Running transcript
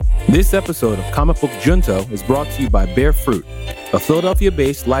This episode of Comic Book Junto is brought to you by Bear Fruit, a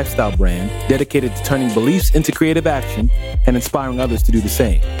Philadelphia-based lifestyle brand dedicated to turning beliefs into creative action and inspiring others to do the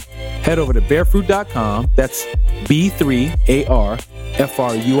same. Head over to bearfruit.com, that's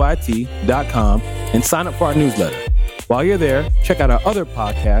B3ARFRUIT.com, and sign up for our newsletter. While you're there, check out our other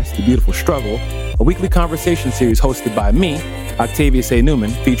podcast, The Beautiful Struggle, a weekly conversation series hosted by me, Octavius A. Newman,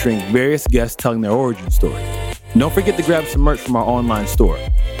 featuring various guests telling their origin story. Don't forget to grab some merch from our online store.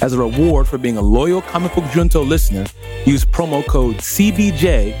 As a reward for being a loyal Comic Book Junto listener, use promo code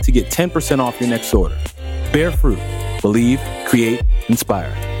CBJ to get 10% off your next order. Bear Fruit. Believe, create,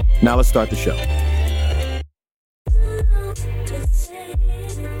 inspire. Now let's start the show.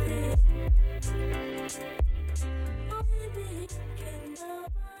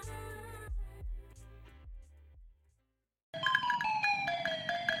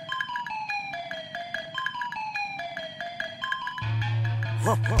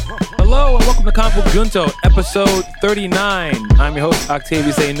 Hello and welcome to Comic Book Junto, episode 39. I'm your host,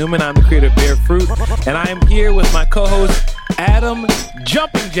 Octavius A. Newman. I'm the creator of Bear Fruit, and I am here with my co-host, Adam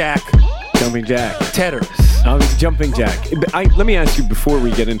Jumping Jack Tetters. Jumping Jack. Let me ask you before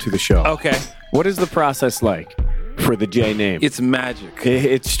we get into the show. Okay. What is the process like for the J name? It's magic.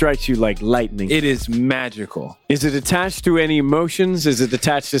 It strikes you like lightning. It is magical. Is it attached to any emotions? Is it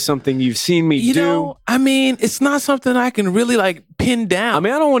attached to something you've seen me do? You know, I mean, it's not something I can really pin down. I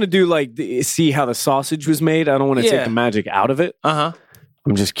mean, I don't want to do see how the sausage was made. I don't want to take the magic out of it. Uh-huh.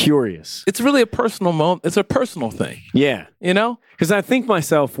 I'm just curious. It's really a personal moment. It's a personal thing. Yeah. You know? Because I think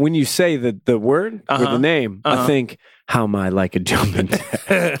myself, when you say the word or the name, I think, how am I like a jumping jack?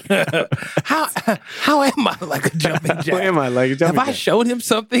 How am I like a jumping jack? How am I like a jumping jack? Have I showed him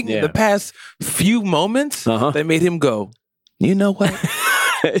something in the past few moments that made him go, you know what?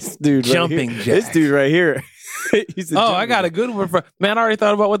 This dude jumping right jack. This dude right here. I got a good one for man. I already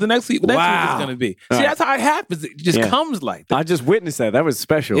thought about what the next week is going to be. See, that's how it happens. It just comes like that. I just witnessed that. That was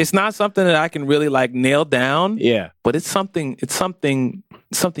special. It's not something that I can really nail down. Yeah, but it's something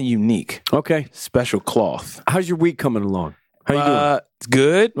unique. Okay, special cloth. How's your week coming along? How you doing? It's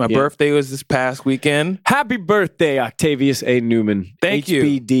good. My birthday was this past weekend. Happy birthday, Octavius A. Newman. Thank you.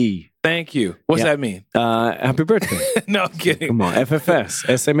 HBD. Thank you. What's that mean? Happy birthday. No, I'm kidding. Come on. FFS.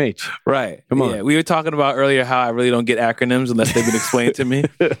 SMH. Right. Come on. Yeah, we were talking about earlier how I really don't get acronyms unless they've been explained to me.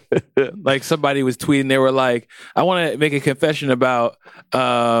 Like somebody was tweeting, they were like, I want to make a confession about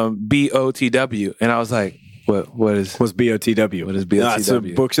BOTW. And I was like, What's BOTW? What is BOTW? That's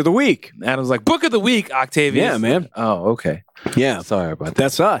Books of the Week. Adam's like, Book of the Week, Octavius. Yeah, man. Oh, okay. Yeah. Sorry about that.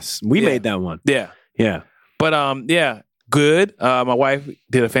 That's us. We made that one. Yeah. Yeah. But good. My wife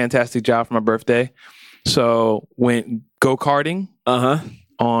did a fantastic job for my birthday. So went go-karting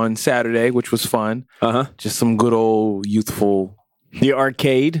on Saturday, which was fun. Just some good old youthful the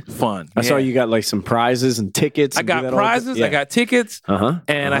arcade fun. I saw you got some prizes and tickets. I got prizes. I got tickets.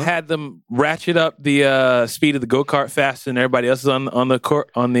 And I had them ratchet up the speed of the go-kart faster than everybody else is on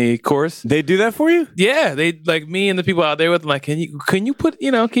the course. They do that for you? Yeah, they me and the people out there with them. Like, can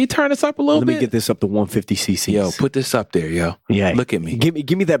you turn this up a little bit? Let me get this up to 150 cc. Yo, put this up there, yo. Yeah, look at me.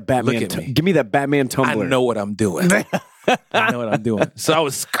 Give me that Batman. Look at me. Give me that Batman tumbler. I know what I'm doing. I know what I'm doing. So I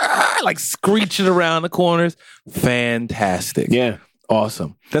was screeching around the corners. Fantastic. Yeah.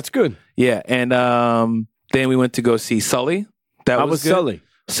 Awesome. That's good. Yeah. And then we went to go see Sully. How was good. Sully?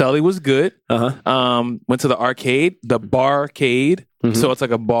 Sully was good. Went to the arcade, the barcade. So it's like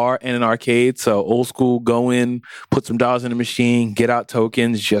a bar and an arcade. So old school, go in, put some dollars in the machine, get out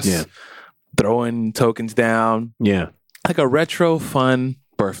tokens, just throwing tokens down. Yeah. Like a retro fun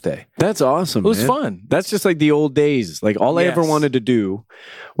birthday. That's awesome. It was fun. That's just like the old days. Like all I ever wanted to do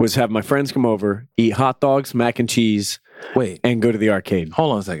was have my friends come over, eat hot dogs, mac and cheese, and go to the arcade.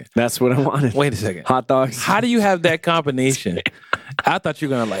 Hold on a second. That's what I wanted. Wait a second. Hot dogs. How do you have that combination? I thought you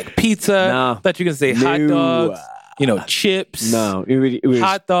were gonna pizza. No. I thought you were gonna say hot dogs. Chips. No, it was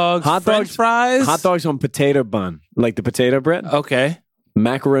hot dogs, French fries, hot dogs on potato bun, like the potato bread. Okay.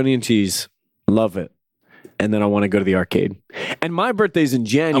 Macaroni and cheese. Love it. And then I want to go to the arcade. And my birthday's in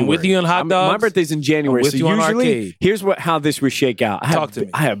January. I'm with you on hot dogs. My birthday's in January. I'm with you on arcade. Here's how this would shake out. Talk to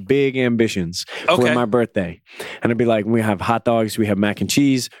me. I have big ambitions for my birthday. And I'd be like, we have hot dogs, we have mac and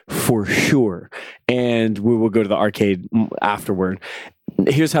cheese for sure. And we will go to the arcade afterward.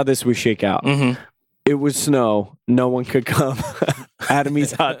 Here's how this would shake out. It would snow. No one could come. Adam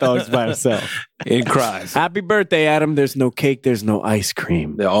eats hot dogs by himself. It cries. Happy birthday, Adam. There's no cake. There's no ice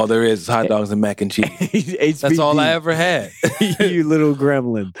cream. All there is hot dogs and mac and cheese. That's all I ever had. You little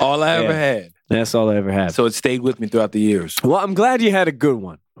gremlin. All I ever had. That's all I ever had. So it stayed with me throughout the years. Well, I'm glad you had a good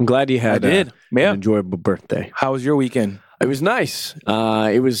one. I'm glad you had an enjoyable birthday. How was your weekend? It was nice.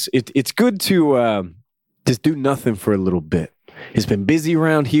 It's good to just do nothing for a little bit. It's been busy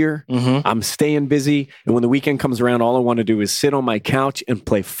around here. Mm-hmm. I'm staying busy. And when the weekend comes around, all I want to do is sit on my couch and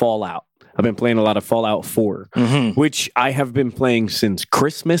play Fallout. I've been playing a lot of Fallout 4, which I have been playing since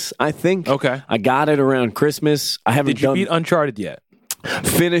Christmas, I think. Okay. I got it around Christmas. I haven't Did you beat Uncharted yet?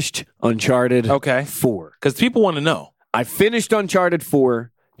 Finished Uncharted 4. Because people want to know. I finished Uncharted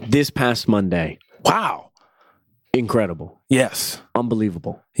 4 this past Monday. Wow. Incredible. Yes.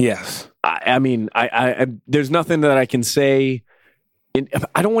 Unbelievable. Yes. I mean, I there's nothing that I can say.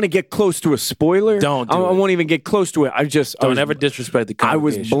 I don't want to get close to a spoiler. I won't even get close to it. Don't ever disrespect the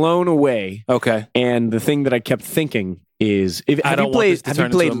conversation. I was blown away. Okay. And the thing that I kept thinking is, have you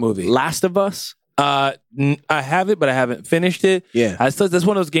played movie. Last of Us? I have it, but I haven't finished it. Yeah. That's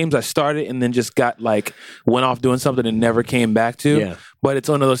one of those games I started and then just went off doing something and never came back to. Yeah. But it's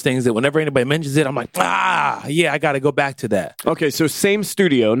one of those things that whenever anybody mentions it, I'm like, I got to go back to that. Okay, so same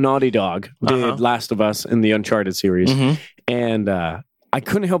studio, Naughty Dog, did Last of Us in the Uncharted series. Mm-hmm. And I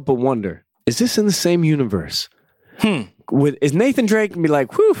couldn't help but wonder, is this in the same universe? Is Nathan Drake going to be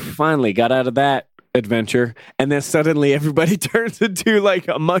like, whew, finally got out of that adventure, and then suddenly everybody turns into like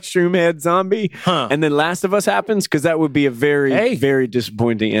a mushroom head zombie, and then Last of Us happens? Because that would be a very, very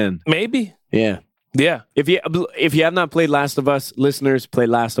disappointing end. Maybe. Yeah. If you have not played Last of Us, listeners, play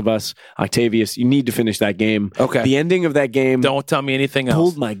Last of Us. Octavius, you need to finish that game. Okay. The ending of that game. Don't tell me anything else.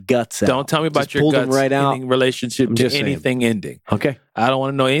 Pulled my guts out. Don't tell me about Just your pulled guts them right out. ending relationship to anything ending. Okay. I don't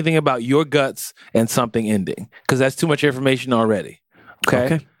want to know anything about your guts and something ending because that's too much information already.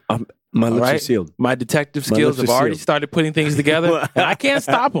 Okay. My lips are sealed. My detective skills have already started putting things together, and I can't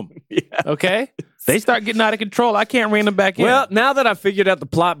stop them. Okay? They start getting out of control. I can't rein them back in. Well, now that I've figured out the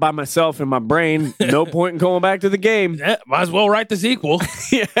plot by myself in my brain, no point in going back to the game. Might as well write the sequel.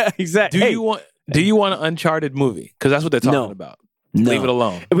 Yeah, exactly. Do you want an Uncharted movie? Because that's what they're talking about. No. Leave it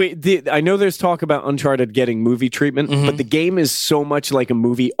alone. Wait, I know there's talk about Uncharted getting movie treatment, but the game is so much like a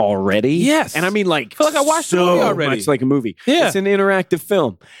movie already. Yes. And I mean, I feel like I watched the movie already. Much like a movie. Yeah. It's an interactive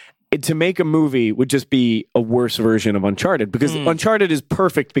film. To make a movie would just be a worse version of Uncharted, because Uncharted is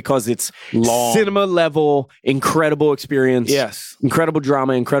perfect because it's long, cinema level, incredible experience. Yes. Incredible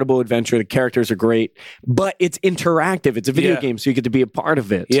drama, incredible adventure. The characters are great, but it's interactive. It's a video game, so you get to be a part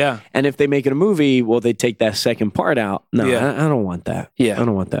of it. Yeah. And if they make it a movie, well, they take that second part out. No, I don't want that. Yeah. I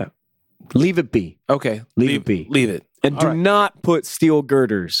don't want that. Leave it be. Okay. Leave it be. Leave it. And do not put steel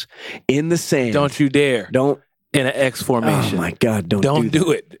girders in the sand. Don't you dare. Don't. In an X formation. Oh my God! Don't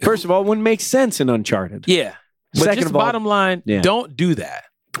do it. First of all, it wouldn't make sense in Uncharted. Yeah. But Second just of all, bottom line, don't do that.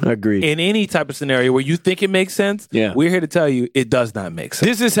 Agreed. In any type of scenario where you think it makes sense, we're here to tell you it does not make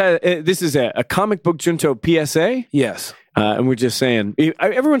sense. This is a comic book junto PSA. Yes. And we're just saying,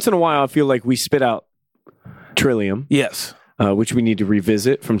 every once in a while, I feel like we spit out Trillium. Yes. Which we need to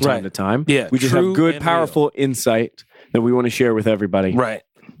revisit from time to time. Yeah. We just have good, powerful insight that we want to share with everybody. Right.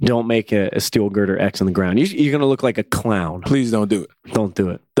 Don't make a steel girder X on the ground. You're going to look like a clown. Please don't do it. Don't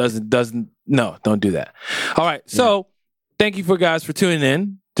do it. Don't do that. All right. So thank you guys for tuning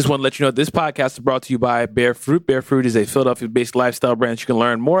in. Just want to let you know this podcast is brought to you by Bear Fruit. Bear Fruit is a Philadelphia-based lifestyle brand you can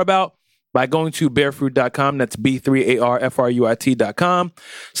learn more about by going to bearfruit.com. That's B3ARFRUIT.com.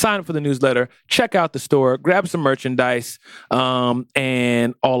 Sign up for the newsletter. Check out the store. Grab some merchandise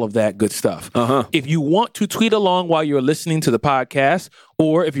and all of that good stuff. If you want to tweet along while you're listening to the podcast,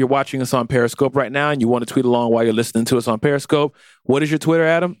 or if you're watching us on Periscope right now and you want to tweet along while you're listening to us on Periscope, what is your Twitter,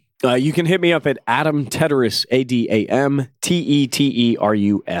 Adam? You can hit me up at Adam Teterus,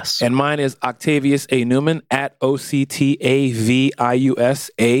 ADAMTETERUS. And mine is Octavius A. Newman at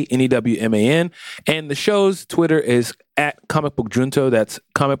OCTAVIUSANEWMAN. And the show's Twitter is at Comic Book Junto. That's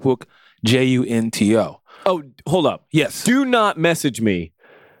Comic Book JUNTO. Oh, hold up. Yes. Do not message me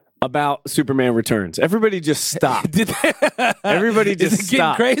about Superman Returns. Everybody just stop. Everybody just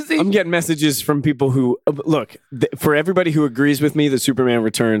stop. Crazy? I'm getting messages from people who look, for everybody who agrees with me that Superman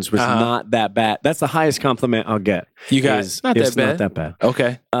Returns was not that bad. That's the highest compliment I'll get. You guys, not that bad.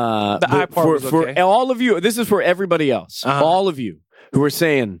 Okay. The eye part was okay. For all of you, this is for everybody else. All of you who are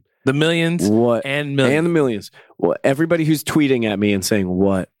saying the millions and millions. And the millions. Well, everybody who's tweeting at me and saying,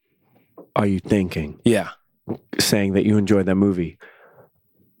 "What are you thinking?" Yeah. Saying that you enjoyed that movie.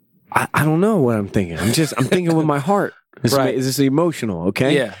 I don't know what I'm thinking. I'm thinking with my heart. Is this emotional?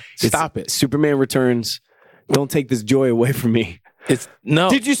 Okay. Yeah. Stop it. Superman Returns. Don't take this joy away from me. No.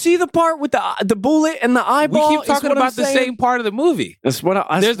 Did you see the part with the bullet and the eyeball? We keep talking about the same part of the movie. There's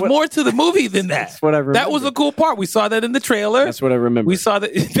more to the movie than that. That's what I remember. That was a cool part. We saw that in the trailer. That's what I remember. We saw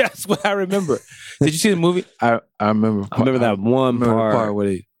that. That's what I remember. Did you see the movie? I remember. I remember that one part.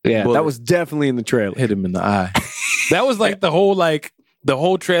 Where that was definitely in the trailer. Hit him in the eye. That was like the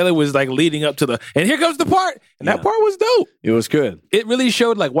whole trailer was like leading up to and here comes the part. And that part was dope. It was good. It really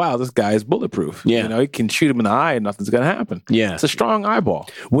showed like, wow, this guy is bulletproof. Yeah. You know, he can shoot him in the eye and nothing's going to happen. Yeah. It's a strong eyeball.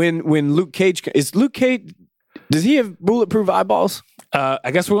 When Luke Cage, does he have bulletproof eyeballs?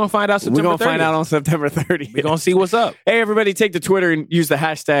 I guess we're going to find out September 30th. We're going to find out on September 30th. We're going to see what's up. Hey, everybody, take to Twitter and use the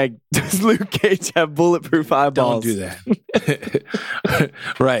hashtag, does Luke Cage have bulletproof eyeballs? Don't do that.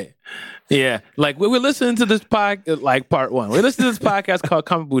 Right. Yeah. Like, we were listening to this podcast, like part one. We're listening to this podcast called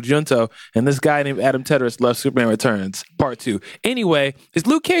Comic Book Junto, and this guy named Adam Tedros loves Superman Returns, part two. Anyway, is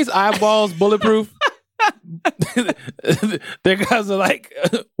Luke Cage's eyeballs bulletproof? Their guys are like,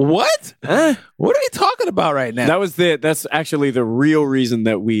 what? Huh? What are they talking about right now? That's actually the real reason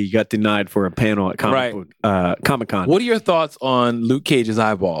that we got denied for a panel at Comic-Con. What are your thoughts on Luke Cage's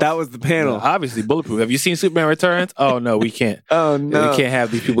eyeballs? That was the panel. Obviously bulletproof. Have you seen Superman Returns? Oh no, we can't. Oh no, we can't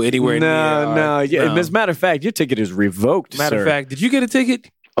have these people anywhere near. No. As a matter of fact, your ticket is revoked. Matter of fact, did you get a ticket?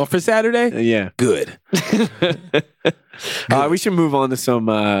 Oh, for Saturday? Yeah. Good. We should move on to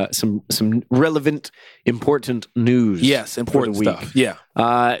some relevant, important news. Yes, important stuff. Yeah.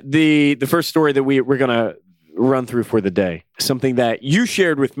 The first story that we're gonna run through for the day, something that you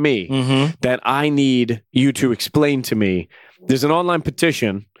shared with me that I need you to explain to me. There's an online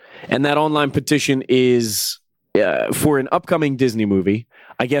petition, and that online petition is for an upcoming Disney movie.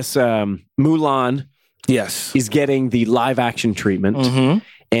 I guess Mulan. Yes, is getting the live action treatment.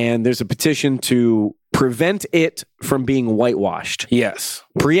 And there's a petition to prevent it from being whitewashed. Yes.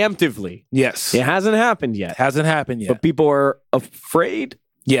 Preemptively. Yes. It hasn't happened yet. But people are afraid?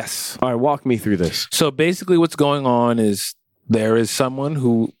 Yes. All right, walk me through this. So basically what's going on is there is someone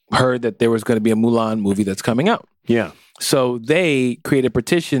who heard that there was going to be a Mulan movie that's coming out. Yeah. So they created a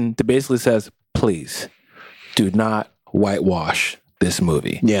petition that basically says, please do not whitewash this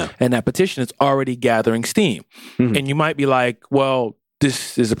movie. Yeah. And that petition is already gathering steam. And you might be like, well,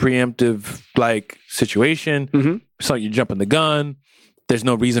 this is a preemptive situation. So you're jumping the gun. There's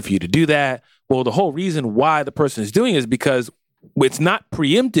no reason for you to do that. Well, the whole reason why the person is doing it is because it's not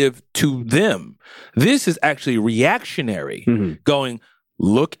preemptive to them. This is actually reactionary. Going,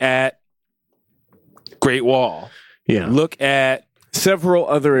 look at Great Wall. Yeah. Look at several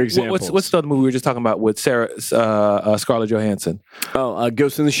other examples. What's the other movie we were just talking about with Scarlett Johansson?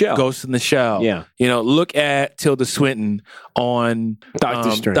 Ghost in the Shell. Ghost in the Shell. Yeah. You know, look at Tilda Swinton on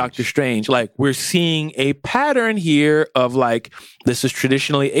Doctor Strange. Like, we're seeing a pattern here of like, this is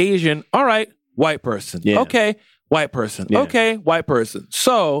traditionally Asian. All right, white person. Yeah. Okay, white person. Yeah. Okay, white person.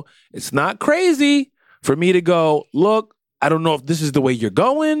 So it's not crazy for me to go, look, I don't know if this is the way you're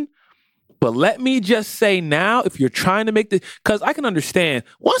going, but let me just say now, if you're trying to make the, because I can understand,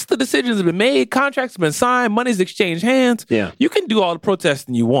 once the decisions have been made, contracts have been signed, money's exchanged hands, you can do all the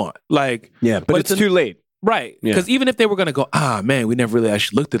protesting you want. Like, but it's too late. Right. Because even if they were going to go, man, we never really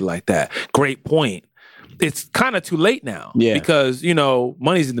actually looked at it like that. Great point. It's kind of too late now. Yeah. Because, you know,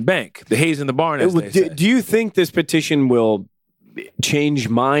 money's in the bank. The hay's in the barn, as they say. Do you think this petition will change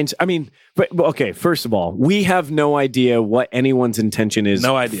minds? I mean, okay, first of all, we have no idea what anyone's intention is.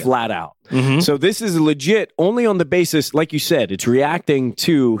 No idea. Flat out. So this is legit only on the basis, like you said, it's reacting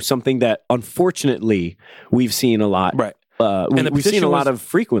to something that unfortunately we've seen a lot. Right. And we've seen a lot of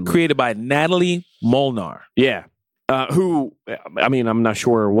frequently. Created by Natalie Molnar. Yeah. Who, I mean, I'm not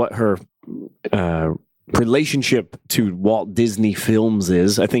sure what her relationship to Walt Disney Films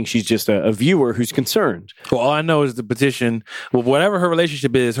is. I think she's just a viewer who's concerned. Well, all I know is the petition, well, whatever her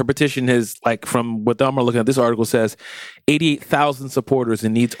relationship is, her petition is, like, from what I'm looking at, this article says 88,000 supporters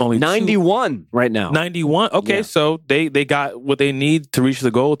and needs only 91 right now. 91? Okay, yeah. So they got what they need to reach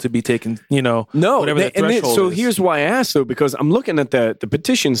the goal to be taken, you know, whatever the threshold so is. Here's why I asked, though, because I'm looking at the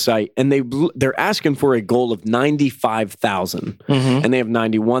petition site, and they're asking for a goal of 95,000, and they have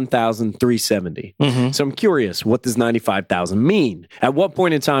 91,370. So I'm curious, what does 95,000 mean? At what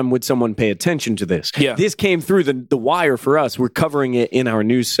point in time would someone pay attention to this? Yeah. This came through the wire for us. We're covering it in our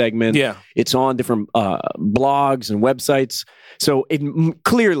news segment. Yeah. It's on different blogs and websites. So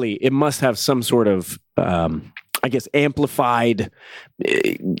clearly it must have some sort of, I guess, amplified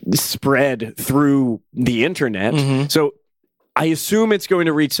spread through the internet. So I assume it's going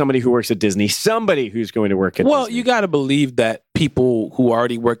to reach somebody who works at Disney, somebody who's going to work at Disney. Well, you got to believe that people who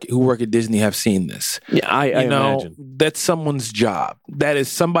already work at Disney have seen this. Yeah, I imagine. That's someone's job. That is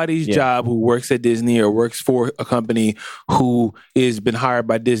somebody's job who works at Disney or works for a company who has been hired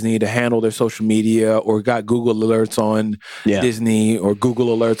by Disney to handle their social media or got Google alerts on Disney or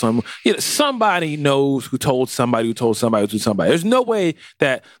Google alerts on. You know, somebody knows who told somebody who told somebody who told somebody. There's no way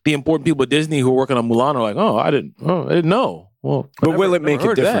that the important people at Disney who are working on Mulan are like, I didn't know. Well, but will it make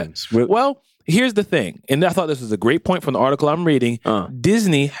a difference? Well, here's the thing, and I thought this was a great point from the article I'm reading.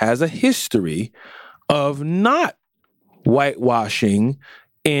 Disney has a history of not whitewashing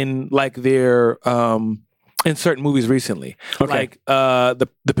in like their in certain movies recently. Okay. Like the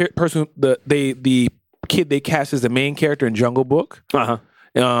kid they cast as the main character in Jungle Book.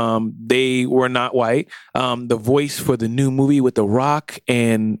 They were not white. The voice for the new movie with The Rock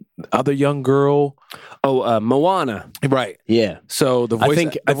and other young girl. Moana. Right. Yeah. So the voice.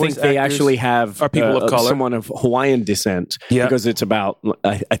 I think they actually have are people of color, someone of Hawaiian descent. Yeah. Because it's about.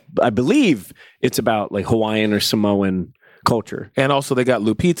 I believe it's about like Hawaiian or Samoan culture. And also they got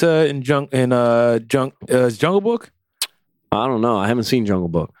Lupita in Jungle Book. I don't know. I haven't seen Jungle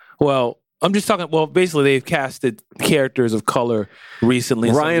Book. Well, I'm just talking. Well, basically, they've casted characters of color recently.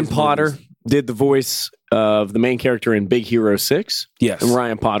 Ryan Potter did the voice of the main character in Big Hero 6. Yes. And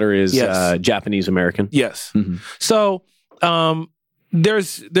Ryan Potter is Japanese American. Yes. Mm-hmm. So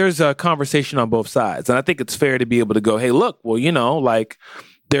there's a conversation on both sides. And I think it's fair to be able to go, hey, look, well, you know, like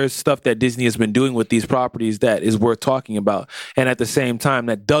there's stuff that Disney has been doing with these properties that is worth talking about. And at the same time,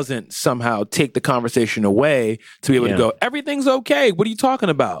 that doesn't somehow take the conversation away to be able to go, everything's okay. What are you talking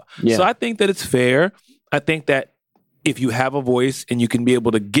about? Yeah. So I think that it's fair. I think that if you have a voice and you can be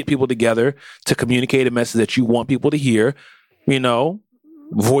able to get people together to communicate a message that you want people to hear, you know,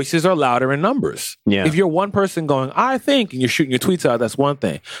 voices are louder in numbers. Yeah. If you're one person going, I think, and you're shooting your tweets out, that's one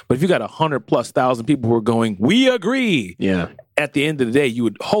thing. But if you got 100,000+ people who are going, we agree. Yeah. At the end of the day, you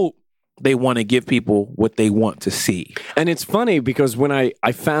would hope they want to give people what they want to see. And it's funny because when I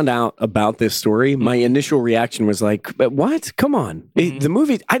found out about this story, my initial reaction was like, what? Come on. The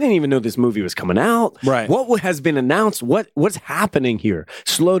movie, I didn't even know this movie was coming out. Right. What has been announced? What's happening here?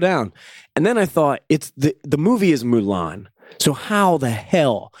 Slow down. And then I thought, it's the movie is Mulan. So how the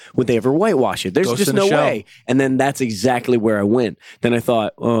hell would they ever whitewash it? There's Ghost just in the no Shell. way. And then that's exactly where I went. Then I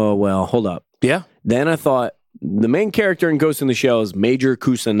thought, oh, well, hold up. Yeah. Then I thought, the main character in Ghost in the Shell is Major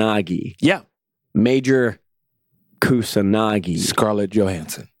Kusanagi. Yeah. Major Kusanagi. Scarlett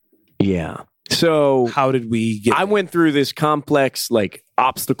Johansson. Yeah. So how did we get I went through this complex like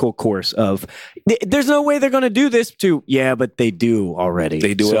obstacle course of there's no way they're going to do this but they do already.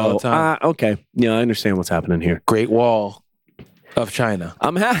 They do it all the time. Okay. Yeah, I understand what's happening here. Great Wall of China?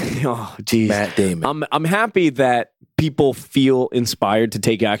 I'm happy. Oh, geez. Matt Damon. I'm happy that people feel inspired to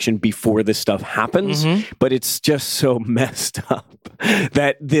take action before this stuff happens, but it's just so messed up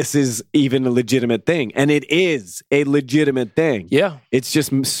that this is even a legitimate thing. And it is a legitimate thing. Yeah. It's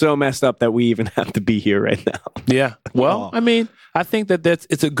just so messed up that we even have to be here right now. Yeah. Well, I mean, I think that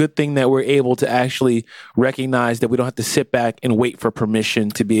it's a good thing that we're able to actually recognize that we don't have to sit back and wait for permission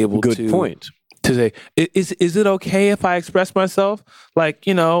to be able Good point. To say, is it okay if I express myself? Like,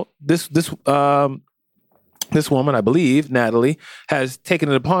 you know, this woman, I believe, Natalie, has taken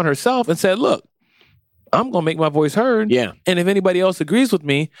it upon herself and said, look, I'm going to make my voice heard. Yeah. And if anybody else agrees with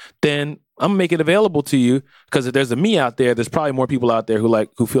me, then I'm going to make it available to you, because if there's a me out there, there's probably more people out there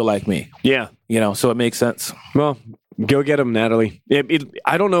who feel like me. Yeah. You know, so it makes sense. Well, go get them, Natalie.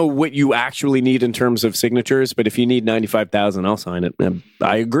 I don't know what you actually need in terms of signatures, but if you need 95,000, I'll sign it.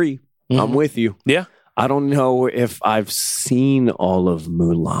 I agree. I'm with you. Yeah. I don't know if I've seen all of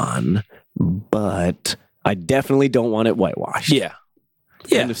Mulan, but I definitely don't want it whitewashed. Yeah.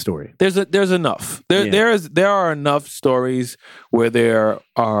 Yeah. End of story. There's enough. There are enough stories where there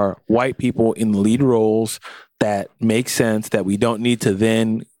are white people in the lead roles that make sense, that we don't need to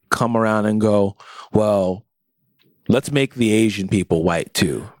then come around and go, well, let's make the Asian people white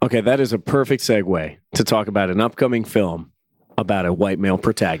too. Okay, that is a perfect segue to talk about an upcoming film about a white male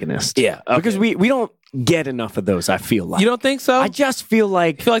protagonist. Yeah. Okay. Because we don't get enough of those, I feel like. You don't think so? I just feel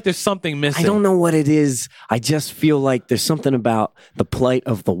like... I feel like there's something missing. I don't know what it is. I just feel like there's something about the plight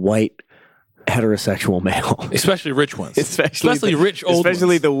of the white heterosexual male. Especially rich ones. Especially rich old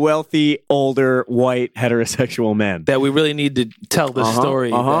Especially ones. the wealthy, older, white heterosexual men. That we really need to tell the story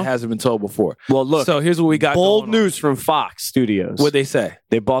that hasn't been told before. Well, look. So here's what we got. Bold news from Fox Studios. What'd they say?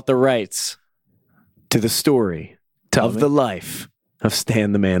 They bought the rights to the story of the life of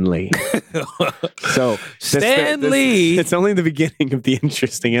Stan the Man Lee. So Stan Lee. It's only the beginning of the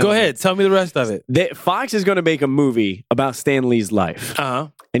interesting element. Go ahead. Tell me the rest of it. Fox is going to make a movie about Stan Lee's life. Uh-huh.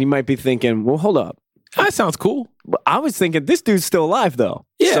 And you might be thinking, well, hold up. That sounds cool. I was thinking, this dude's still alive, though.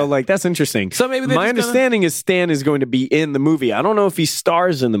 Yeah. So, like, that's interesting. So maybe my understanding is Stan is going to be in the movie. I don't know if he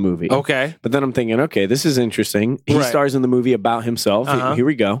stars in the movie. Okay. But then I'm thinking, okay, this is interesting. He stars in the movie about himself. Uh-huh. Here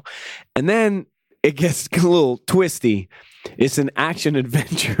we go. And then it gets a little twisty It's an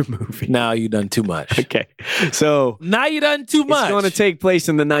action-adventure movie. Now you done too much. Okay. So now you done too much. It's going to take place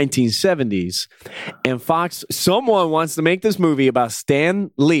in the 1970s. And someone wants to make this movie about Stan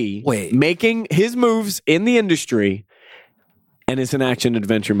Lee making his moves in the industry. And it's an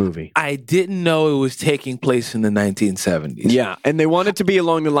action-adventure movie. I didn't know it was taking place in the 1970s. Yeah. And they want it to be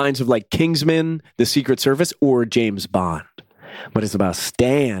along the lines of like Kingsman, The Secret Service, or James Bond. But it's about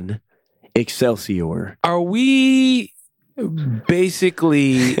Stan Excelsior. Are we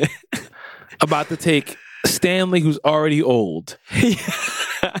basically about to take Stanley, who's already old,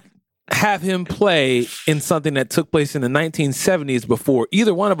 have him play in something that took place in the 1970s before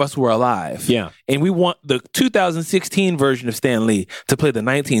either one of us were alive? Yeah. And we want the 2016 version of Stan Lee to play the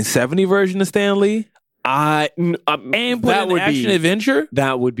 1970 version of Stan Lee? And put an action-adventure?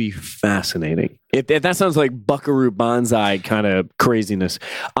 That would be fascinating. If that sounds like Buckaroo Banzai kind of craziness.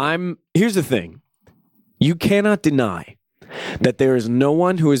 Here's the thing. You cannot deny that there is no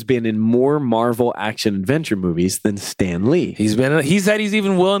one who has been in more Marvel action-adventure movies than Stan Lee. He said he's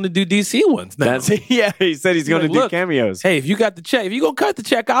even willing to do DC ones now. He said he's going to do cameos. Hey, if you got the check, if you're going to cut the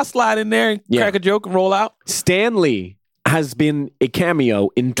check, I'll slide in there and crack a joke and roll out. Stan Lee has been a cameo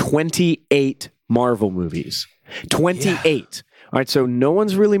in 28 Marvel movies. 28. Yeah. All right, so no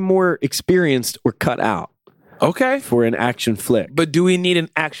one's really more experienced or cut out. Okay. For an action flick. But do we need an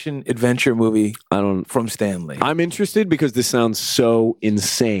action adventure movie from Stan Lee? I'm interested because this sounds so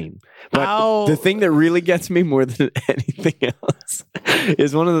insane. But the thing that really gets me more than anything else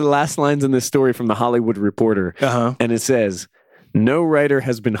is one of the last lines in this story from the Hollywood Reporter. And it says, no writer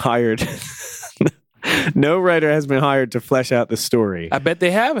has been hired. No writer has been hired to flesh out the story. I bet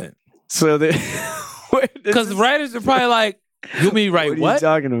they haven't. So because the writers are probably like, you mean what are you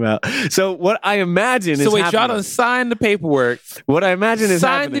talking about? So what I imagine is happening. Y'all done signed the paperwork. What I imagine is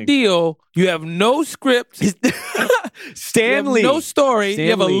signed the deal. You have no script. Stan Lee. No story.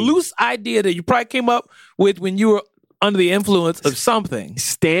 You have a loose idea that you probably came up with when you were under the influence of something.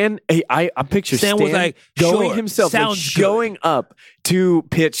 I picture Stan was like going himself, like showing up to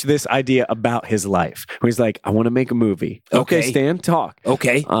pitch this idea about his life. Where he's like, I want to make a movie. Okay, Stan, talk.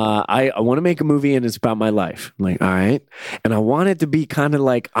 Okay. I want to make a movie and it's about my life. I'm like, all right. And I want it to be kind of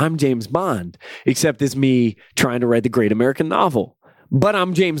like I'm James Bond, except it's me trying to write the great American novel. But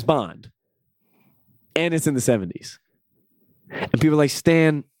I'm James Bond. And it's in the 70s. And people are like,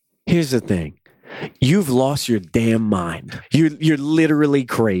 Stan, here's the thing. You've lost your damn mind. You're literally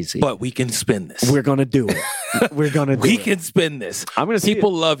crazy. But we can spin this. We're going to do it. We're going to do it. We can spin this. I'm going to see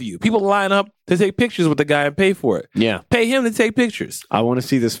People love you. People line up to take pictures with the guy and pay for it. Yeah. Pay him to take pictures. I want to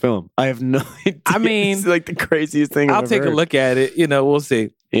see this film. I have no idea. I mean, it's like the craziest thing I'll take a look at it. We'll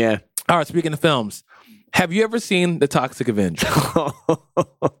see. Yeah. All right, speaking of films, have you ever seen The Toxic Avenger?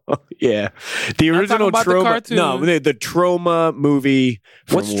 Yeah. The original Troma. The Troma movie.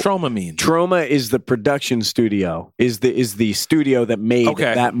 What's Troma mean? Troma is the production studio, is the studio that made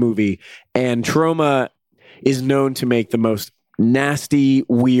that movie. And Troma is known to make the most nasty,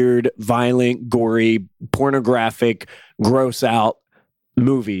 weird, violent, gory, pornographic, gross out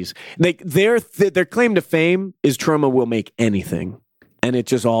movies. Their claim to fame is Troma will make anything. And it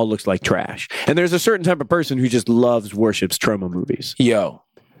just all looks like trash. And there's a certain type of person who just worships Troma movies. Yo.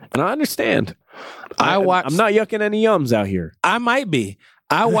 And I understand. I'm not yucking any yums out here. I might be.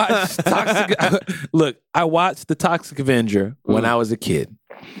 I watched I watched The Toxic Avenger when I was a kid.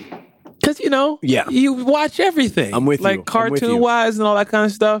 Because, you watch everything. I'm with you. Like cartoon-wise and all that kind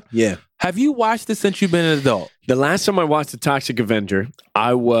of stuff. Yeah. Have you watched it since you've been an adult? The last time I watched The Toxic Avenger,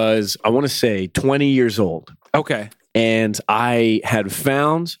 I want to say 20 years old. Okay. And I had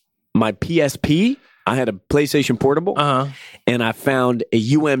found my PSP. I had a PlayStation Portable. And I found a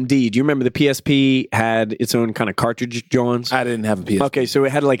UMD. Do you remember the PSP had its own kind of cartridge, Johns? I didn't have a PSP. Okay, so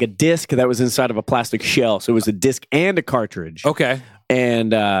it had like a disc that was inside of a plastic shell. So it was a disc and a cartridge. Okay.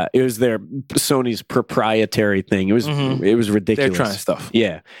 And it was Sony's proprietary thing. It was ridiculous. They're trying stuff.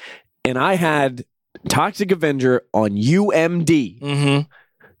 Yeah. And I had Toxic Avenger on UMD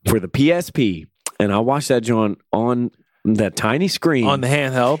for the PSP. And I watched that, John, on that tiny screen. On the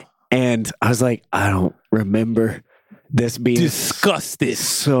handheld. And I was like, I don't remember this being disgusted.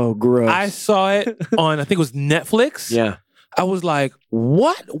 So gross. I saw it on, I think it was Netflix. Yeah. I was like,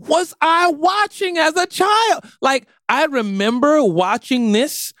 what was I watching as a child? Like, I remember watching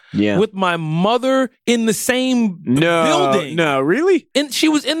this with my mother in the same building. No, really? And she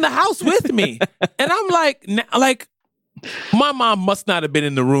was in the house with me. And I'm like, my mom must not have been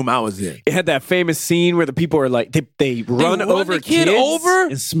in the room I was in. It had that famous scene where the people are like, they run over the kid kids over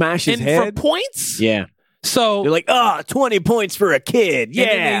and smash his head for points. Yeah, So they're like, 20 points for a kid.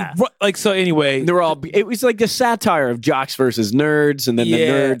 Yeah. So anyway. They're all, it was like a satire of jocks versus nerds. And then the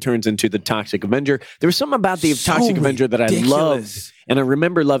nerd turns into the Toxic Avenger. There was something about the Toxic Avenger that I loved. And I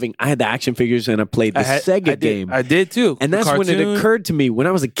remember loving, I had the action figures and I played the Sega game. I did too. And that's when it occurred to me when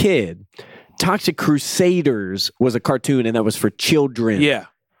I was a kid, Toxic Crusaders was a cartoon and that was for children. Yeah.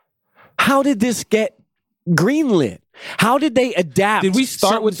 How did this get greenlit? How did they adapt? Did we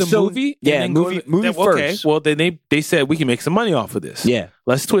start with the movie? Yeah, movie first. Okay, well, then they said we can make some money off of this. Yeah.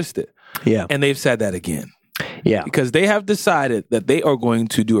 Let's twist it. Yeah. And they've said that again. Yeah. Because they have decided that they are going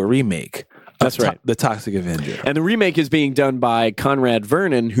to do a remake. That's right. The Toxic Avenger. And the remake is being done by Conrad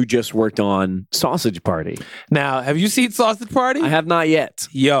Vernon, who just worked on Sausage Party. Now, have you seen Sausage Party? I have not yet.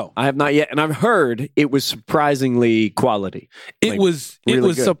 I have not yet. And I've heard it was surprisingly quality. It was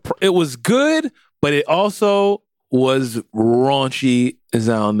good, but it also was raunchy as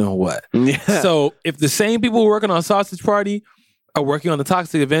I don't know what. Yeah. So if the same people working on Sausage Party are working on the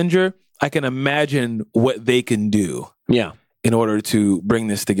Toxic Avenger, I can imagine what they can do. Yeah. In order to bring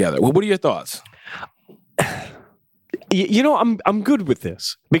this together. Well, what are your thoughts? You know, I'm good with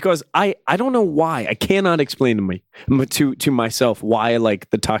this because I don't know why. I cannot explain to myself why I like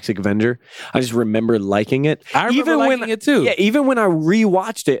the Toxic Avenger. I just remember liking it. I remember liking it too. Yeah, even when I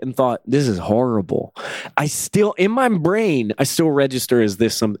rewatched it and thought this is horrible, I still in my brain I still register as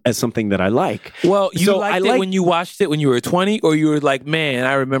something that I like. Well, you liked it when you watched it when you were 20, or you were like, man,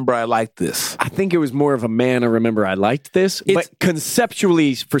 I remember I liked this. I think it was more of a man. I remember I liked this, but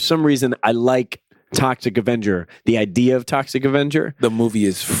conceptually, for some reason, I like Toxic Avenger, the idea of Toxic Avenger. The movie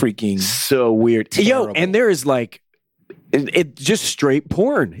is freaking so weird. Terrible. Yo, and there is like, it just straight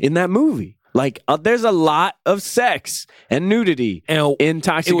porn in that movie. Like, there's a lot of sex and nudity in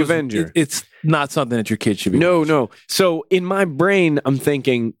Toxic Avenger. It's not something that your kids should be watching. No. So in my brain, I'm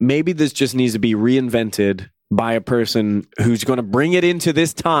thinking maybe this just needs to be reinvented by a person who's going to bring it into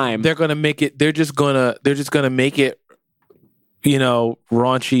this time. They're going to make it. They're just going to make it. You know,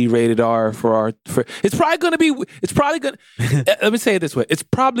 raunchy, rated R for it's probably going to let me say it this way. It's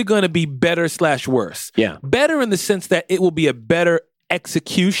probably going to be better / worse. Yeah. Better in the sense that it will be a better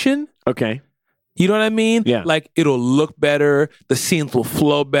execution. Okay. You know what I mean? Yeah. Like it'll look better. The scenes will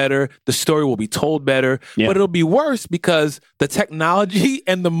flow better. The story will be told better. Yeah. But it'll be worse because the technology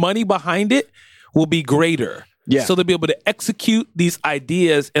and the money behind it will be greater. Yeah. So they'll be able to execute these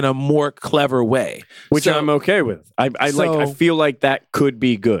ideas in a more clever way. Which I'm okay with. I feel like that could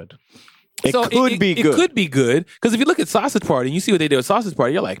be good. It could be good. It could be good. Because if you look at Sausage Party and you see what they did with Sausage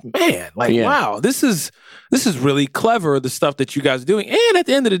Party, you're like, man, wow, this is really clever, the stuff that you guys are doing. And at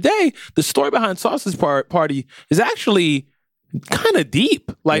the end of the day, the story behind Sausage Party is actually kind of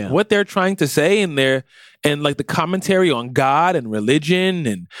deep. Like what they're trying to say and like the commentary on God and religion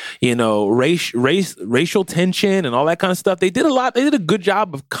and, you know, racial tension and all that kind of stuff. They did a good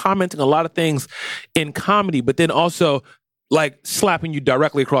job of commenting a lot of things in comedy, but then also like slapping you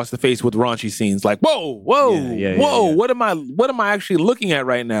directly across the face with raunchy scenes. Like, whoa, what am I actually looking at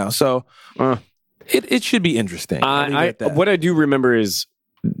right now? So it should be interesting. What I do remember is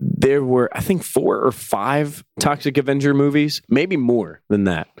there were, I think, 4 or 5 Toxic Avenger movies, maybe more than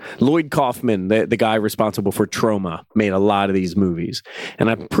that. Lloyd Kaufman, the guy responsible for Troma, made a lot of these movies.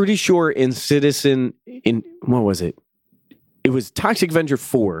 And I'm pretty sure what was it? It was Toxic Avenger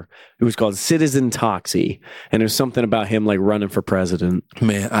 4. It was called Citizen Toxie. And there's something about him like running for president.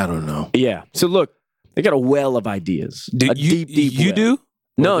 Man, I don't know. Yeah. So look, they got a well of ideas. Deep well. Do?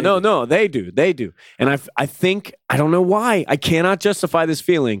 No, they do. And I think, I don't know why, I cannot justify this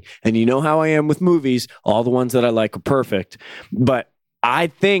feeling. And you know how I am with movies. All the ones that I like are perfect. But I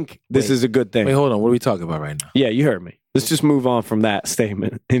think this is a good thing. Wait, hold on. What are we talking about right now? Yeah, you heard me. Let's just move on from that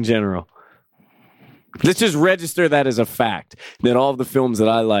statement in general. Let's just register that as a fact, that all of the films that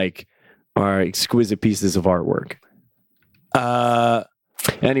I like are exquisite pieces of artwork.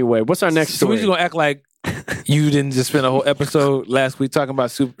 Anyway, what's our next story? So we're just going to act like you didn't just spend a whole episode last week talking about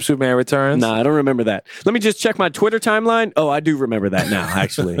Superman Returns? Nah, I don't remember that. Let me just check my Twitter timeline. Oh, I do remember that now,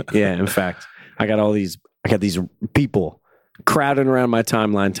 actually. Yeah, in fact, I got these people crowding around my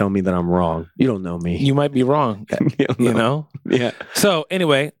timeline telling me that I'm wrong. You don't know me. You might be wrong, you know? Yeah. So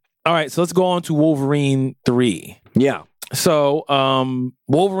anyway, all right, so let's go on to Wolverine 3. Yeah. So,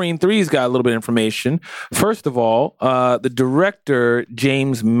 Wolverine 3's got a little bit of information. First of all, the director,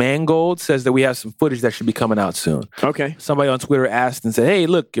 James Mangold, says that we have some footage that should be coming out soon. Okay. Somebody on Twitter asked and said, hey,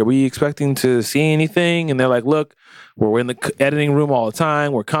 look, are we expecting to see anything? And they're like, look, we're in the editing room all the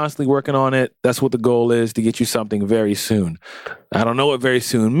time. We're constantly working on it. That's what the goal is, to get you something very soon. I don't know what very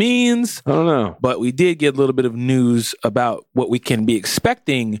soon means. I don't know. But we did get a little bit of news about what we can be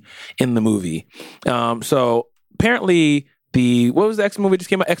expecting in the movie. So apparently what was the X-Men movie just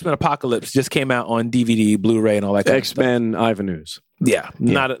came out? X-Men Apocalypse just came out on DVD, Blu-ray, and all that kind of stuff. X-Men Ivanus. Yeah,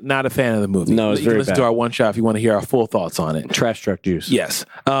 not a fan of the movie. No, it's you very can listen bad. to our one shot if you want to hear our full thoughts on it. Trash truck juice. Yes.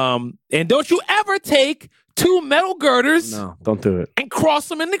 And don't you ever take 2 metal girders No, don't do it. and cross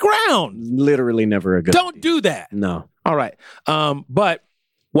them in the ground. Literally never a good Don't do that. No. All right. But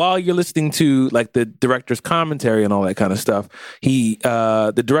while you're listening to like the director's commentary and all that kind of stuff, the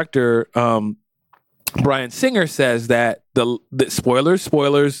director, Bryan Singer, says that the spoilers. If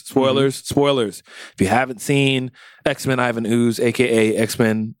you haven't seen X-Men Ivan Ooze, aka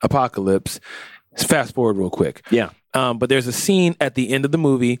X-Men Apocalypse, fast forward real quick. Yeah. But there's a scene at the end of the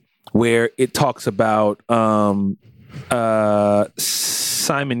movie where it talks about Simon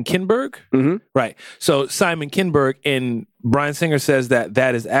Kinberg. Mm-hmm. Right. So Simon Kinberg, and Bryan Singer says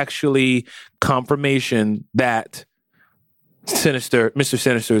that is actually confirmation that Mr.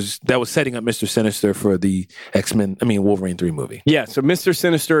 Sinister's, that was setting up Mr. Sinister for the Wolverine 3 movie. Yeah, so Mr.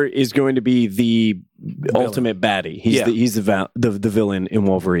 Sinister is going to be the ultimate baddie. He's the villain in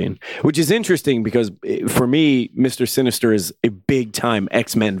Wolverine, which is interesting because for me, Mr. Sinister is a big time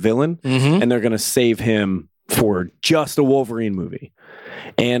X-Men villain, and they're going to save him for just a Wolverine movie.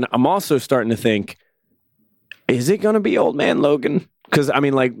 And I'm also starting to think, is it going to be Old Man Logan? Because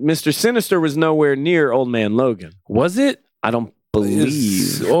Mr. Sinister was nowhere near Old Man Logan. Was it? I don't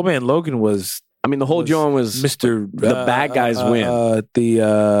believe. Old Man Logan was. The whole John was Mr. The bad guys win.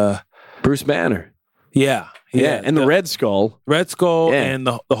 Bruce Banner. Yeah. And the Red Skull. And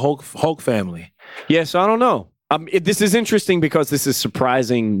the Hulk family. Yeah, so I don't know. This is interesting because this is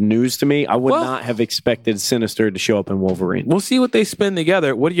surprising news to me. I would not have expected Sinister to show up in Wolverine. We'll see what they spin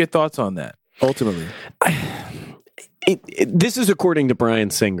together. What are your thoughts on that, ultimately? This is according to Bryan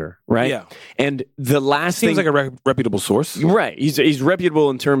Singer, right? Yeah. And the last Seems thing... like a reputable source. Right. He's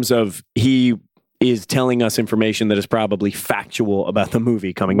reputable in terms of he is telling us information that is probably factual about the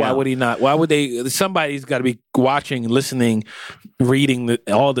movie coming out. Why would he not? Why would they? Somebody's got to be watching, listening, reading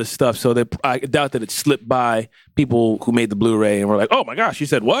all this stuff. So that I doubt that it slipped by people who made the Blu-ray and were like, "Oh my gosh, you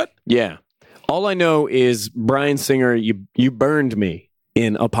said what?" Yeah. All I know is Bryan Singer, you burned me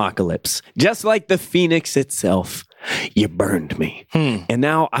in Apocalypse, just like the Phoenix itself. You burned me, and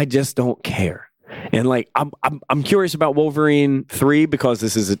now I just don't care. And I'm curious about Wolverine 3 because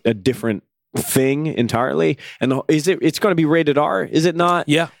this is a different thing entirely. And it's going to be rated R? Is it not?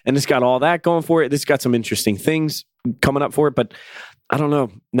 Yeah. And it's got all that going for it. It's got some interesting things coming up for it, but I don't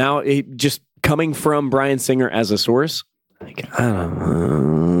know. Now it just coming from Bryan Singer as a source, I don't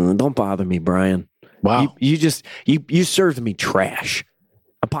know. Don't bother me, Bryan. Wow. You served me trash.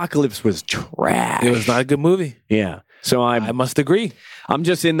 Apocalypse was trash. It was not a good movie. Yeah. So I must agree. I'm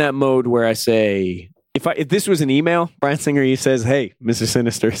just in that mode where I say, if this was an email, Bryan Singer, he says, "Hey, Mr.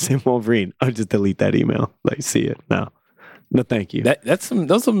 Sinister, Sam Wolverine," I'll just delete that email. See it. No, thank you. Those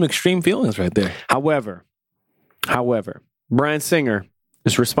are some extreme feelings right there. However, Bryan Singer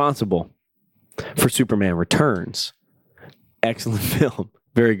is responsible for Superman Returns. Excellent film.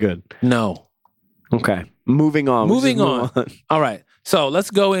 Very good. No. Okay. Moving on. Moving on. All right. So let's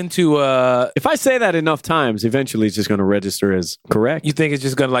go into... if I say that enough times, eventually it's just going to register as correct. You think it's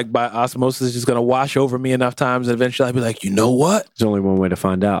just going to, by osmosis, it's just going to wash over me enough times and eventually I'll be like, you know what? There's only one way to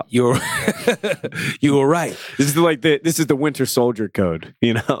find out. You were right. This is the Winter Soldier code,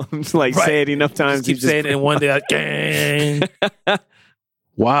 It's like, right. Say it enough times. Just keep saying it and one day, gang.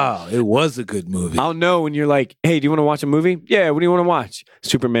 Wow, it was a good movie. I'll know when you're like, "Hey, do you want to watch a movie?" "Yeah, what do you want to watch?"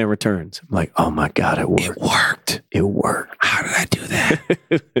 "Superman Returns." I'm like, "Oh my God, it worked. It worked. How did I do that?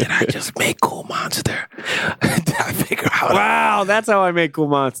 Did I just make Cool Monster? Did I figure out? Wow, that's how I make Cool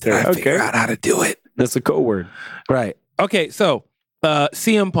Monster. Did I figure out how to do it? That's a code word. Right. Okay, so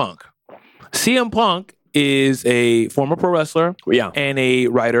CM Punk. CM Punk is a former pro wrestler and a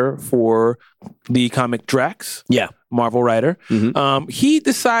writer for the comic Drax. Yeah. Marvel writer. Mm-hmm. He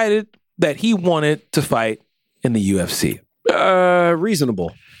decided that he wanted to fight in the UFC.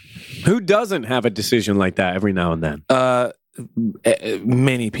 Reasonable. Who doesn't have a decision like that every now and then?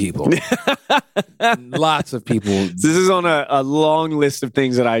 Many people. Lots of people. This is on a long list of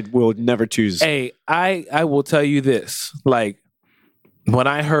things that I will never choose. Hey, I will tell you this. when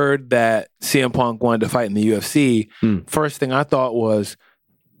I heard that CM Punk wanted to fight in the UFC, first thing I thought was,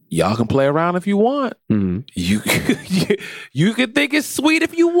 y'all can play around if you want. You can think it's sweet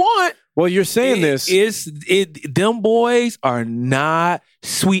if you want. Well, you're saying them boys are not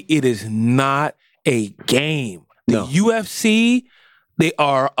sweet. It is not a game. The UFC, they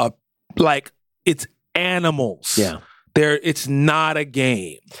are it's animals. Yeah. It's not a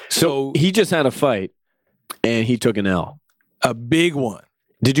game. So he just had a fight and he took an L. A big one.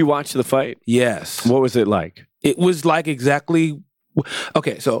 Did you watch the fight? Yes. What was it like? It was like exactly...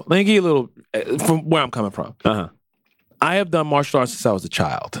 Okay, so let me give you a little... From where I'm coming from. I have done martial arts since I was a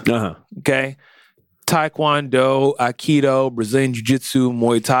child. Okay? Taekwondo, Aikido, Brazilian Jiu-Jitsu,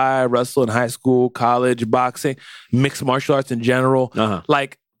 Muay Thai, wrestle in high school, college, boxing, mixed martial arts in general.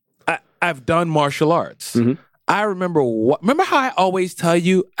 Like, I've done martial arts. I remember how I always tell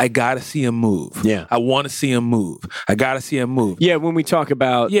you, I got to see him move. Yeah. I want to see him move. I got to see him move. Yeah, when we talk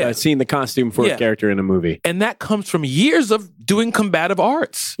about seeing the costume for a character in a movie. And that comes from years of doing combative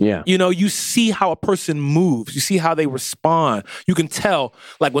arts. Yeah. You know, you see how a person moves. You see how they respond. You can tell,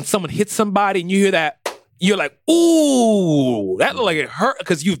 like when someone hits somebody and you hear that, you're like, ooh, that looked like it hurt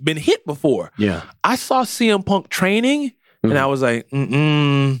because you've been hit before. Yeah. I saw CM Punk training and I was like,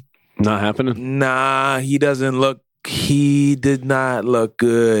 not happening? Nah, he did not look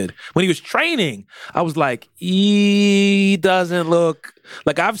good. When he was training, I was like, he doesn't look...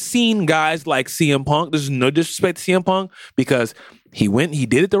 Like, I've seen guys like CM Punk. There's no disrespect to CM Punk because he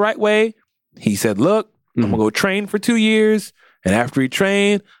did it the right way. He said, look, I'm going to go train for 2 years. And after he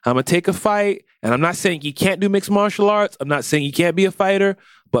trained, I'm going to take a fight. And I'm not saying you can't do mixed martial arts. I'm not saying you can't be a fighter.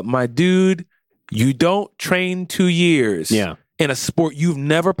 But my dude, you don't train 2 years. Yeah. In a sport you've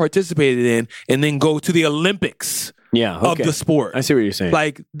never participated in and then go to the Olympics of the sport. I see what you're saying.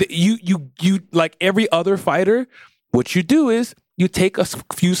 Like you like every other fighter, what you do is you take a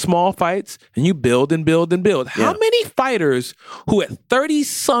few small fights and you build and build and build. How many fighters who at 30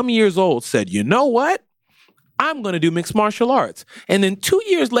 some years old said, you know what? I'm going to do mixed martial arts. And then 2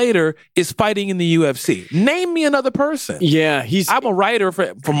 years later is fighting in the UFC. Name me another person. Yeah, I'm a writer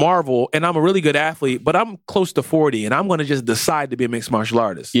for Marvel, and I'm a really good athlete, but I'm close to 40, and I'm going to just decide to be a mixed martial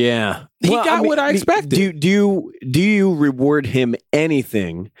artist. Yeah. He got what I expected. Do you reward him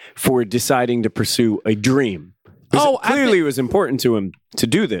anything for deciding to pursue a dream? Clearly it was important to him to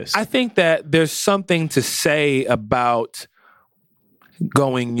do this. I think that there's something to say about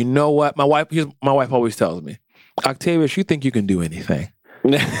going, you know what? My wife always tells me, Octavius, you think you can do anything.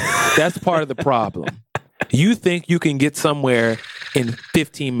 That's part of the problem. You think you can get somewhere in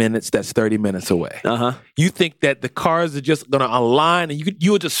 15 minutes that's 30 minutes away. You think that the cars are just going to align and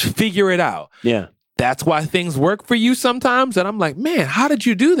you'll just figure it out. Yeah. That's why things work for you sometimes. And I'm like, man, how did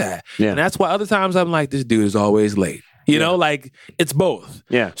you do that? Yeah. And that's why other times I'm like, this dude is always late. You know, like it's both.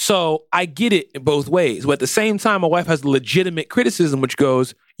 Yeah. So I get it in both ways. But at the same time, my wife has legitimate criticism, which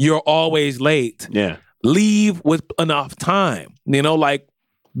goes, you're always late. Yeah. Leave with enough time. You know, like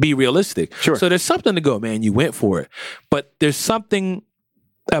be realistic. Sure. So there's something to go, man, you went for it. But there's something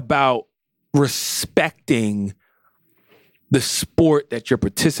about respecting the sport that you're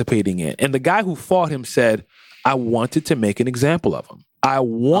participating in. And the guy who fought him said, I wanted to make an example of him. I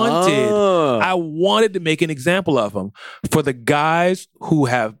wanted to make an example of him for the guys who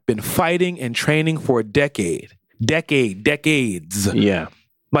have been fighting and training for decades. Yeah.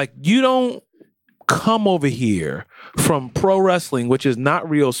 Like, you don't come over here from pro wrestling, which is not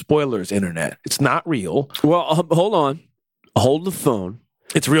real. Spoilers, internet. It's not real. Well, hold on. Hold the phone.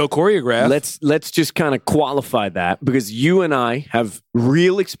 It's real choreographed. Let's just kind of qualify that because you and I have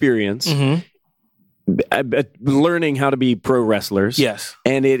real experience learning how to be pro wrestlers. Yes.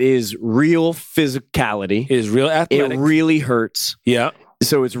 And it is real physicality. It is real athletics. It really hurts. Yeah.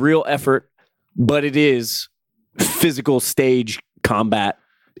 So it's real effort, but it is physical stage combat.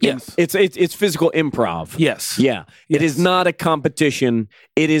 Yes. It's physical improv. Yes. Yeah. It is not a competition.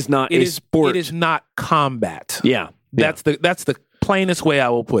 It is not a sport. It is not combat. Yeah. That's the plainest way I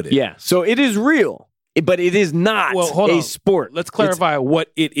will put it. Yeah. So it is real, but it is not a sport. Let's clarify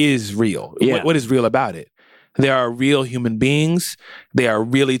what it is real. Yeah. What is real about it? There are real human beings. They are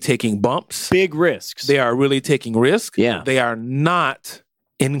really taking bumps. Big risks. They are really taking risks. Yeah. They are not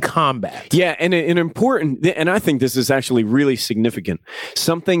in combat. Yeah, and an important, and I think this is actually really significant,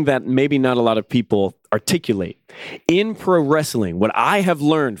 something that maybe not a lot of people articulate. In pro wrestling, what I have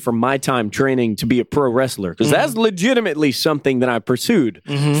learned from my time training to be a pro wrestler, because that's legitimately something that I pursued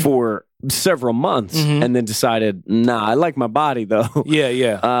for several months and then decided, nah, I like my body though.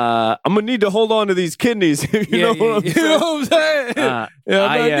 Yeah. I'm gonna need to hold on to these kidneys. You know what I'm saying?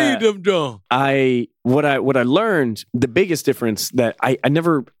 I need them done. What I learned, the biggest difference that I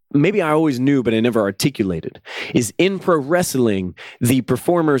never, maybe I always knew, but I never articulated, is in pro wrestling, the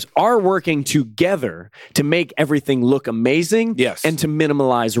performers are working together to make everything look amazing and to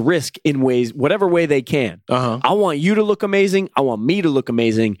minimize risk in ways, whatever way they can. I want you to look amazing. I want me to look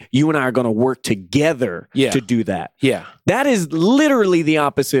amazing. You and I are going to work together to do that. Yeah. That is literally the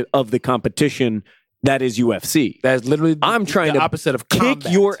opposite of the competition that is UFC. That is literally I'm trying the to opposite of kick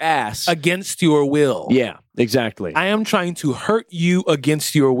combat. your ass Against your will. Yeah, exactly. I am trying to hurt you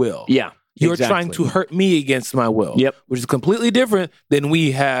against your will. Yeah. You're trying to hurt me against my will. Yep. Which is completely different than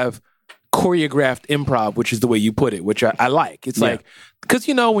we have choreographed improv, which is the way you put it, which I like. It's like, because,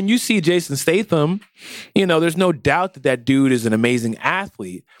 you know, when you see Jason Statham, you know, there's no doubt that dude is an amazing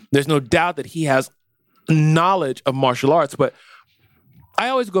athlete. There's no doubt that he has knowledge of martial arts. But I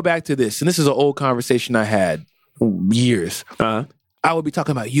always go back to this, and this is an old conversation I had years. I would be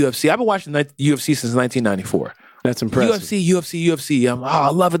talking about UFC. I've been watching UFC since 1994. That's impressive. UFC. I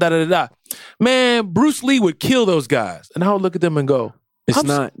love it, da-da-da-da. Man, Bruce Lee would kill those guys. And I would look at them and go, I'm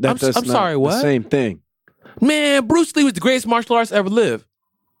sorry, what? The same thing. Man, Bruce Lee was the greatest martial artist ever lived.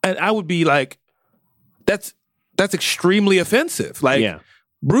 And I would be like, that's extremely offensive. Like,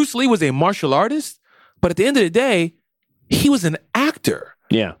 Bruce Lee was a martial artist, but at the end of the day, he was an actor.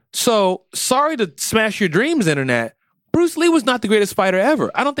 Yeah. So, sorry to smash your dreams, internet. Bruce Lee was not the greatest fighter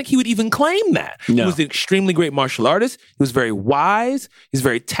ever. I don't think he would even claim that. No. He was an extremely great martial artist. He was very wise. He's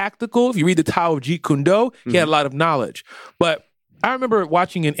very tactical. If you read the Tao of Jeet Kune Do, he had a lot of knowledge. But I remember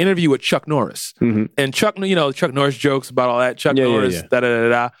watching an interview with Chuck Norris. And Chuck Norris jokes about all that. Chuck Norris,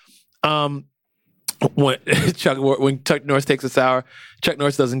 da-da-da-da. When Chuck Norris takes a shower, Chuck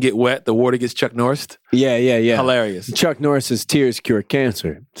Norris doesn't get wet. The water gets Chuck Norrised. Yeah. Hilarious. Chuck Norris's tears cure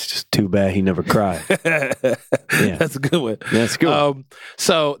cancer. It's just too bad he never cried. That's a good one. That's good.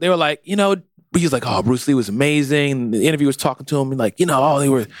 So they were like, you know, he was like, oh, Bruce Lee was amazing. The interviewer was talking to him and like, you know, they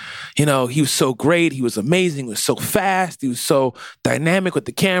were, you know, he was so great. He was amazing. He was so fast. He was so dynamic with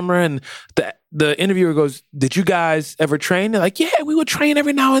the camera. And the interviewer goes, did you guys ever train? They're like, yeah, we would train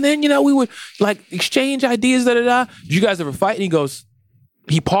every now and then. You know, we would like exchange ideas, da-da-da. Did you guys ever fight? And he goes,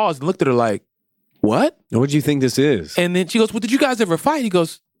 he paused and looked at her like, what? What do you think this is? And then she goes, well, did you guys ever fight? He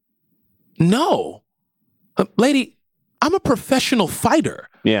goes, no. Lady, I'm a professional fighter.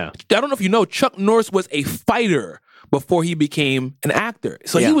 Yeah. I don't know if you know, Chuck Norris was a fighter before he became an actor.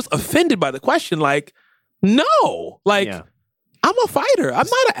 So he was offended by the question, like, no. Like, I'm a fighter. I'm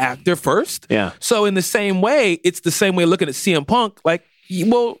not an actor first. Yeah. So in the same way, it's the same way looking at CM Punk. Like,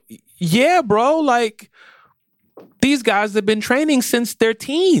 well, yeah, bro. Like, these guys have been training since their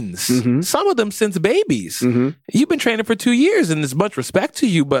teens. Some of them since babies. You've been training for 2 years, and there's much respect to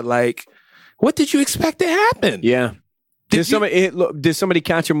you, but like, what did you expect to happen? Yeah. Did somebody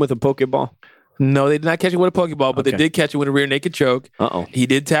catch him with a Pokeball? No, they did not catch him with a Pokeball, but they did catch him with a rear naked choke. He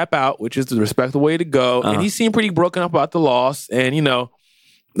did tap out, which is the respectable way to go. And he seemed pretty broken up about the loss. And, you know,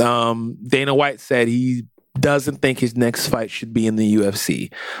 Dana White said he doesn't think his next fight should be in the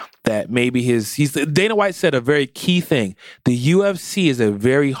UFC. That maybe Dana White said a very key thing. The UFC is a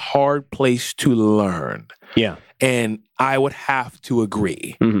very hard place to learn. Yeah. And I would have to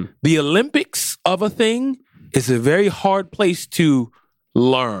agree. The Olympics of a thing is a very hard place to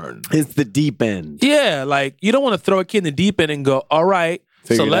learn. It's the deep end. Yeah, like you don't want to throw a kid in the deep end and go, all right,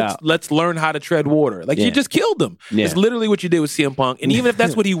 let's learn how to tread water. Like you just killed him. It's literally what you did with CM Punk. And even if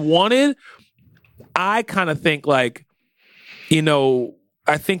that's what he wanted, I kind of think like, you know,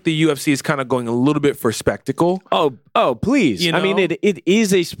 I think the UFC is kind of going a little bit for spectacle. Oh, please. You know? I mean, it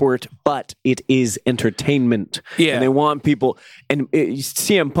is a sport, but it is entertainment. Yeah. And they want people, and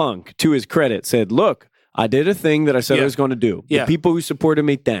CM Punk, to his credit, said, look, I did a thing that I said I was going to do. The people who supported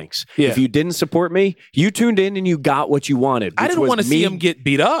me, thanks. If you didn't support me, you tuned in and you got what you wanted. I didn't want to see him get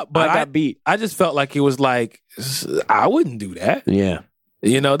beat up, but I got beat. I just felt like it was like, I wouldn't do that. Yeah.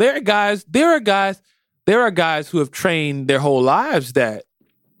 You know, there are guys who have trained their whole lives that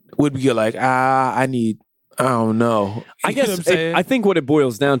would be like, I don't know. I guess I think what it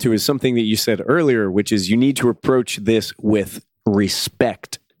boils down to is something that you said earlier, which is you need to approach this with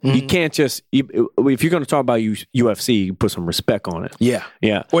respect. You can't just, if you're going to talk about UFC, you put some respect on it. Yeah.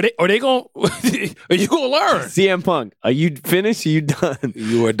 Are you going to learn? CM Punk, are you finished? Are you done?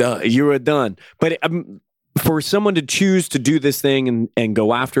 You are done. You are done. But for someone to choose to do this thing and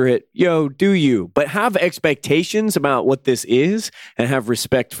go after it, do you. But have expectations about what this is and have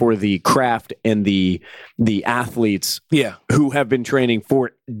respect for the craft and the athletes who have been training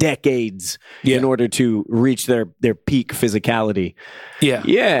for decades in order to reach their peak physicality. Yeah.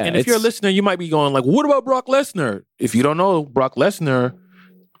 Yeah. And if you're a listener, you might be going like, what about Brock Lesnar? If you don't know, Brock Lesnar...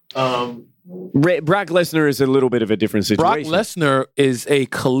 Brock Lesnar is a little bit of a different situation. Brock Lesnar is a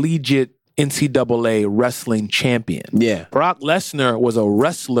collegiate NCAA wrestling champion. Yeah. Brock Lesnar was a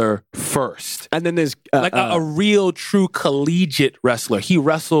wrestler first. And then there's... a real, true collegiate wrestler. He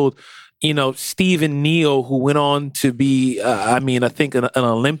wrestled, Stephen Neal, who went on to be, I think an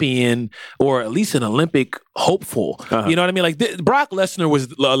Olympian or at least an Olympic hopeful. Uh-huh. You know what I mean? Like, Brock Lesnar was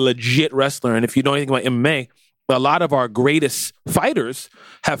a legit wrestler. And if you know anything about MMA, a lot of our greatest fighters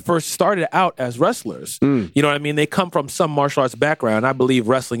have first started out as wrestlers. You know what I mean? They come from some martial arts background. I believe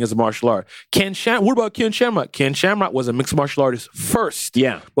wrestling is a martial art. What about Ken Shamrock? Ken Shamrock was a mixed martial artist first,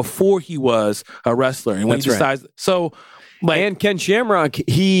 before he was a wrestler. And when he decides, and Ken Shamrock,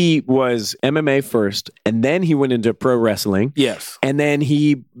 he was MMA first, and then he went into pro wrestling. Yes. And then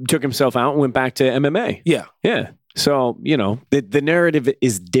he took himself out and went back to MMA. Yeah. Yeah. So, the narrative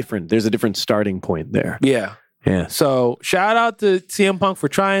is different. There's a different starting point there. Yeah. Yeah. So shout out to CM Punk for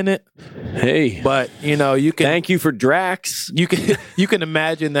trying it. Hey. But you can thank you for Drax. You can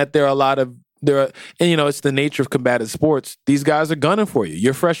imagine that there are a lot of it's the nature of combative sports. These guys are gunning for you.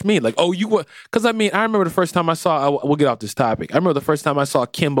 You're fresh meat. Like, oh, you were, because I remember the first time we'll get off this topic. I remember the first time I saw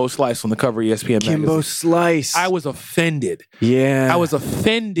Kimbo Slice on the cover of ESPN magazine. Kimbo Slice. I was offended. Yeah. I was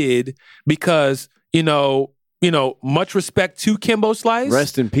offended because, much respect to Kimbo Slice.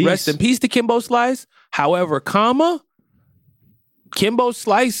 Rest in peace. Rest in peace to Kimbo Slice. However, Kimbo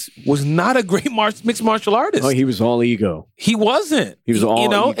Slice was not a great mixed martial artist. Oh, he was all ego. He wasn't. He was all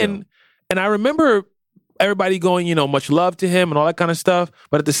ego. And I remember everybody going, much love to him and all that kind of stuff.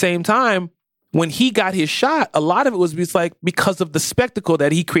 But at the same time, when he got his shot, a lot of it was because of the spectacle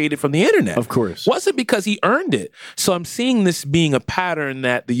that he created from the internet. Of course. Wasn't because he earned it. So I'm seeing this being a pattern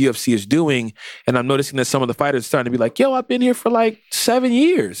that the UFC is doing. And I'm noticing that some of the fighters are starting to be like, I've been here for 7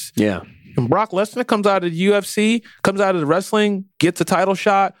 years. Yeah. And Brock Lesnar comes out of the UFC, comes out of the wrestling, gets a title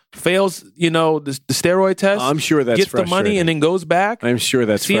shot, fails, the steroid test. I'm sure that's gets the money and then goes back. I'm sure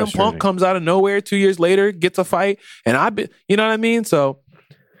that's CM Punk comes out of nowhere 2 years later, gets a fight, and you know what I mean? So,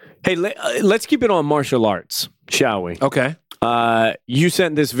 hey, let's keep it on martial arts, shall we? Okay. You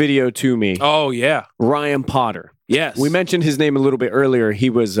sent this video to me. Oh yeah, Ryan Potter. Yes, we mentioned his name a little bit earlier. He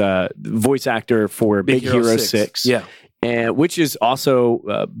was a voice actor for Big Hero 6. Yeah. And which is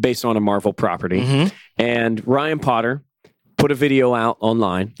also based on a Marvel property. Mm-hmm. And Ryan Potter put a video out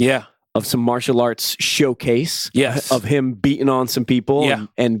online of some martial arts showcase of him beating on some people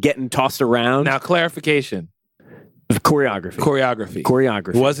and getting tossed around. Now, clarification.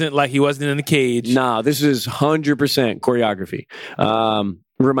 Choreography. It wasn't like he wasn't in a cage. Nah, this is 100% choreography.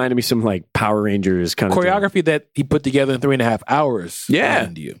 Reminded me some Power Rangers kind of choreography that he put together in 3.5 hours. Yeah.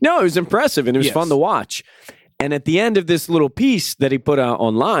 No, it was impressive and it was fun to watch. And at the end of this little piece that he put out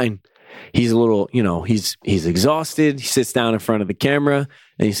online, he's a little, he's exhausted. He sits down in front of the camera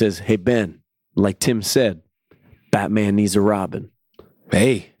and he says, "Hey, Ben, like Tim said, Batman needs a Robin."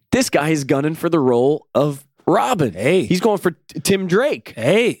 Hey. This guy is gunning for the role of Robin. Hey. He's going for Tim Drake.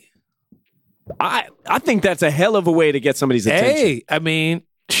 Hey. I think that's a hell of a way to get somebody's attention. Hey,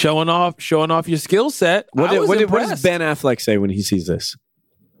 showing off your skill set. What does Ben Affleck say when he sees this?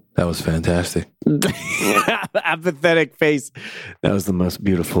 That was fantastic. Apathetic face. That was the most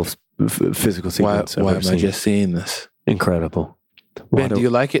beautiful physical sequence I've ever seen. Why am I just seeing this? Incredible. Ben, do you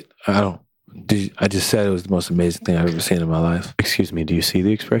like it? I don't. I just said it was the most amazing thing I've ever seen in my life. Excuse me, do you see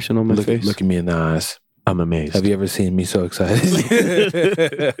the expression on my face? Look at me in the eyes. I'm amazed. Have you ever seen me so excited?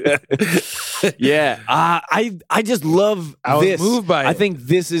 Yeah. I just love I was moved by it. I think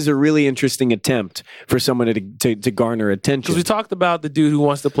this is a really interesting attempt for someone to garner attention. Because we talked about the dude who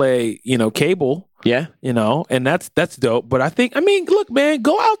wants to play, Cable. Yeah. And that's dope. But look, man,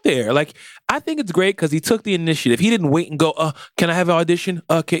 go out there. I think it's great because he took the initiative. He didn't wait and go, can I have an audition?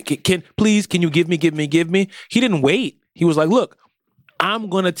 Can you give me? He didn't wait. He was like, look, I'm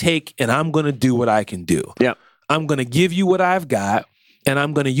going to take and I'm going to do what I can do. Yeah. I'm going to give you what I've got and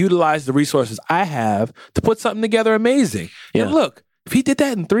I'm going to utilize the resources I have to put something together amazing. Yeah. And look, if he did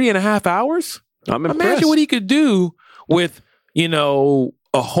that in 3.5 hours, imagine what he could do with,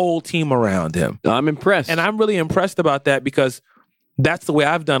 a whole team around him. I'm impressed. And I'm really impressed about that because that's the way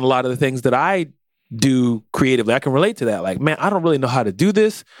I've done a lot of the things that I do creatively. I can relate to that. Man, I don't really know how to do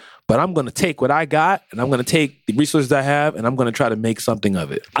this, but I'm going to take what I got and I'm going to take the resources I have and I'm going to try to make something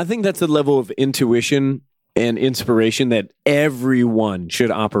of it. I think that's a level of intuition and inspiration that everyone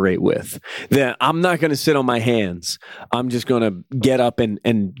should operate with. That I'm not going to sit on my hands. I'm just going to get up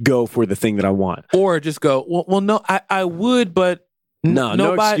and go for the thing that I want. Or just go, well no, I would, but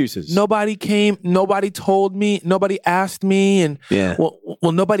no excuses. Nobody came, nobody told me, nobody asked me, and well,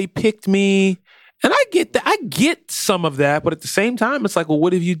 nobody picked me. And I get that. I get some of that, but at the same time, it's like, well,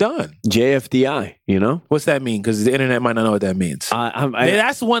 what have you done? JFDI, you know? What's that mean? Because the internet might not know what that means.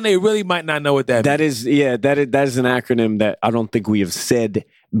 That's one they really might not know what that means. That is an acronym that I don't think we have said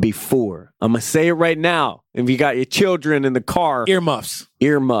before. I'm going to say it right now. If you got your children in the car. Earmuffs.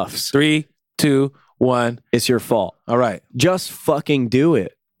 3, 2, 1. It's your fault. All right. Just fucking do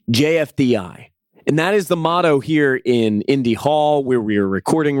it. JFDI. And that is the motto here in Indy Hall, where we are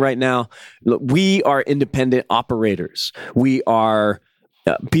recording right now. We are independent operators. We are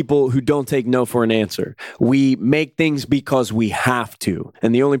people who don't take no for an answer. We make things because we have to.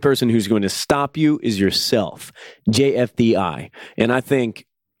 And the only person who's going to stop you is yourself. JFDI. And I think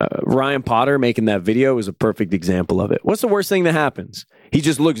Ryan Potter making that video is a perfect example of it. What's the worst thing that happens? He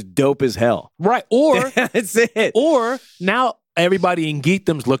just looks dope as hell. Right. Or that's it. Or now everybody in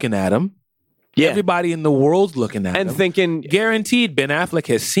geekdom's looking at him. Yeah. Everybody in the world's looking at him. And thinking... Guaranteed Ben Affleck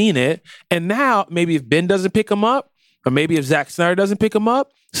has seen it. And now, maybe if Ben doesn't pick him up, or maybe if Zack Snyder doesn't pick him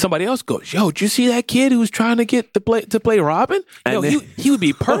up, somebody else goes, yo, did you see that kid who was trying to get to play Robin? Yo, he would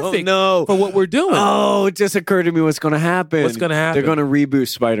be perfect for what we're doing. Oh, it just occurred to me what's going to happen. What's going to happen? They're going to reboot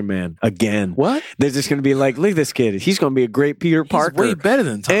Spider-Man again. What? They're just going to be like, look at this kid. He's going to be a great Peter Parker. Way better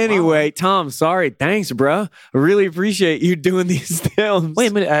than Tom. Anyway, Tom, sorry. Thanks, bro. I really appreciate you doing these films.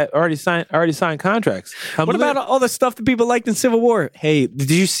 Wait a minute. I already signed contracts. What about all the stuff that people liked in Civil War? Hey,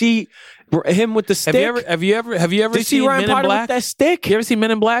 did you see him with the stick? Have you ever did you see Ryan Potter with that stick? You ever seen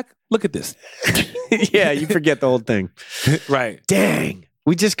Men in Black? Look at this. Yeah, you forget the whole thing. Right. Dang.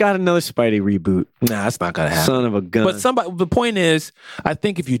 We just got another Spidey reboot. Nah, that's not going to happen. Son of a gun. But the point is, I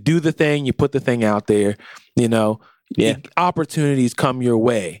think if you do the thing, you put the thing out there, you know, opportunities come your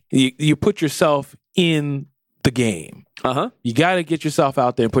way. You put yourself in the game. You got to get yourself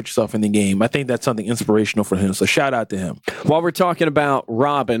out there and put yourself in the game. I think that's something inspirational for him. So shout out to him. While we're talking about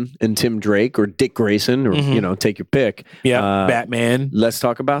Robin and Tim Drake or Dick Grayson or, you know, take your pick. Yeah. Batman. Let's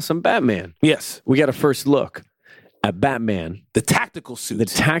talk about some Batman. Yes. We got a first look at Batman. The tactical suit. The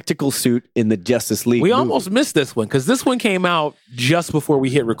tactical suit in the Justice League movie. Almost missed this one because this one came out just before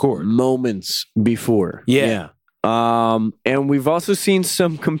we hit record. Moments before. Yeah. And we've also seen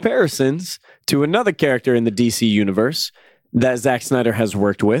some comparisons to another character in the DC universe that Zack Snyder has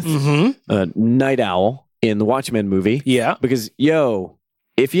worked with, Night Owl in the Watchmen movie. Yeah. Because,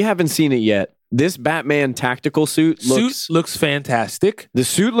 if you haven't seen it yet, this Batman tactical suit looks fantastic. The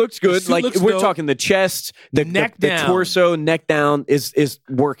suit looks good. We're talking the chest, the neck down. The torso, neck down is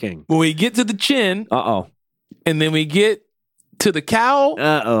working. When we get to the chin, and then we get to the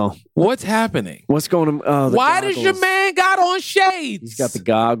cowl, what's happening? What's going on? Why does your man got on shades? He's got the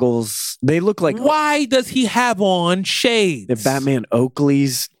goggles. They look like. Why does he have on shades? The Batman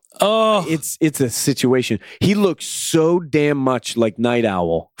Oakleys. Oh, it's a situation. He looks so damn much like Night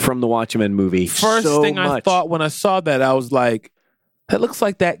Owl from the Watchmen movie. First thing I thought when I saw that, I was like, that looks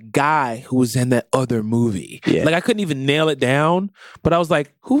like that guy who was in that other movie. Yeah. Like I couldn't even nail it down, but I was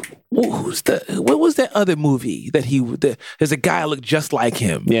like, what was that other movie that there's a guy looked just like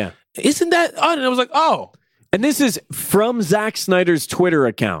him. Yeah. Isn't that? Oh, and I was like, oh. And this is from Zack Snyder's Twitter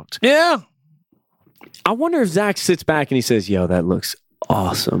account. Yeah. I wonder if Zack sits back and he says, yo, that looks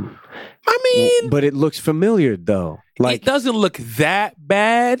awesome. I mean, but it looks familiar though. Like it doesn't look that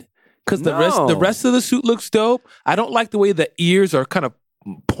bad because the rest of the suit looks dope. I don't like the way the ears are kind of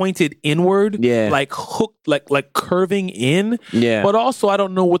pointed inward, like hooked, like curving in. Yeah. But also, I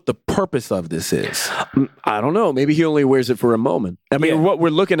don't know what the purpose of this is. I don't know. Maybe he only wears it for a moment. I mean, what we're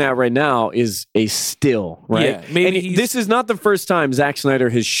looking at right now is a still, right? Yeah, maybe and this is not the first time Zack Snyder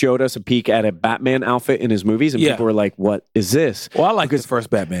has showed us a peek at a Batman outfit in his movies, and people were like, "What is this?" Well, I like the first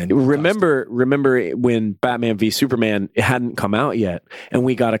Batman. Remember when Batman v Superman hadn't come out yet, and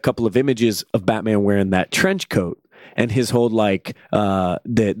we got a couple of images of Batman wearing that trench coat. And his whole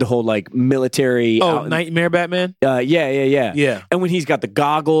the whole military Nightmare Batman. Yeah. And when he's got the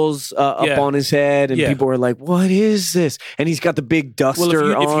goggles up on his head, and people are like, "What is this?" And he's got the big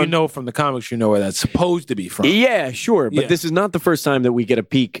duster on. If you know from the comics, you know where that's supposed to be from. Yeah, sure. But this is not the first time that we get a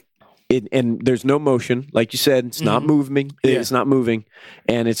peek. And there's no motion, like you said. It's not moving. It's not moving,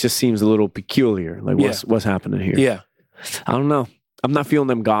 and it just seems a little peculiar. Like what's happening here? Yeah, I don't know. I'm not feeling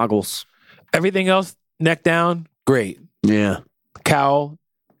them goggles. Everything else, neck down. Great. Yeah. Cowl,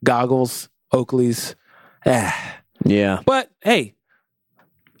 goggles, Oakleys. Yeah. But hey,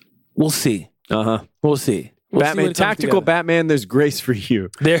 we'll see. We'll see. Batman, tactical Batman, there's grace for you.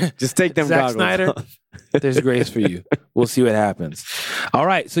 Just take them Zack goggles Snyder, off. there's grace for you. We'll see what happens. All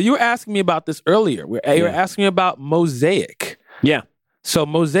right. So you were asking me about this earlier. You were asking me about Mosaic. Yeah. So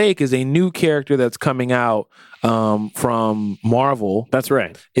Mosaic is a new character that's coming out from Marvel. That's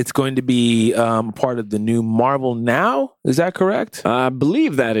right. It's going to be part of the new Marvel Now. Is that correct? I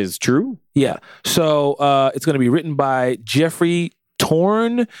believe that is true. Yeah. So it's going to be written by Jeffrey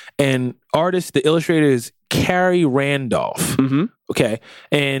Torn, and the illustrator is Carrie Randolph. Mm-hmm. Okay.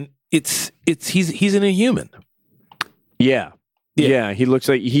 And he's an Inhuman. Yeah. Yeah, he looks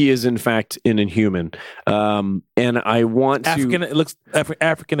like he is in fact an Inhuman, and I want to. It looks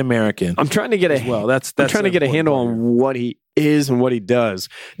African American. I'm trying to get That's I'm trying to get a handle on what he is and what he does.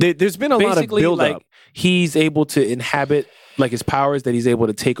 There's been a lot of build up. He's able to inhabit, like, his powers, that he's able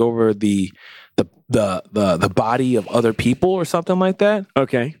to take over the body of other people or something like that.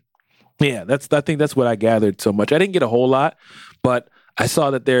 Okay. Yeah, I think that's what I gathered so much. I didn't get a whole lot, but I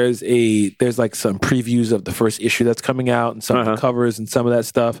saw that there's like some previews of the first issue that's coming out and some of the covers and some of that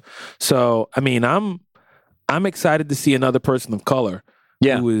stuff. So, I mean, I'm excited to see another person of color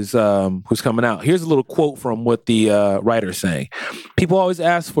who's coming out. Here's a little quote from what the writer's saying. People always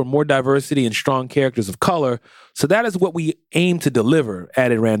ask for more diversity and strong characters of color, so that is what we aim to deliver,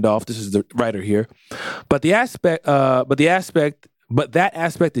 added Randolph. This is the writer here. But that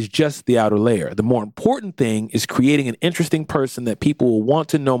aspect is just the outer layer. The more important thing is creating an interesting person that people will want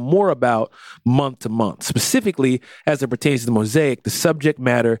to know more about month to month. Specifically, as it pertains to the Mosaic, the subject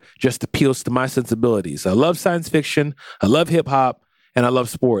matter just appeals to my sensibilities. I love science fiction, I love hip hop, and I love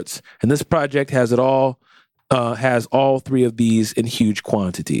sports. And this project has all three of these in huge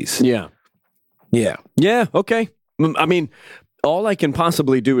quantities. Yeah. Yeah. Yeah. Okay. I mean, all I can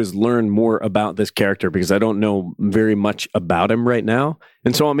possibly do is learn more about this character because I don't know very much about him right now.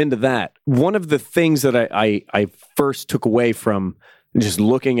 And so I'm into that. One of the things that I first took away from just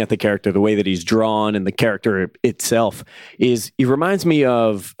looking at the character, the way that he's drawn and the character itself, is he reminds me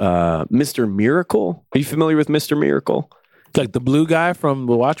of Mr. Miracle. Are you familiar with Mr. Miracle? Like the blue guy from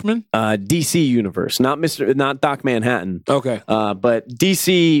The Watchmen? DC Universe, not Doc Manhattan. Okay. But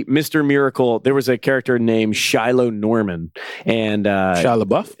DC, Mr. Miracle, there was a character named Shiloh Norman. And Shia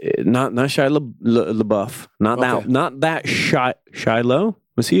LaBeouf? Not Shia LaBeouf. Not that Shiloh.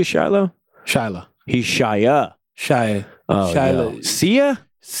 Was he a Shiloh? Shiloh. He's Shia. Shia. Oh, Shiloh. No. Sia?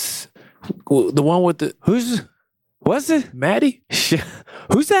 The one with the... Was it? Maddie?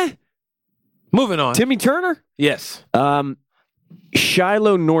 Who's that? Moving on. Timmy Turner? Yes.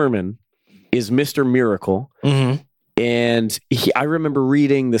 Shiloh Norman is Mr. Miracle. Mm-hmm. And I remember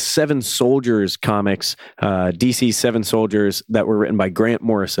reading the Seven Soldiers comics, DC Seven Soldiers, that were written by Grant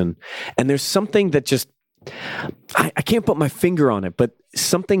Morrison. And there's something that just, I can't put my finger on it, but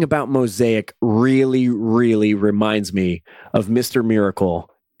something about Mosaic really, really reminds me of Mr. Miracle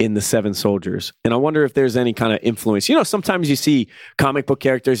in the Seven Soldiers. And I wonder if there's any kind of influence. You know, sometimes you see comic book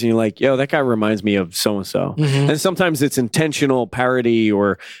characters and you're like, yo, that guy reminds me of so-and-so. Mm-hmm. And sometimes it's intentional parody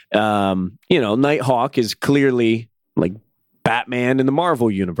or, Nighthawk is clearly like Batman in the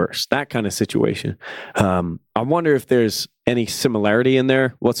Marvel universe, that kind of situation. I wonder if there's any similarity in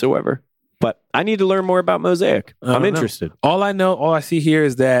there whatsoever. But I need to learn more about Mosaic. I'm interested. All I see here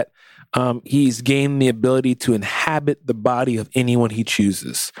is that he's gained the ability to inhabit the body of anyone he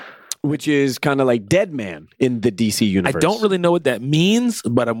chooses. Which is kind of like Deadman in the DC universe. I don't really know what that means,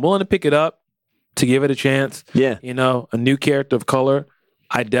 but I'm willing to pick it up to give it a chance. Yeah. You know, a new character of color.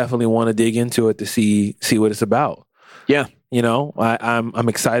 I definitely want to dig into it to see what it's about. Yeah. You know, I'm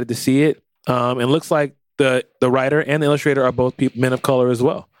excited to see it. It looks like the writer and the illustrator are both men of color as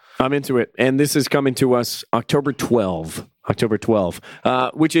well. I'm into it. And this is coming to us October 12,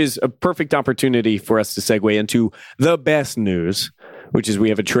 which is a perfect opportunity for us to segue into the best news, which is we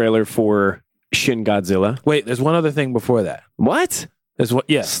have a trailer for Shin Godzilla. Wait, there's one other thing before that. What? There's one.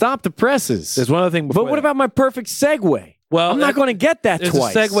 Yeah. Stop the presses. There's one other thing before But what about my perfect segue? Well, I'm not going to get that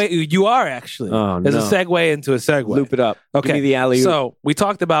twice. There's a segue. You are actually. Oh, there's a segue into a segue. Loop it up. Okay. Give me the alley-oop. So we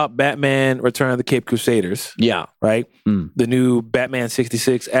talked about Batman Return of the Cape Crusaders. Yeah. Right? The new Batman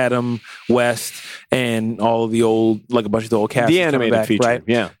 66, Adam West, and all of the old, like a bunch of the old cast. The animated feature. Right?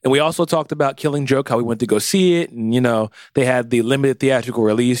 Yeah. And we also talked about Killing Joke, how we went to go see it. And, they had the limited theatrical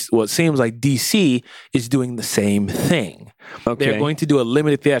release. Well, it seems like DC is doing the same thing. Okay. They're going to do a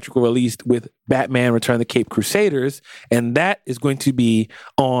limited theatrical release with Batman Return of the Cape Crusaders, and that is going to be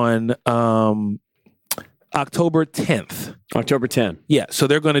on October 10th. October 10th. Yeah, so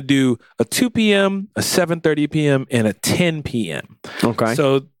they're going to do a 2 p.m., a 7:30 p.m., and a 10 p.m. Okay.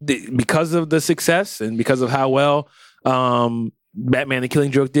 So because of the success and because of how well Batman: The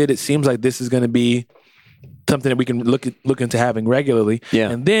Killing Joke did, it seems like this is going to be something that we can look into having regularly. Yeah.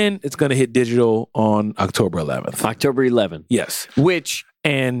 And then it's going to hit digital on October 11th. October 11th. Yes.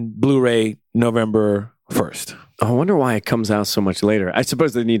 And Blu-ray November 1st. I wonder why it comes out so much later. I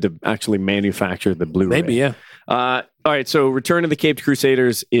suppose they need to actually manufacture the Blu-ray. Maybe, yeah. All right, so Return of the Caped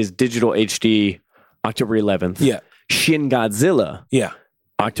Crusaders is digital HD October 11th. Yeah. Shin Godzilla. Yeah.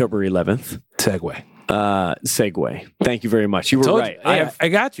 October 11th. Segue. Thank you very much. You were right. I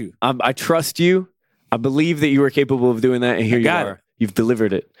got you. I trust you. I believe that you were capable of doing that, and here you are. You've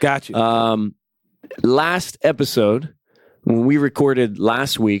delivered it. Got you. Last episode, when we recorded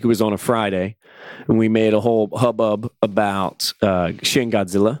last week, it was on a Friday, and we made a whole hubbub about Shin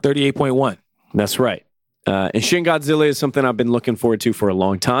Godzilla. 38.1. That's right. And Shin Godzilla is something I've been looking forward to for a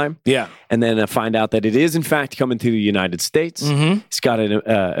long time. Yeah. And then I find out that it is, in fact, coming to the United States. Mm-hmm. It's got an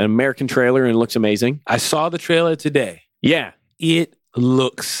American trailer and it looks amazing. I saw the trailer today. Yeah. It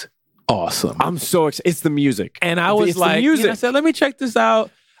looks awesome. I'm so excited. It's the music. And I was like, I said, let me check this out.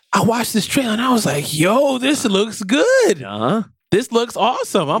 I watched this trailer and I was like, yo, this looks good. Uh-huh. This looks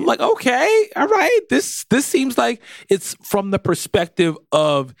awesome. I'm like, okay, all right. This seems like it's from the perspective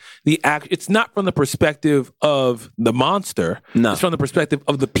of the act. It's not from the perspective of the monster. No. It's from the perspective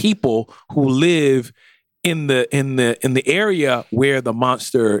of the people who live in the area where the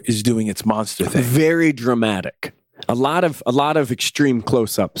monster is doing its monster thing. Very dramatic. A lot of extreme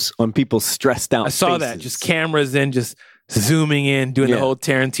close-ups on people's stressed out I saw faces. that. Just cameras in, just zooming in, doing the whole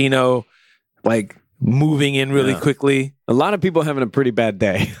Tarantino, like moving in really quickly. A lot of people having a pretty bad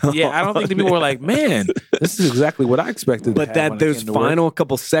day. Yeah, I don't think the people were like, man, this is exactly what I expected. But those final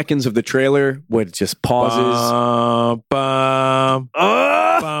couple seconds of the trailer where it just pauses. Oh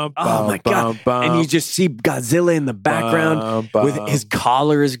my God. And you just see Godzilla in the background with his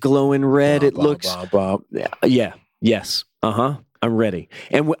collar is glowing red. It looks. Yeah. Yes. Uh-huh. I'm ready.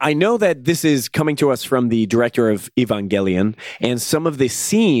 And I know that this is coming to us from the director of Evangelion, and some of the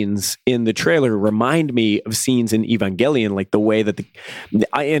scenes in the trailer remind me of scenes in Evangelion, like the way that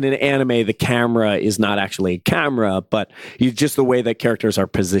in an anime, the camera is not actually a camera, but just the way that characters are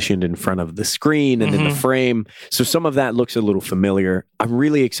positioned in front of the screen and in the frame. So some of that looks a little familiar. I'm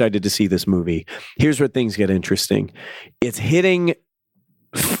really excited to see this movie. Here's where things get interesting. It's hitting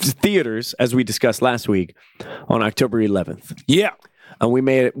theaters, as we discussed last week, on October 11th. Yeah. And we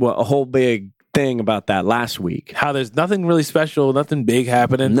made a whole big thing about that last week. How there's nothing really special, nothing big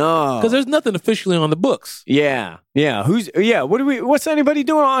happening. No. Because there's nothing officially on the books. Yeah. Yeah. What's anybody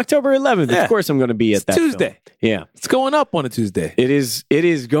doing on October 11th? Yeah. Of course I'm going to be at that Tuesday. Film. Yeah. It's going up on a Tuesday. It is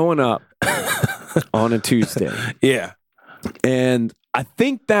going up on a Tuesday. Yeah. And I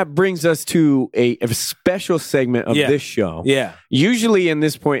think that brings us to a special segment of this show. Yeah. Usually in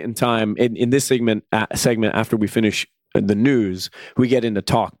this point in time, in this segment after we finish the news, we get into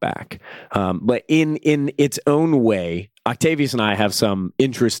talk back. But in its own way, Octavius and I have some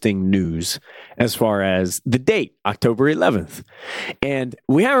interesting news as far as the date, October 11th. And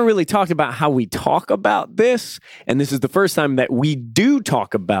we haven't really talked about how we talk about this. And this is the first time that we do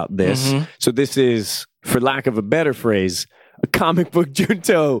talk about this. Mm-hmm. So this is, for lack of a better phrase, a Comic Book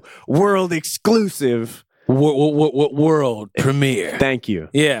Junto world exclusive. World premiere. Thank you.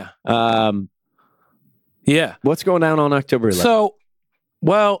 Yeah. Yeah. What's going on October 11th? So,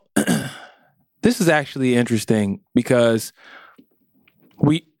 well, this is actually interesting because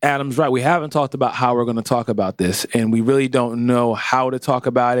Adam's right. We haven't talked about how we're going to talk about this, and we really don't know how to talk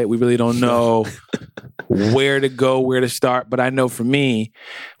about it. We really don't know where to go, where to start. But I know for me,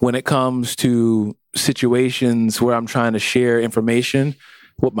 when it comes to situations where I'm trying to share information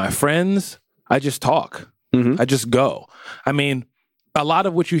with my friends, I just talk. Mm-hmm. I just go. I mean, a lot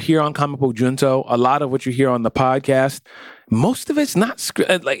of what you hear on Comic Book Junto, a lot of what you hear on the podcast, most of it's not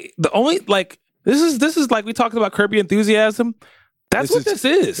like the only like this is like we talked about Kirby Enthusiasm. That's what this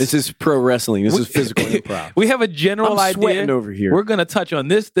is. This is pro wrestling. This is physical improv. We have a general idea over here. We're going to touch on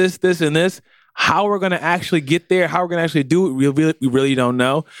this, and this. How we're going to actually get there, how we're going to actually do it, we really don't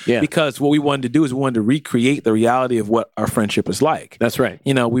know. Yeah. Because what we wanted to do is we wanted to recreate the reality of what our friendship is like. That's right.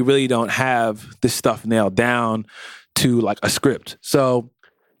 You know, we really don't have this stuff nailed down to like a script. So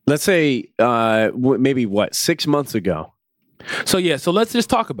let's say maybe 6 months ago. So let's just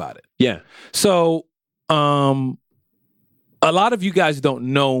talk about it. Yeah. So a lot of you guys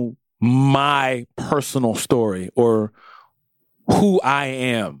don't know my personal story or who I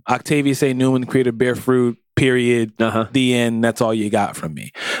am. Octavius A. Newman, creator Bear Fruit, period. The end. That's all you got from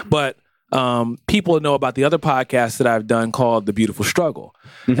me. But people know about the other podcast that I've done called The Beautiful Struggle.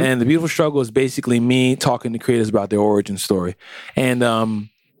 Mm-hmm. And The Beautiful Struggle is basically me talking to creators about their origin story. And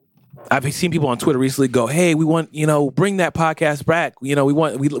I've seen people on Twitter recently go, "Hey, we want, bring that podcast back. We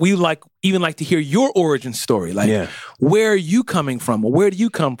like to hear your origin story. Like, where are you coming from? Or where do you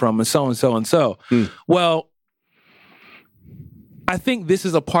come from? And so and so and so." Well, I think this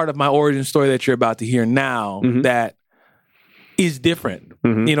is a part of my origin story that you're about to hear now that is different.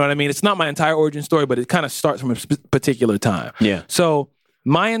 You know what I mean? It's not my entire origin story, but it kind of starts from a particular time. Yeah. So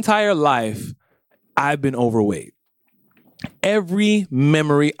my entire life, I've been overweight. Every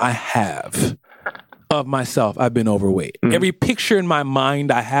memory I have of myself, I've been overweight. Every picture in my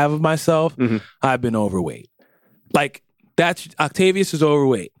mind I have of myself, I've been overweight. Like, Octavius is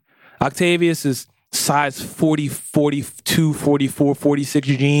overweight. Octavius is size 40, 42, 44, 46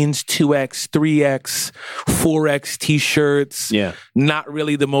 jeans, 2X, 3X, 4X t-shirts. Yeah. Not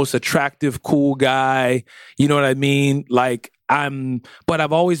really the most attractive, cool guy. You know what I mean? Like, but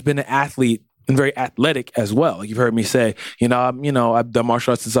I've always been an athlete and very athletic as well. Like you've heard me say, I've done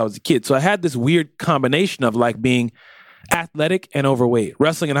martial arts since I was a kid. So I had this weird combination of like being athletic and overweight.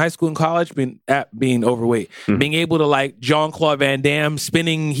 Wrestling in high school and college, being overweight. Being able to like Jean-Claude Van Damme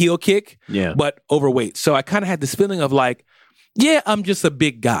spinning heel kick, but overweight. So I kind of had this feeling of like, yeah, I'm just a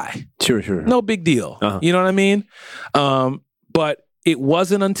big guy. Sure. No big deal. You know what I mean? But it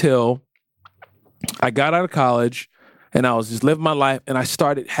wasn't until I got out of college and I was just living my life, and I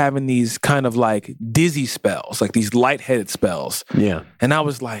started having these kind of like dizzy spells, like these lightheaded spells. Yeah. And I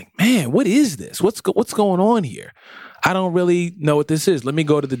was like, man, what is this? What's going on here? I don't really know what this is. Let me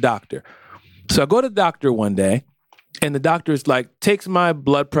go to the doctor. So I go to the doctor one day, and the doctor's like, takes my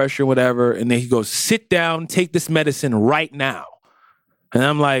blood pressure, whatever, and then he goes, sit down, take this medicine right now. And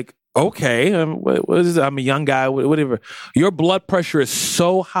I'm like, okay, what is it? I'm a young guy, whatever. Your blood pressure is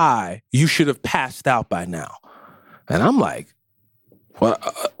so high, you should have passed out by now. And I'm like,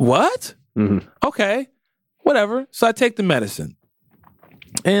 what? Okay, whatever. So I take the medicine.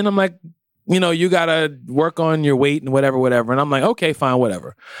 And I'm like, you got to work on your weight and whatever. And I'm like, okay, fine,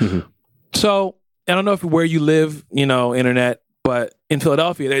 whatever. So I don't know where you live, internet, but in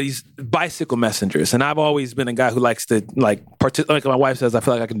Philadelphia, there are these bicycle messengers. And I've always been a guy who likes to, like my wife says, I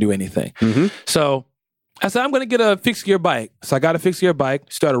feel like I can do anything. So I said, I'm going to get a fixed gear bike. So I got a fixed gear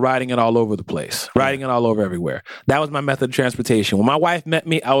bike, started riding it all over the place, riding it all over everywhere. That was my method of transportation. When my wife met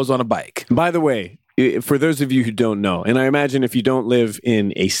me, I was on a bike. By the way, for those of you who don't know, and I imagine if you don't live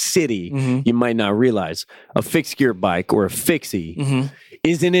in a city, you might not realize, a fixed gear bike or a fixie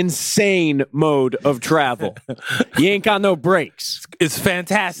is an insane mode of travel. You ain't got no brakes. It's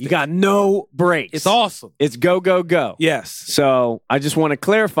fantastic. You got no brakes. It's awesome. It's go, go, go. Yes. So I just want to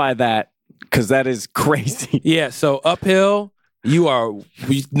clarify that, because that is crazy. Yeah, so uphill,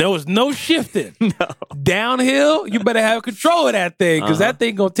 there's no shifting. No. Downhill, you better have control of that thing, because that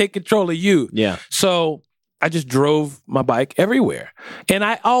thing gonna take control of you. Yeah. So I just drove my bike everywhere. And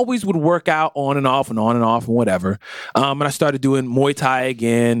I always would work out on and off and whatever. And I started doing Muay Thai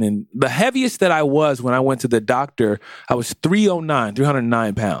again. And the heaviest that I was when I went to the doctor, I was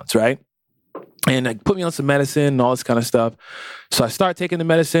 309 pounds, right? And they put me on some medicine and all this kind of stuff. So I start taking the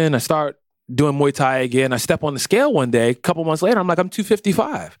medicine. I start doing Muay Thai again. I step on the scale one day, a couple months later, I'm like, I'm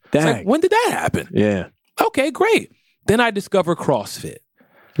 255. It's like, when did that happen? Yeah. Okay, great. Then I discover CrossFit.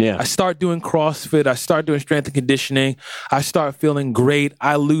 Yeah. I start doing CrossFit. I start doing strength and conditioning. I start feeling great.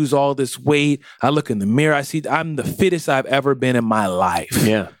 I lose all this weight. I look in the mirror. I see I'm the fittest I've ever been in my life.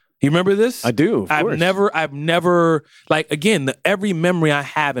 Yeah. You remember this? I do. I've never, like, again, every memory I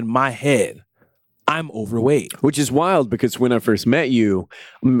have in my head, I'm overweight. Which is wild, because when I first met you,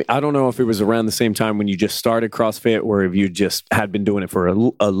 I don't know if it was around the same time when you just started CrossFit or if you just had been doing it for a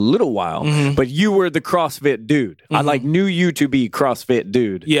little while, but you were the CrossFit dude. I knew you to be CrossFit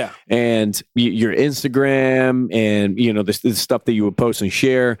dude. Yeah. And your Instagram and, the stuff that you would post and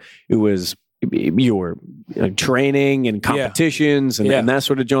share, it was your training and competitions and that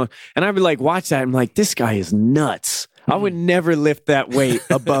sort of joint. And I'd be like, watch that. I'm like, this guy is nuts. I would never lift that weight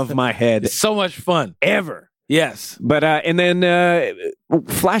above my head. It's so much fun. Ever. Yes. But, and then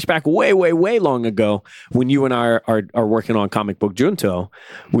flashback way, way, way long ago, when you and I are working on Comic Book Junto,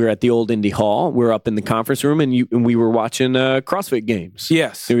 we were at the old Indie Hall. We were up in the conference room and we were watching CrossFit games.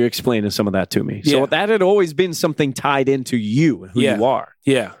 Yes. So you were explaining some of that to me. So that had always been something tied into you and who you are.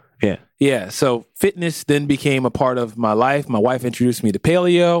 Yeah. Yeah. Yeah. So fitness then became a part of my life. My wife introduced me to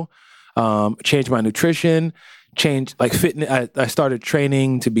paleo, changed my nutrition, changed like fitness. I started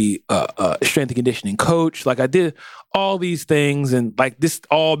training to be a strength and conditioning coach. Like I did all these things, and like this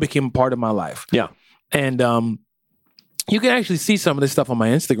all became a part of my life. Yeah. And you can actually see some of this stuff on my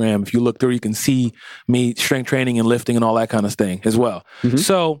Instagram. If you look through, you can see me strength training and lifting and all that kind of thing as well.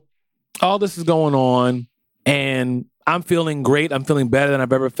 So all this is going on, and I'm feeling great. I'm feeling better than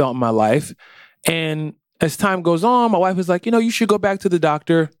I've ever felt in my life. And as time goes on, my wife is like, you should go back to the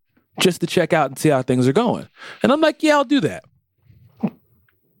doctor just to check out and see how things are going. And I'm like, yeah, I'll do that.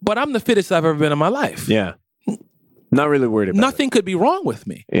 But I'm the fittest I've ever been in my life. Yeah. Not really worried about Nothing could be wrong with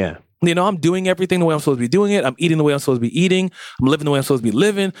me. Yeah. I'm doing everything the way I'm supposed to be doing it. I'm eating the way I'm supposed to be eating. I'm living the way I'm supposed to be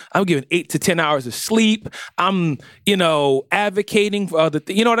living. I'm giving 8 to 10 hours of sleep. I'm, advocating for other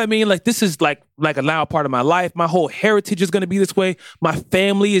things. You know what I mean? Like, this is like a now part of my life. My whole heritage is going to be this way. My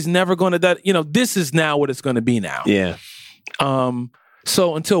family is never going to, this is now what it's going to be now. Yeah.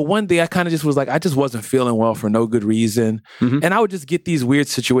 So until one day I kind of just was like, I just wasn't feeling well for no good reason. Mm-hmm. And I would just get these weird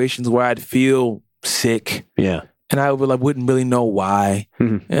situations where I'd feel sick. Yeah. And I wouldn't really know why.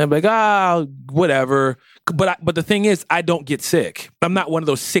 Mm-hmm. And I'd be like, whatever. But the thing is, I don't get sick. I'm not one of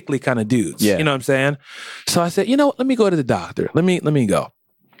those sickly kind of dudes. Yeah. You know what I'm saying? So I said, let me go to the doctor. Let me go.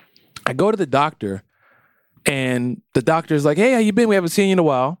 I go to the doctor, and the doctor's like, hey, how you been? We haven't seen you in a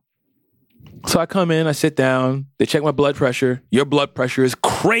while. So I come in, I sit down. They check my blood pressure. Your blood pressure is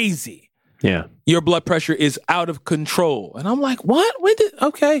crazy. Yeah. Your blood pressure is out of control. And I'm like, what? When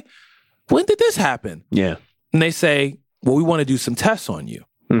did this happen? Yeah. And they say, well, we want to do some tests on you.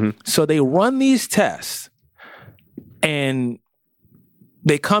 Mm-hmm. So they run these tests, and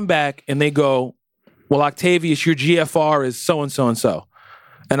they come back and they go, well, Octavius, your GFR is so-and-so and so.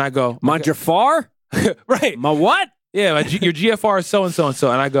 And I go, my GFR? Right. My what? Yeah, your GFR is so-and-so and so.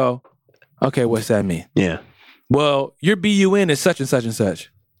 And I go, okay, what's that mean? Yeah. Well, your BUN is such and such and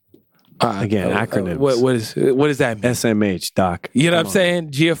such. Again, acronyms. What does that mean? SMH, doc. You know what I'm saying?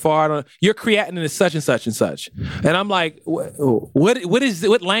 GFR. Your creatinine is such and such and such. And I'm like,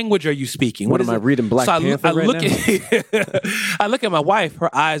 what language are you speaking? What am I reading? Black Panther right now? I look at my wife. Her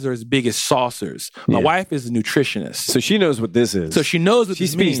eyes are as big as saucers. My wife is a nutritionist, so she knows what this is. So she knows what she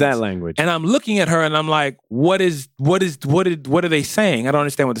this speaks means. that language. And I'm looking at her, and I'm like, what are they saying? I don't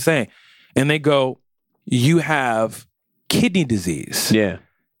understand what they're saying. And they go, you have kidney disease. Yeah.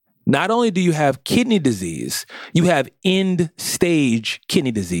 Not only do you have kidney disease, you have end-stage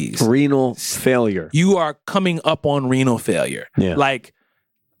kidney disease. Renal failure. You are coming up on renal failure. Yeah.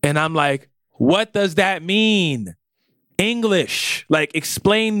 And I'm like, what does that mean? English.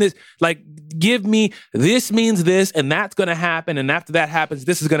 Explain this. Give me, this means this, and that's going to happen, and after that happens,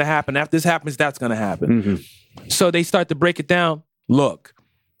 this is going to happen. After this happens, that's going to happen. Mm-hmm. So they start to break it down. Look.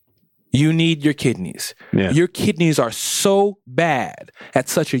 You need your kidneys. Yeah. Your kidneys are so bad at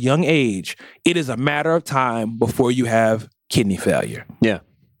such a young age, it is a matter of time before you have kidney failure. Yeah.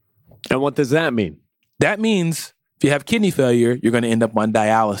 And what does that mean? That means if you have kidney failure, you're going to end up on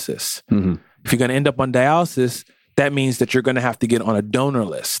dialysis. Mm-hmm. If you're going to end up on dialysis, that means that you're going to have to get on a donor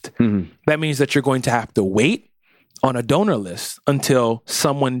list. Mm-hmm. That means that you're going to have to wait on a donor list until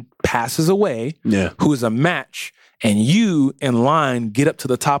someone passes away who is a match, and you in line get up to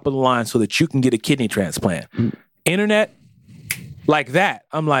the top of the line so that you can get a kidney transplant. Mm. Internet, like that.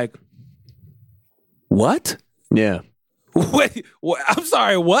 I'm like, what? Yeah. Wait, I'm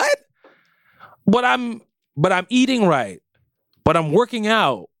sorry, what? But I'm eating right. But I'm working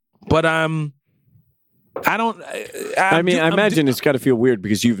out. But I imagine it's got to feel weird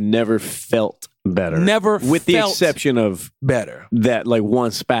because you've never felt better. With the exception of better. That one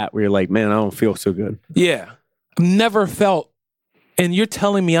spat where you're like, man, I don't feel so good. Yeah. Never felt, and you're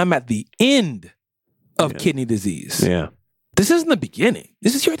telling me I'm at the end of kidney disease. Yeah. This isn't the beginning.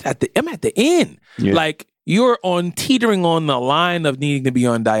 I'm at the end. Yeah. You're teetering on the line of needing to be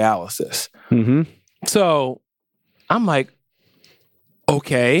on dialysis. Mm-hmm. So I'm like,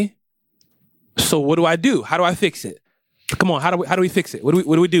 okay, so what do I do? How do I fix it? Come on, how do we fix it? What do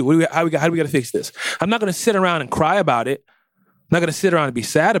we do? How do we got to fix this? I'm not going to sit around and cry about it. I'm not going to sit around and be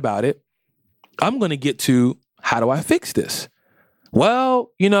sad about it. I'm going to get to, how do I fix this?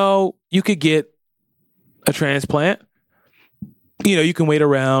 Well, you could get a transplant. You can wait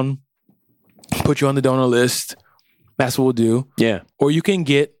around, put you on the donor list. That's what we'll do. Yeah. Or you can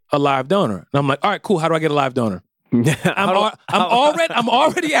get a live donor. And I'm like, all right, cool. How do I get a live donor? I'm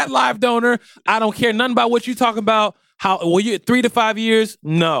already at live donor. I don't care nothing about what you're talking about. You 3 to 5 years?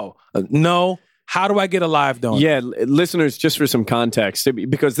 No. How do I get a live donor? Yeah, listeners, just for some context,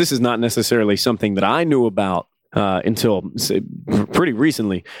 because this is not necessarily something that I knew about until pretty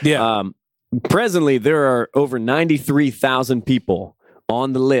recently. Yeah. Presently, there are over 93,000 people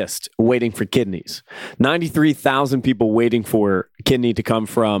on the list waiting for kidneys. 93,000 people waiting for a kidney to come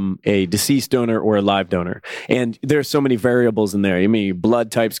from a deceased donor or a live donor. And there's so many variables in there. I mean, your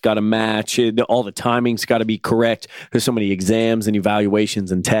blood type's got to match. All the timing's got to be correct. There's so many exams and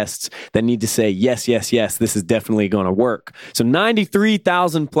evaluations and tests that need to say, yes, yes, yes, this is definitely going to work. So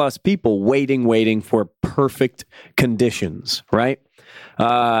 93,000 plus people waiting for perfect conditions, right?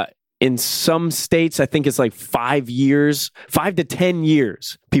 In some states, I think it's like 5 to 10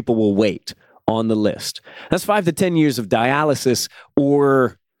 years, people will wait on the list. That's 5 to 10 years of dialysis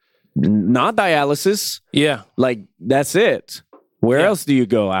or not dialysis. Yeah. Like, that's it. Where else do you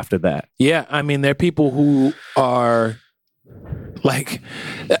go after that? Yeah. I mean, there are people who are like,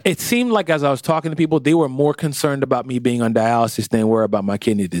 it seemed like as I was talking to people, they were more concerned about me being on dialysis than were about my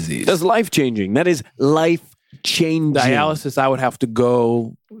kidney disease. That's life-changing. That is life-changing. Dialysis, I would have to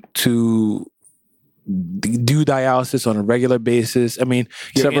go to do dialysis on a regular basis. I mean,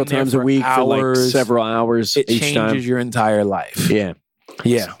 several times a week for like several hours each time. It changes your entire life. Yeah.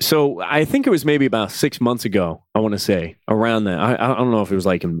 Yeah. So I think it was maybe about 6 months ago, I want to say, around that. I don't know if it was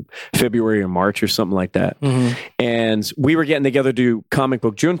like in February or March or something like that. Mm-hmm. And we were getting together to do Comic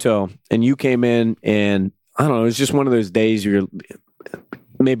Book Junto, and you came in, and I don't know, it was just one of those days you're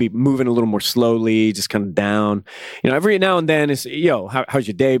maybe moving a little more slowly, just kind of down. Every now and then it's, how's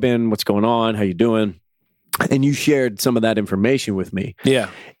your day been? What's going on? How you doing? And you shared some of that information with me.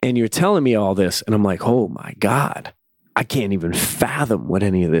 Yeah. And you're telling me all this, and I'm like, oh my God, I can't even fathom what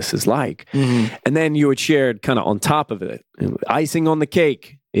any of this is like. Mm-hmm. And then you had shared kind of on top of it, icing on the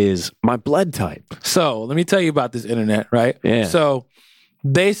cake is my blood type. So let me tell you about this internet, right? Yeah. So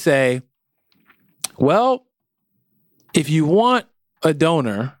they say, well, if you want a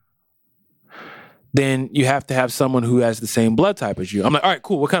donor, then you have to have someone who has the same blood type as you. I'm like, all right,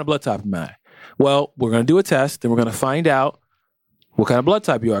 cool. What kind of blood type am I? Well, we're going to do a test, and we're going to find out what kind of blood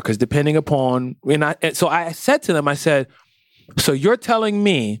type you are, because depending upon, so I said to them, I said, so you're telling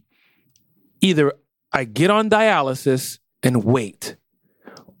me either I get on dialysis and wait,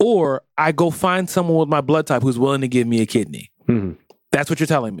 or I go find someone with my blood type who's willing to give me a kidney. Mm-hmm. That's what you're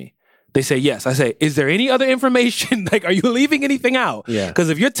telling me. They say, yes. I say, is there any other information? Like, are you leaving anything out? Yeah. Because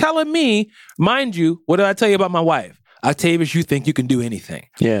if you're telling me, mind you, what did I tell you about my wife? Octavius, you think you can do anything.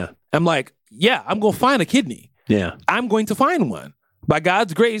 Yeah. I'm like, yeah, I'm going to find a kidney. Yeah. I'm going to find one. By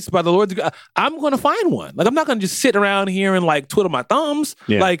God's grace, by the Lord's grace, I'm going to find one. Like, I'm not going to just sit around here and like twiddle my thumbs.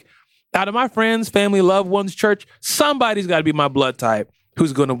 Yeah. Like, out of my friends, family, loved ones, church, somebody's got to be my blood type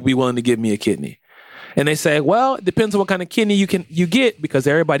who's going to be willing to give me a kidney. And they say, well, it depends on what kind of kidney you get, because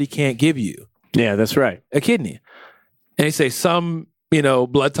everybody can't give you. Yeah, that's right. A kidney. And they say some,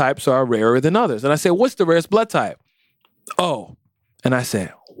 blood types are rarer than others. And I say, what's the rarest blood type? O. And I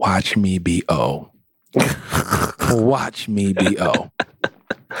said, watch me be O. Watch me be O.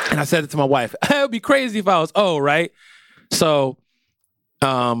 And I said it to my wife. It would be crazy if I was O, right? So,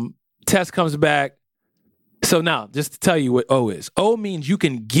 test comes back. So now, just to tell you what O is. O means you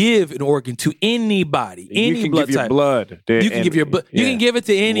can give an organ to anybody, any blood type. You can give your blood. You can give your blood. You can give it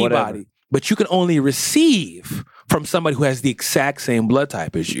to anybody, whatever. But you can only receive from somebody who has the exact same blood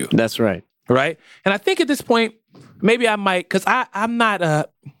type as you. That's right. Right? And I think at this point, maybe I might, because I'm not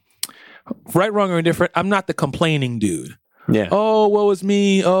right, wrong, or indifferent. I'm not the complaining dude. Yeah. Oh, woe is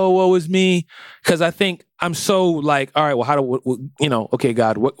me. Oh, woe is me. Because I think I'm so like, all right, well, how do okay,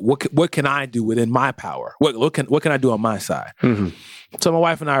 God, what can I do within my power? What can I do on my side? Mm-hmm. So my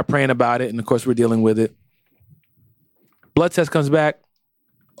wife and I are praying about it, and of course we're dealing with it. Blood test comes back,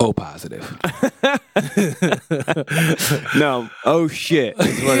 O positive. No, oh shit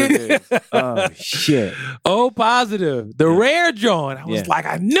is what it is. Oh shit. O positive. The rare joint. I was like,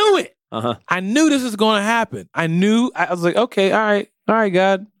 I knew it. Uh-huh. I knew this was going to happen. I was like, okay, all right,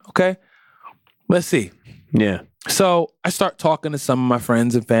 God, okay. Let's see. Yeah. So I start talking to some of my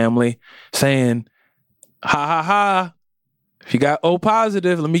friends and family saying, ha, if you got O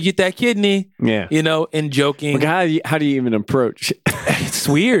positive, let me get that kidney. Yeah. And joking. Like how do you even approach? It's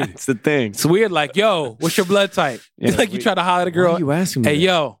weird. It's the thing. It's weird. Like, yo, what's your blood type? Yeah, like you try to holler at a girl. Why are you asking me Hey,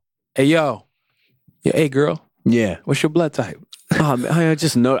 yo. Yeah, hey, girl. Yeah. What's your blood type? I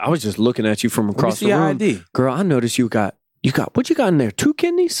just know. I was just looking at you from across the room. ID. Girl, I noticed you got what you got in there? 2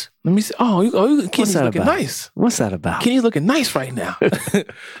 kidneys? Let me see. Oh, kidneys looking nice. What's that about? Kidneys looking nice right now.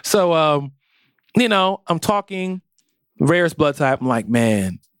 So, I'm talking rarest blood type. I'm like,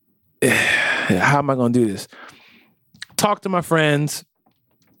 man, how am I going to do this? Talk to my friends,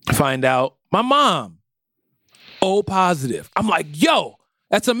 find out my mom, O positive. I'm like, yo,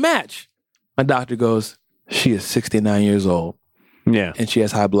 that's a match. My doctor goes, she is 69 years old. Yeah. And she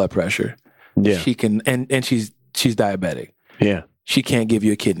has high blood pressure. Yeah. She can, and she's diabetic. Yeah. she can't give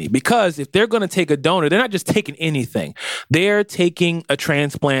you a kidney. Because if they're going to take a donor, they're not just taking anything. They're taking a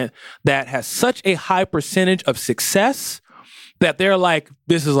transplant that has such a high percentage of success that they're like,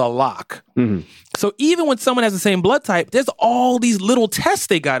 this is a lock. Mm-hmm. So even when someone has the same blood type, there's all these little tests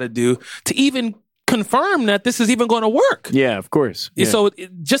they got to do to even confirm that this is even going to work. Yeah, of course. Yeah. So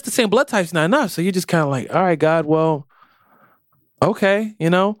just the same blood type's not enough. So you're just kind of like, all right, God, well, okay,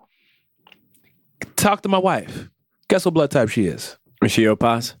 talk to my wife. Guess what blood type she is? Is she O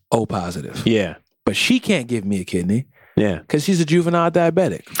positive? O positive. Yeah. But she can't give me a kidney. Yeah. Because she's a juvenile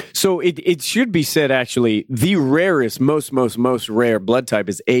diabetic. So it should be said, actually, the rarest, most rare blood type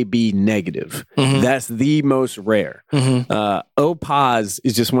is AB negative. Mm-hmm. That's the most rare. Mm-hmm. O pos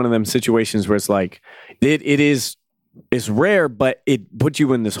is just one of them situations where it's like, it's rare, but it puts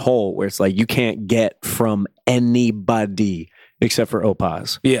you in this hole where it's like you can't get from anybody except for O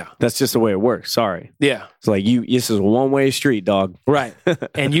pos. Yeah. That's just the way it works. Sorry. Yeah. It's like this is a one-way street, dog. Right.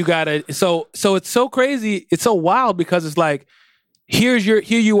 And you gotta so it's so crazy, it's so wild because it's like, here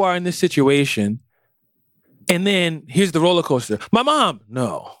you are in this situation, and then here's the roller coaster. My mom,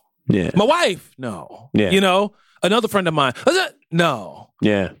 no. Yeah. My wife, no. Yeah. Another friend of mine, no.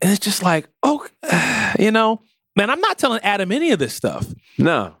 Yeah. And it's just like, man, I'm not telling Adam any of this stuff.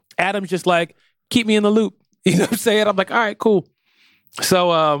 No. Adam's just like, keep me in the loop. You know what I'm saying? I'm like, all right, cool.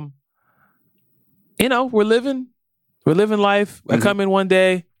 So, we're living life. Mm-hmm. I come in one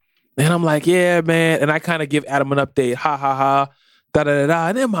day and I'm like, yeah, man. And I kind of give Adam an update. Ha, ha, ha. Da, da, da, da.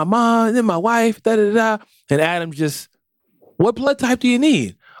 And then my mom, and then my wife, da, da, da. And Adam just, what blood type do you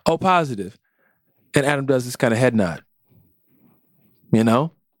need? O positive. And Adam does this kind of head nod.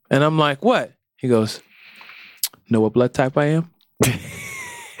 And I'm like, what? He goes, know what blood type I am?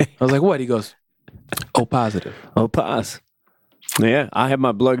 I was like, what? He goes, O positive. O pos. Yeah, I have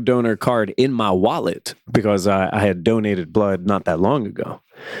my blood donor card in my wallet because I had donated blood not that long ago.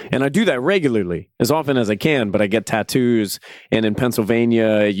 And I do that regularly, as often as I can, but I get tattoos. And in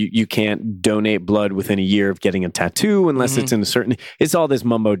Pennsylvania, you can't donate blood within a year of getting a tattoo unless it's in it's all this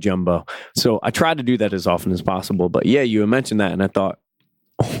mumbo jumbo. So I try to do that as often as possible. But yeah, you mentioned that and I thought,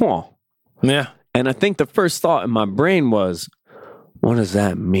 yeah. And I think the first thought in my brain was, what does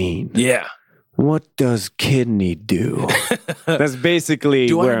that mean? Yeah. What does kidney do? That's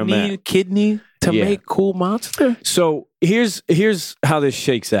basically where I'm at. Do I need a kidney to make Cool Monster? So here's how this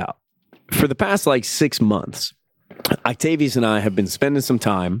shakes out. For the past 6 months, Octavius and I have been spending some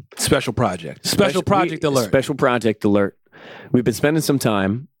time. Special project alert. We've been spending some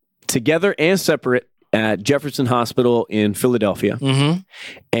time together and separate at Jefferson Hospital in Philadelphia. Mm-hmm.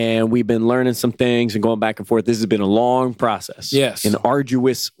 And we've been learning some things and going back and forth. This has been a long process. Yes. An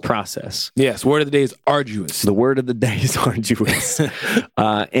arduous process. Yes. Word of the day is arduous. The word of the day is arduous.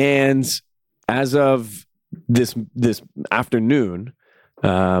 And as of this afternoon,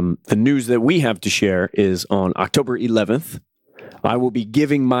 the news that we have to share is on October 11th, I will be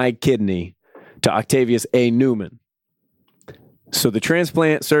giving my kidney to Octavius A. Newman. So the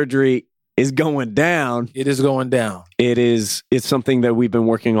transplant surgery is going down. It is going down. It's something that we've been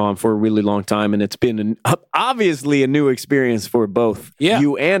working on for a really long time, and it's been obviously a new experience for both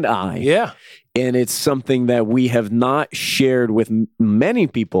you and I. Yeah. And it's something that we have not shared with many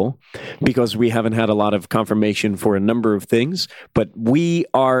people because we haven't had a lot of confirmation for a number of things, but we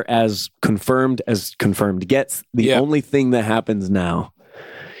are as confirmed gets. The only thing that happens now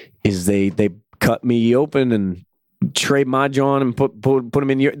is they cut me open and trade my John and put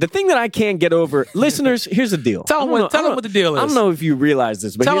them in your. The thing that I can't get over, listeners. Here's the deal. Tell them what the deal is. I don't know if you realize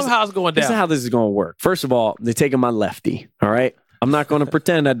this, but tell them how it's going down. Here's how this is going to work. First of all, they're taking my lefty. All right, I'm not going to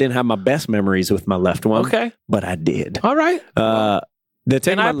pretend I didn't have my best memories with my left one. Okay, but I did. All right. They're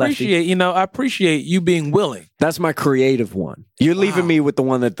taking and my lefty. I appreciate you being willing. That's my creative one. You're leaving me with the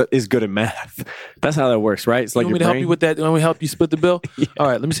one that is good at math. That's how that works, right? It's like you want me to help you with that? You want me to help you split the bill? Yeah. All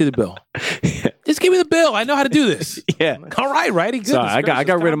right, let me see the bill. Just give me the bill. I know how to do this. Yeah. All right, righty. Good. Sorry, I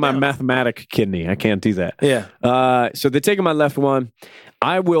got rid of my mathematic kidney. I can't do that. Yeah. So they're taking my left one.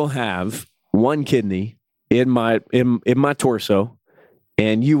 I will have one kidney in my torso,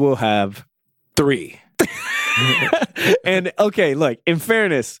 and you will have 3. And okay, look, in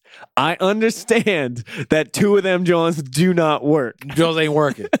fairness, I understand that 2 of them Johns do not work. Johns ain't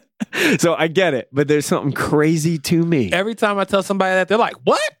working. So I get it, but there's something crazy to me. Every time I tell somebody that, they're like,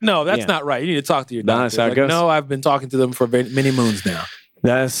 what? No, that's not right. You need to talk to your doctor. That's how it goes. No, I've been talking to them for many moons now.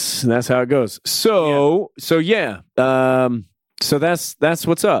 That's how it goes. So that's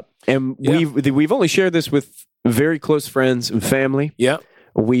what's up. And we've only shared this with very close friends and family. Yeah.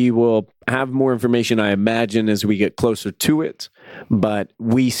 We will have more information, I imagine, as we get closer to it. But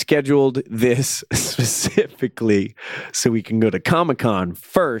we scheduled this specifically so we can go to Comic-Con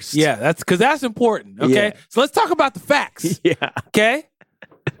first. Yeah, that's important. Okay, yeah. So let's talk about the facts. Yeah. Okay.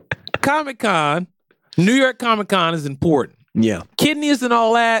 Comic-Con, New York Comic-Con is important. Yeah. Kidneys and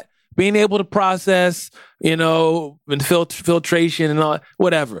all that, being able to process, and filtration and all,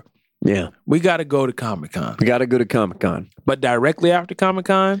 whatever. Yeah. We got to go to Comic-Con. But directly after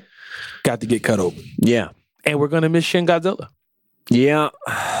Comic-Con, got to get cut open. Yeah. And we're going to miss Shin Godzilla. Yeah.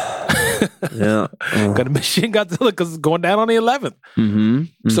 Yeah. Going to miss Shin Godzilla because it's going down on the 11th.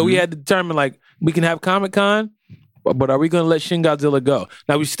 Mm-hmm. So we had to determine, we can have Comic-Con, but are we going to let Shin Godzilla go?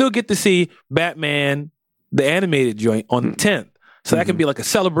 Now, we still get to see Batman, the animated joint, on the 10th. So that can be like a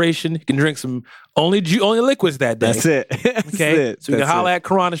celebration. You can drink some only liquids that day. That's it. Okay, so you can holler at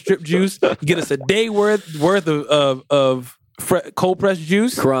Corona Strip Juice. You get us a day worth of cold pressed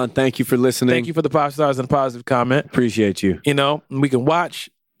juice. Karan, thank you for listening. Thank you for the 5 stars and a positive comment. Appreciate you. And we can watch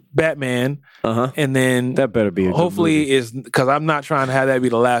Batman. And then that better be a hopefully good is because I'm not trying to have that be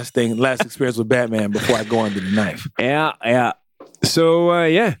the last experience with Batman before I go under the knife. Yeah. So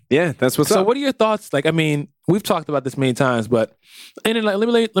that's what's up. So what are your thoughts? We've talked about this many times, but let me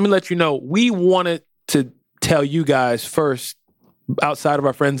let you know, we wanted to tell you guys first outside of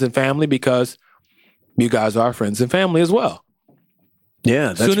our friends and family because you guys are our friends and family as well. Yeah,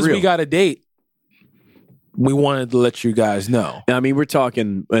 that's as soon as real. we got a date, we wanted to let you guys know. We're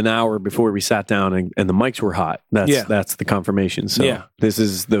talking an hour before we sat down and the mics were hot. That's the confirmation. So this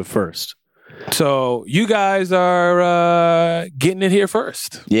is the first. So you guys are getting it here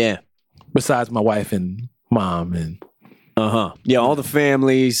first. Yeah. Besides my wife and mom and all the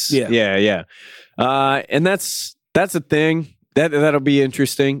families. Yeah. And that's a thing that'll be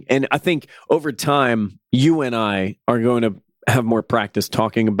interesting. And I think over time, you and I are going to have more practice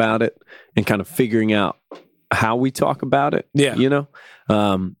talking about it and kind of figuring out how we talk about it. Yeah.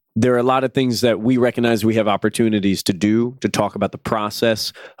 There are a lot of things that we recognize we have opportunities to talk about the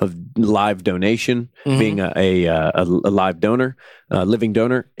process of live donation, being a live donor, living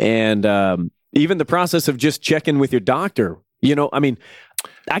donor, and even the process of just checking with your doctor.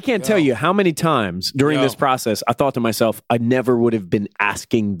 I can't tell you how many times during this process I thought to myself, I never would have been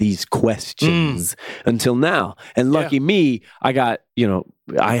asking these questions until now. And lucky me, I got,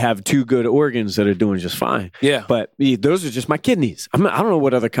 I have 2 good organs that are doing just fine. Yeah. But those are just my kidneys. I don't know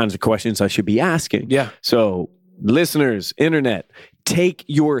what other kinds of questions I should be asking. Yeah. So listeners, internet, take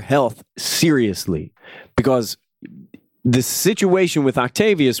your health seriously because the situation with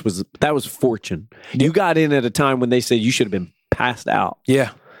Octavius was fortune. You got in at a time when they said you should have been passed out.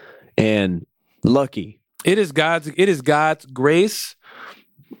 Yeah. And lucky. It is God's grace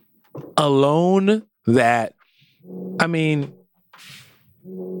alone that,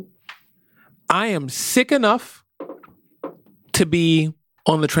 I am sick enough to be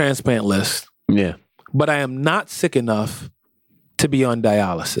on the transplant list. Yeah. But I am not sick enough to be on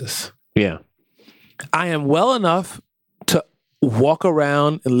dialysis. Yeah. I am well enough to walk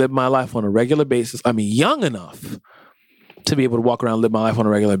around and live my life on a regular basis. Young enough to be able to walk around and live my life on a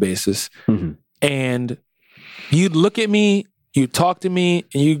regular basis. Mm-hmm. And you look at me, you talk to me,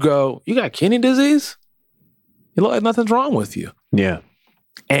 and you go, you got kidney disease? You look like nothing's wrong with you. Yeah.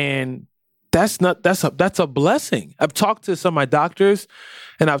 And that's a blessing. I've talked to some of my doctors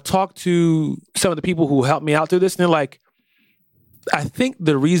and I've talked to some of the people who helped me out through this, and they're like, I think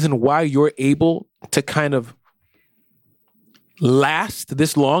the reason why you're able to kind of last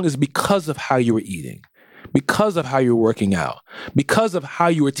this long is because of how you were eating, because of how you were working out, because of how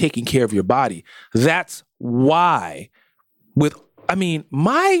you were taking care of your body. That's why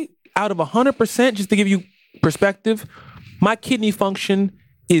my out of 100%, just to give you perspective, my kidney function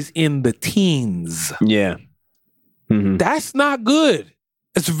is in the teens. Yeah. Mm-hmm. That's not good.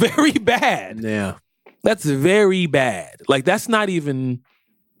 It's very bad. Yeah. That's very bad. It's not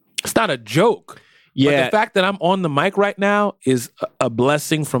a joke. Yeah. But the fact that I'm on the mic right now is a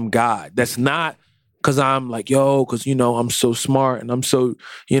blessing from God. That's not because I'm like, because, I'm so smart and I'm so,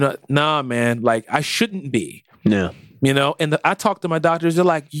 nah, man, I shouldn't be. Yeah. And I talk to my doctors, they're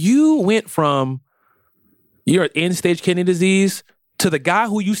like, you went from your end-stage kidney disease to the guy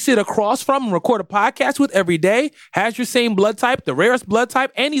who you sit across from and record a podcast with every day, has your same blood type, the rarest blood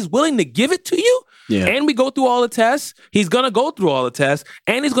type, and he's willing to give it to you. Yeah. And we go through all the tests. He's going to go through all the tests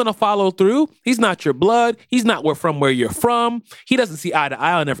and he's going to follow through. He's not your blood. He's not from where you're from. He doesn't see eye to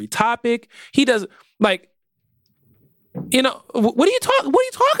eye on every topic. He doesn't what are you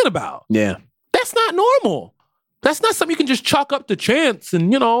talking about? Yeah. That's not normal. That's not something you can just chalk up to chance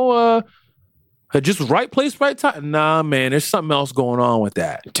and, Just right place, right time. Nah, man, there's something else going on with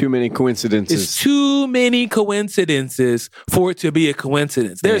that. Too many coincidences. It's too many coincidences for it to be a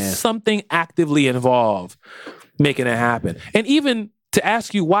coincidence. There's something actively involved making it happen. And even to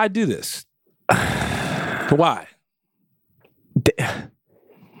ask you, why do this? Why?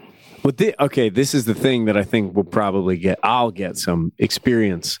 Okay, this is the thing that I think I'll get some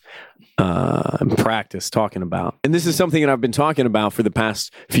experience and practice talking about. And this is something that I've been talking about for the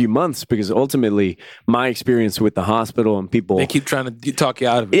past few months, because ultimately my experience with the hospital and people, they keep trying to talk you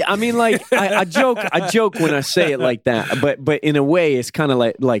out of it. I mean, like I joke when I say it like that, but in a way it's kind of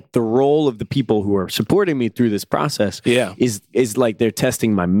like the role of the people who are supporting me through this process is like they're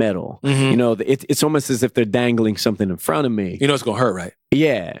testing my mettle. Mm-hmm. You know, it's almost as if they're dangling something in front of me. You know it's going to hurt, right?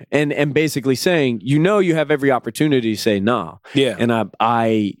 Yeah. And basically saying, you have every opportunity to say no. Yeah. And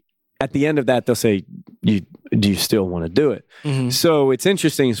I at the end of that, they'll say, do you still want to do it? Mm-hmm. So it's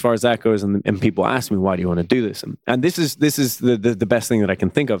interesting as far as that goes. And people ask me, why do you want to do this? And this is the best thing that I can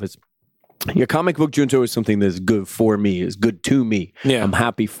think of is your comic book Junto is something that's good for me, is good to me. Yeah. I'm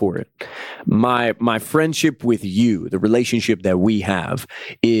happy for it. My friendship with you, the relationship that we have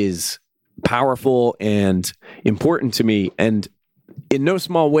is powerful and important to me. And in no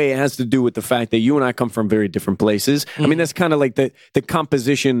small way, it has to do with the fact that you and I come from very different places. Mm-hmm. I mean, that's kind of like the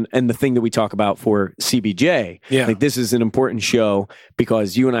composition and the thing that we talk about for CBJ. Yeah. Like, this is an important show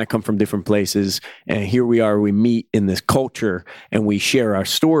because you and I come from different places, and here we are, we meet in this culture, and we share our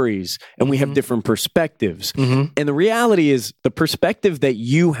stories, and we have different perspectives. Mm-hmm. And the reality is, the perspective that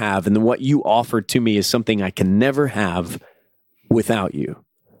you have and what you offer to me is something I can never have without you.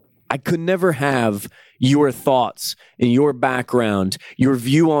 I could never have your thoughts and your background, your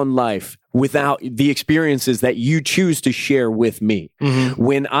view on life without the experiences that you choose to share with me. Mm-hmm.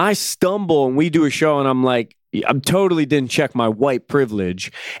 When I stumble and we do a show and I'm like, I totally didn't check my white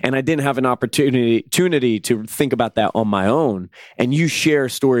privilege and I didn't have an opportunity to think about that on my own, and you share a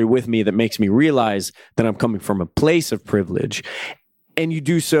story with me that makes me realize that I'm coming from a place of privilege, and you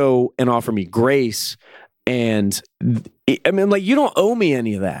do so and offer me grace, and I mean, like, you don't owe me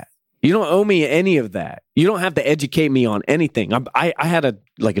any of that. You don't owe me any of that. You don't have to educate me on anything. I had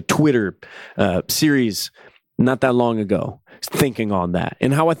a Twitter series not that long ago thinking on that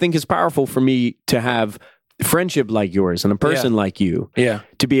and how I think it's powerful for me to have friendship like yours and a person like you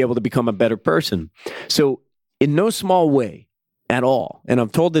to be able to become a better person. So in no small way at all, and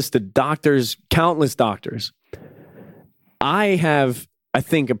I've told this to doctors, countless doctors, I have, I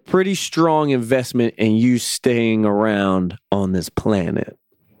think, a pretty strong investment in you staying around on this planet.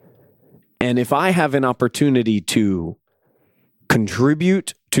 And if I have an opportunity to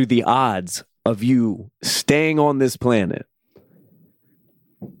contribute to the odds of you staying on this planet,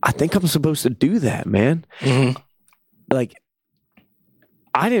 I think I'm supposed to do that, man. Mm-hmm. Like,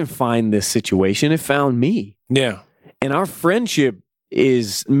 I didn't find this situation. It found me. Yeah. And our friendship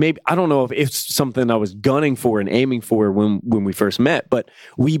is maybe, I don't know if it's something I was gunning for and aiming for when we first met, but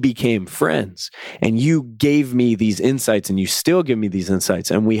we became friends, and you gave me these insights, and you still give me these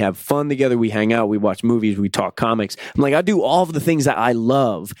insights, and we have fun together. We hang out, we watch movies, we talk comics. I'm like, I do all of the things that I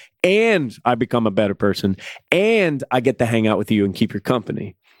love, and I become a better person, and I get to hang out with you and keep your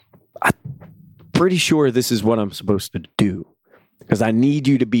company. I'm pretty sure this is what I'm supposed to do, because I need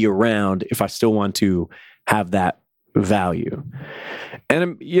you to be around if I still want to have that value.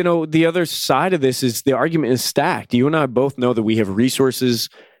 And, you know, the other side of this is the argument is stacked. You and I both know that we have resources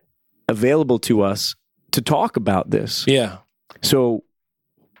available to us to talk about this. Yeah. So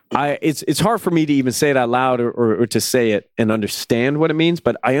it's hard for me to even say it out loud or to say it and understand what it means,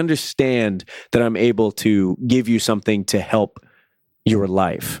 but I understand that I'm able to give you something to help your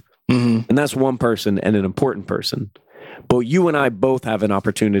life. Mm-hmm. And that's one person and an important person. But you and I both have an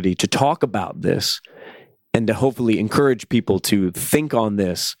opportunity to talk about this and to hopefully encourage people to think on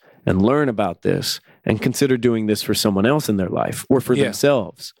this and learn about this and consider doing this for someone else in their life or for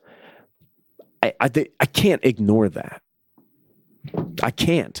themselves. I can't ignore that. I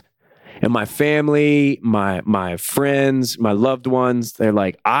can't. And my family, my friends, my loved ones, they're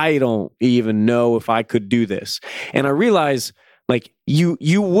like, I don't even know if I could do this. And I realize, like,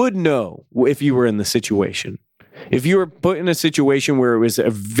 you would know if you were in the situation. If you were put in a situation where it was a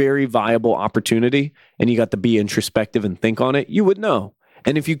very viable opportunity and you got to be introspective and think on it, you would know.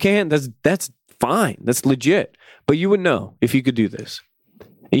 And if you can't, that's fine. That's legit. But you would know if you could do this.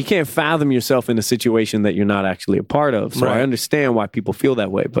 And you can't fathom yourself in a situation that you're not actually a part of. So I understand why people feel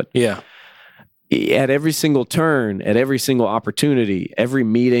that way. But at every single turn, at every single opportunity, every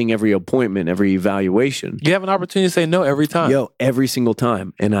meeting, every appointment, every evaluation, you have an opportunity to say no every time. Every single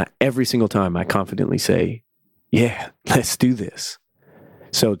time. And every single time I confidently say, yeah, let's do this.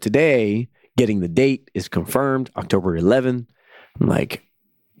 So today, getting the date is confirmed, October 11. I'm like,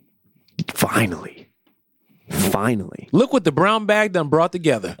 finally. Look what the brown bag done brought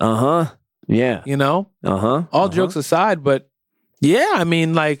together. Yeah. You know? All jokes aside, but yeah, I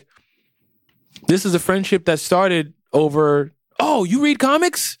mean, like, this is a friendship that started over, oh, you read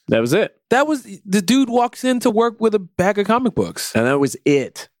comics? That was it. That was, the dude walks in to work with a bag of comic books. And that was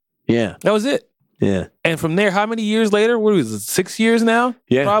it. Yeah. That was it. Yeah. And from there, how many years later? What was it, 6 years now?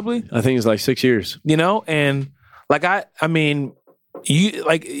 Yeah. Probably? I think it's like 6 years. You know? And like, I mean, you,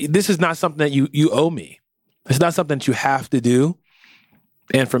 like, this is not something that you owe me. It's not something that you have to do.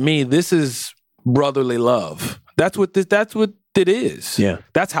 And for me, this is brotherly love. That's what it is. Yeah.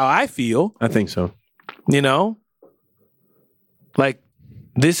 That's how I feel. I think so. You know? Like,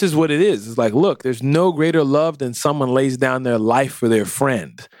 this is what it is. It's like, look, there's no greater love than someone lays down their life for their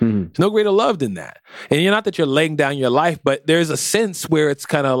friend. Mm-hmm. There's no greater love than that. And you're not that you're laying down your life, but there's a sense where it's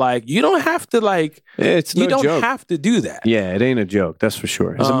kind of like, you don't have to you don't have to do that. Yeah, it ain't a joke. That's for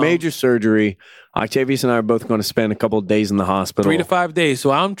sure. It's a major surgery. Octavius and I are both going to spend a couple of days in the hospital. 3 to 5 days.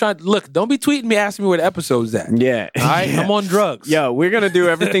 So I'm trying to, look, don't be tweeting me, asking me where the episode's at. Yeah. All right? Yeah. I'm on drugs. Yeah, we're going to do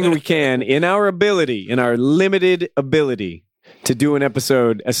everything we can in our limited ability to do an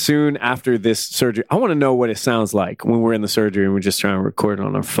episode as soon after this surgery. I want to know what it sounds like when we're in the surgery and we're just trying to record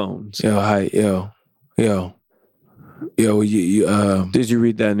on our phones. Yo, hi, yo. You did you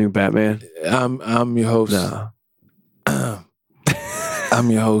read that new Batman? I'm your host. No.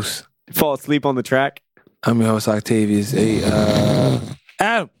 I'm your host. Fall asleep on the track? I'm your host, Octavius. Hey,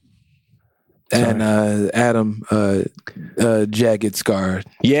 Adam. Sorry. And Adam, Jagged Scar.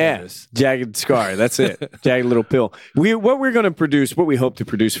 Yeah, Jagged Scar. That's it. Jagged Little Pill. What we're going to produce, what we hope to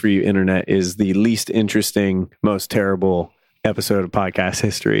produce for you, Internet, is the least interesting, most terrible episode of podcast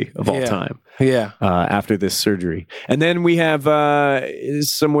history of all time. Yeah. After this surgery. And then we have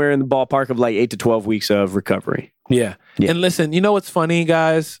somewhere in the ballpark of like 8 to 12 weeks of recovery. Yeah. And listen, you know what's funny,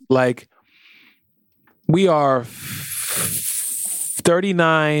 guys? Like, we are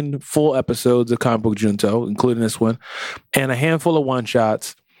 39 full episodes of Comic Book Junto, including this one, and a handful of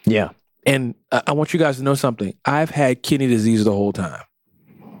one-shots. Yeah. And I want you guys to know something. I've had kidney disease the whole time.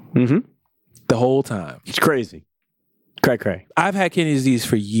 Mm-hmm. The whole time. It's crazy. Cray. I've had kidney disease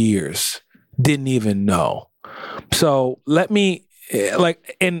for years. Didn't even know. So let me,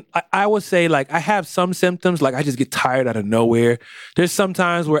 and I would say, like, I have some symptoms, like I just get tired out of nowhere. There's some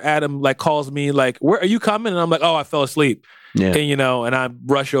times where Adam, like, calls me, like, where are you coming? And I'm like, oh, I fell asleep. Yeah. And, and I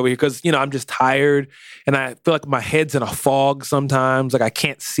rush over here because, I'm just tired and I feel like my head's in a fog sometimes. Like I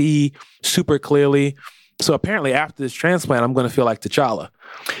can't see super clearly. So apparently after this transplant, I'm going to feel like T'Challa.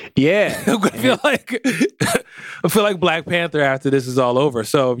 Yeah. I'm going to feel like Black Panther after this is all over.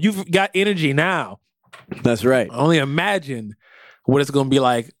 So if you've got energy now. That's right. Only imagine what it's going to be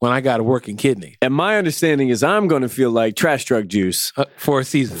like when I got a working kidney. And my understanding is I'm going to feel like trash truck juice. For a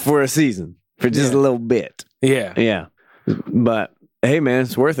season. For just a little bit. Yeah. Yeah. But hey, man,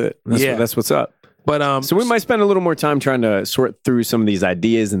 it's worth it. That's what's up. But so we might spend a little more time trying to sort through some of these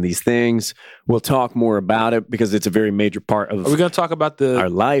ideas and these things. We'll talk more about it because it's a very major part of Are we going to talk about our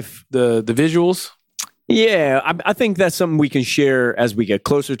life, the visuals? Yeah, I think that's something we can share as we get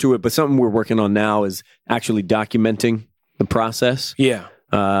closer to it. But something we're working on now is actually documenting the process. Yeah.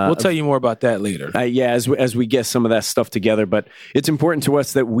 We'll tell you more about that later. As we get some of that stuff together. But it's important to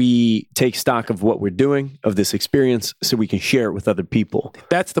us that we take stock of what we're doing, of this experience, so we can share it with other people.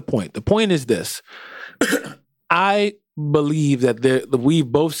 That's the point. The point is this. I believe that we've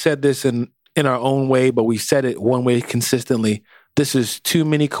both said this in our own way, but we said it one way consistently. This is too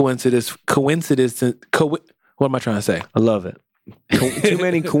many coincidences. What am I trying to say? I love it. Too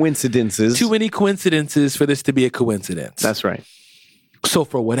many coincidences. Too many coincidences for this to be a coincidence. That's right. So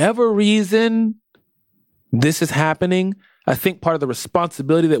for whatever reason this is happening, I think part of the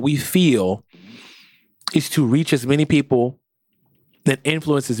responsibility that we feel is to reach as many people and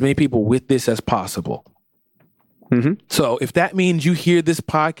influence as many people with this as possible. Mm-hmm. So if that means you hear this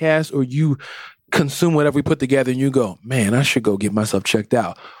podcast or you consume whatever we put together and you go, man, I should go get myself checked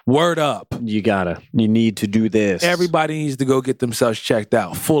out. Word up. You need to do this. Everybody needs to go get themselves checked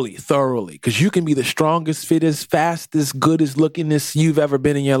out fully, thoroughly, because you can be the strongest, fittest, fastest, goodest lookingest you've ever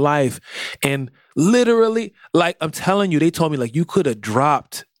been in your life. And literally, like I'm telling you, they told me like you could have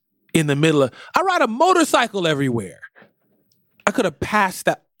dropped in the middle of, I ride a motorcycle everywhere. I could have passed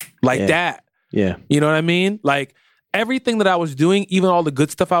that like that. Yeah. You know what I mean? Like, everything that I was doing, even all the good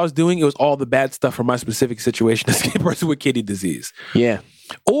stuff I was doing, it was all the bad stuff from my specific situation as a person with kidney disease. Yeah.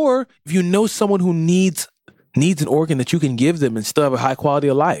 Or if you know someone who needs an organ that you can give them and still have a high quality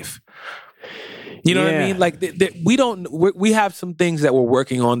of life. You know what I mean? Like we have some things that we're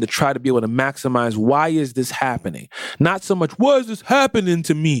working on to try to be able to maximize why is this happening? Not so much, why is this happening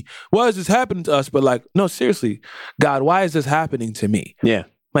to me? Why is this happening to us? But like, no, seriously, God, why is this happening to me? Yeah.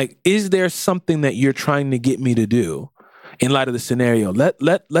 Like, is there something that you're trying to get me to do in light of the scenario?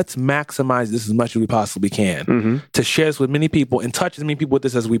 Let's maximize this as much as we possibly can to share this with many people and touch as many people with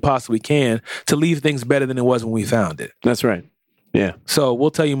this as we possibly can to leave things better than it was when we found it. That's right. Yeah. So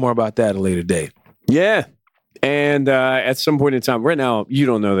we'll tell you more about that at a later date. Yeah. And at some point in time, right now, you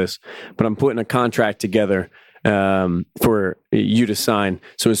don't know this, but I'm putting a contract together for you to sign.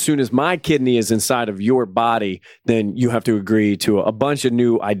 So as soon as my kidney is inside of your body, then you have to agree to a bunch of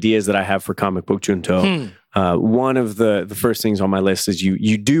new ideas that I have for Comic Book Junto. One of the first things on my list is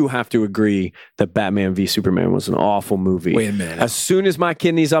you do have to agree that Batman v Superman was an awful movie. Wait a minute. As soon as my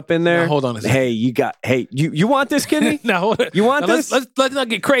kidney's up in there, now, hold on a second. You want this kidney? Now, hold on. You want this? Let's not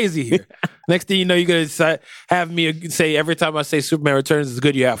get crazy here. Next thing you know, you're gonna have me say every time I say Superman Returns is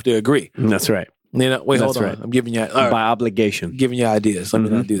good, you have to agree. That's right. You know, wait, That's hold on. right. I'm giving you by obligation. Giving you ideas. Let me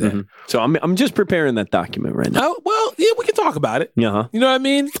not do that. So I'm just preparing that document right now. Oh, well, yeah, we can talk about it. Uh-huh. You know what I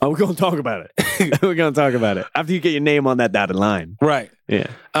mean? Oh, we're gonna talk about it. We're gonna talk about it after you get your name on that dotted line. Right. Yeah.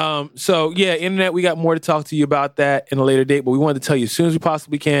 So yeah, internet, we got more to talk to you about that in a later date, but we wanted to tell you as soon as we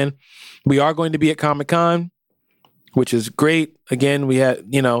possibly can. We are going to be at Comic-Con, which is great. Again, we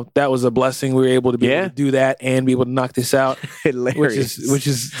had, that was a blessing. We were able to be able to do that and be able to knock this out. Hilarious. Which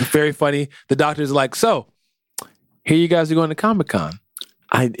is very funny. The doctor's like, so here you guys are going to Comic-Con.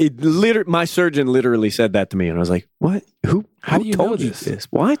 My surgeon literally said that to me, and I was like, "What? Who? How do you told know you this?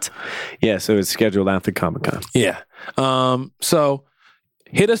 What?" Yeah, so it's scheduled after Comic-Con. Yeah. So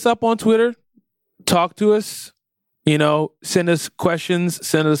hit us up on Twitter, talk to us. Send us questions,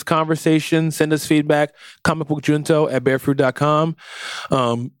 send us conversations, send us feedback. comicbookjunto@bearfruit.com.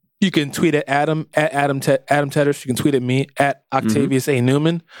 You can tweet at Adam Tedder. You can tweet at me at Octavius A.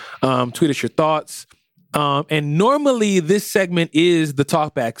 Newman. Tweet us your thoughts. And normally this segment is the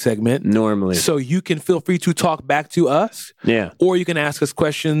talkback segment. Normally. So you can feel free to talk back to us. Yeah. Or you can ask us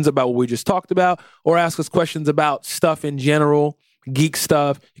questions about what we just talked about, or ask us questions about stuff in general, geek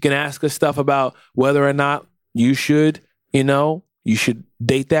stuff. You can ask us stuff about whether or not you should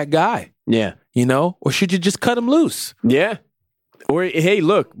date that guy. Yeah. Or should you just cut him loose? Yeah. Or, hey,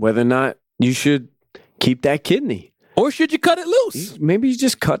 look, whether or not you should keep that kidney. Or should you cut it loose? Maybe you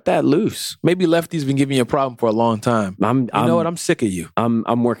just cut that loose. Maybe Lefty's been giving you a problem for a long time. You know what? I'm sick of you.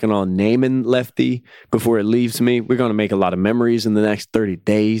 I'm working on naming Lefty before it leaves me. We're going to make a lot of memories in the next 30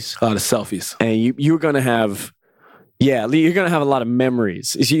 days. A lot of selfies. And you're going to have... Yeah, you're going to have a lot of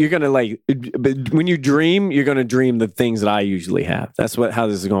memories. You're going to when you dream, you're going to dream the things that I usually have. That's how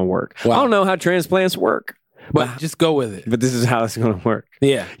this is going to work. Wow. I don't know how transplants work. But just go with it. But this is how it's going to work.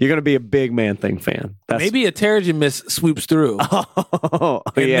 Yeah. You're going to be a big Man-Thing fan. Maybe a Terrigen Mist swoops through. And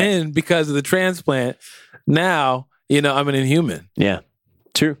then because of the transplant, now, I'm an Inhuman. Yeah.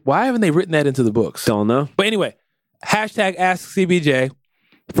 True. Why haven't they written that into the books? Don't know. But anyway, #AskCBJ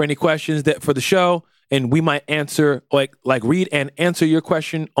for any questions for the show. And we might answer, read and answer your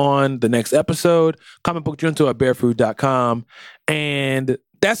question on the next episode. comicbookjunto@bearfruit.com. And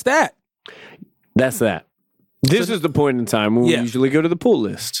that's that. That's that. This is the point in time when we usually go to the pull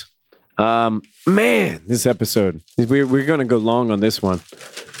list. Man, this episode, we're going to go long on this one.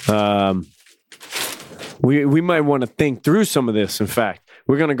 We might want to think through some of this. In fact,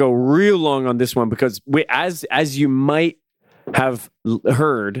 we're going to go real long on this one because as you might have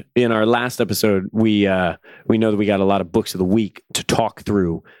heard in our last episode, we know that we got a lot of books of the week to talk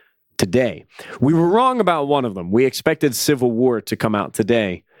through today. We were wrong about one of them. We expected Civil War to come out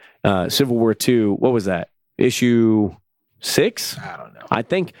today. Civil War 2, what was that? Issue 6? I don't know. I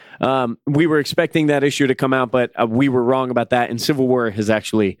think we were expecting that issue to come out, but we were wrong about that. And Civil War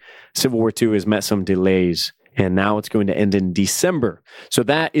 2 has met some delays, and now it's going to end in December. So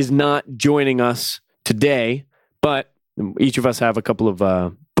that is not joining us today, but each of us have a couple of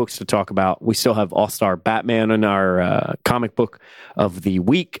books to talk about. We still have All-Star Batman in our comic book of the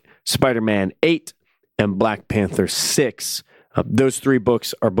week, Spider-Man 8, and Black Panther 6. Those 3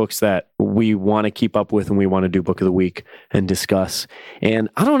 books are books that we want to keep up with and we want to do book of the week and discuss. And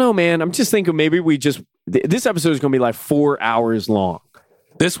I don't know, man. I'm just thinking maybe this episode is going to be like 4 hours long.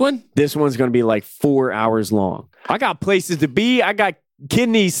 This one? This one's going to be like 4 hours long. I got places to be. I got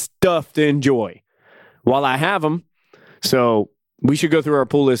kidney stuff to enjoy while I have them. So we should go through our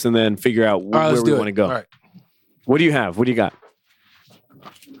pull list and then figure out where we want to go. All right. What do you have? What do you got?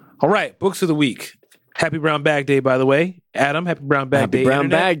 All right. Books of the week. Happy Brown Bag Day, by the way. Adam, happy Brown Bag Day. Happy Brown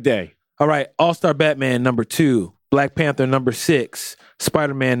Bag Day. All right. All-Star Batman number 2. Black Panther number 6,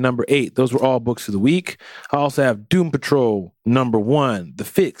 Spider-Man number 8. Those were all books of the week. I also have Doom Patrol number 1, The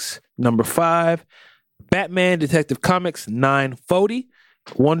Fix number 5, Batman Detective Comics 940,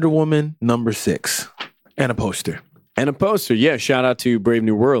 Wonder Woman number 6, and a poster. Yeah. Shout out to Brave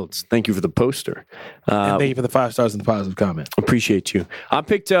New Worlds. Thank you for the poster. And thank you for the 5 stars and the positive comment. Appreciate you. I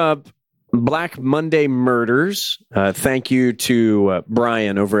picked up Black Monday Murders. Thank you to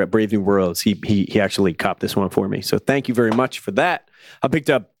Brian over at Brave New Worlds. He actually copped this one for me. So thank you very much for that. I picked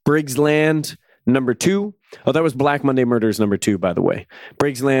up Briggs Land number 2. Oh, that was Black Monday Murders number 2, by the way.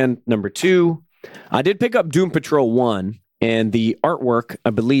 Briggs Land number 2. I did pick up Doom Patrol 1, and the artwork,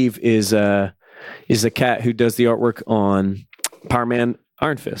 I believe, is a cat who does the artwork on Power Man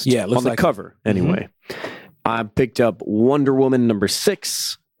Iron Fist. Yeah, it looks on the like cover, anyway. Mm-hmm. I picked up Wonder Woman number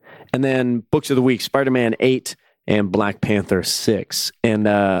 6. And then Books of the Week, Spider-Man 8 and Black Panther 6. And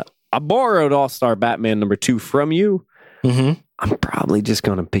I borrowed All-Star Batman number 2 from you. Mm-hmm. I'm probably just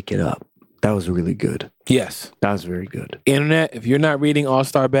going to pick it up. That was really good. Yes. That was very good. Internet, if you're not reading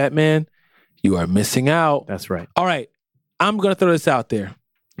All-Star Batman, you are missing out. That's right. All right. I'm going to throw this out there.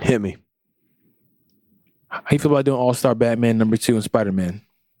 Hit me. How you feel about doing All-Star Batman number 2 and Spider-Man?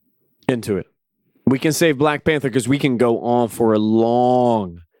 Into it. We can save Black Panther because we can go on for a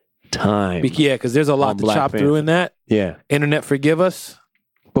long time. Yeah, because there's a lot to chop through in that. Yeah. Internet, forgive us,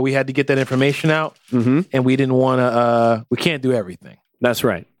 but we had to get that information out, and we didn't want to, we can't do everything. That's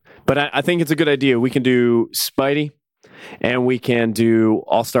right. But I think it's a good idea. We can do Spidey, and we can do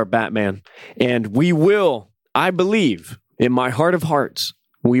All-Star Batman, and we will, I believe, in my heart of hearts,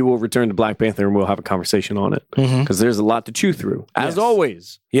 we will return to Black Panther, and we'll have a conversation on it, because there's a lot to chew through. As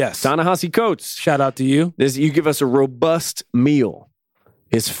always. Yes. Ta-Nehisi Coates. Shout out to you. You give us a robust meal.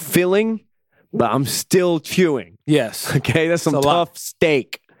 It's filling, but I'm still chewing. Yes. Okay, that's some tough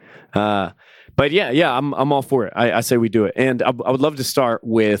steak. But yeah, I'm all for it. I say we do it. And I would love to start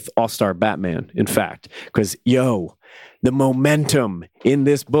with All-Star Batman, in fact, because, the momentum in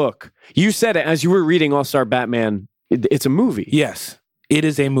this book. You said it as you were reading All-Star Batman. It's a movie. Yes, it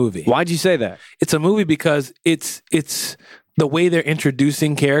is a movie. Why'd you say that? It's a movie because it's the way they're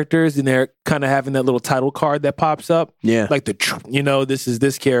introducing characters, and they're kind of having that little title card that pops up. Yeah. Like this is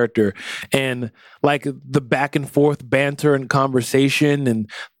this character. And like the back and forth banter and conversation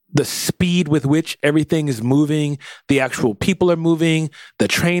and the speed with which everything is moving, the actual people are moving, the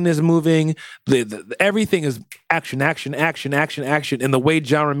train is moving, the everything is action. And the way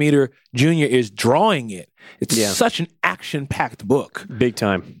John Romita Jr. is drawing it, it's such an action-packed book. Big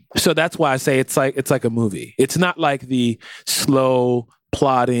time. So that's why I say it's like a movie. It's not like the slow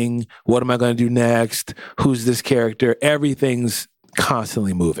plotting, what am I going to do next? Who's this character? Everything's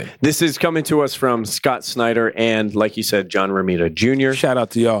constantly moving. This is coming to us from Scott Snyder and, like you said, John Romita Jr. Shout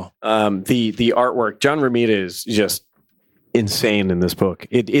out to y'all. The artwork, John Romita is just insane in this book.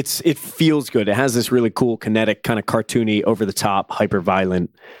 It feels good. It has this really cool, kinetic, kind of cartoony, over the top, hyper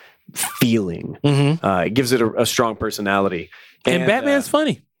violent feeling. It gives it a strong personality. And Batman's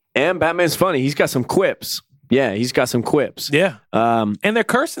funny. He's got some quips. Yeah, he's got some quips. Yeah. And they're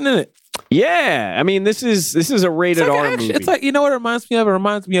cursing in it. Yeah. I mean, this is a rated R movie. It's like, you know what it reminds me of? It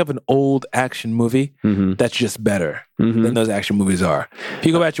reminds me of an old action movie that's just better than those action movies are. If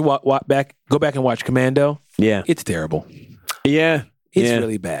you go back and watch Commando, it's terrible. Yeah. It's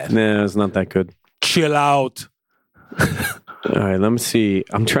really bad. No, it's not that good. Chill out. All right, let me see.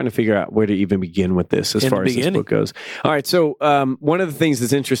 I'm trying to figure out where to even begin with this as far as this book goes. All right, so one of the things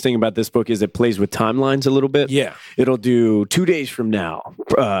that's interesting about this book is it plays with timelines a little bit. Yeah. It'll do 2 days from now,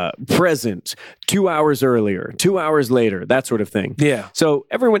 present, 2 hours earlier, 2 hours later, that sort of thing. Yeah. So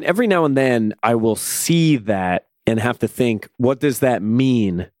every now and then I will see that and have to think, what does that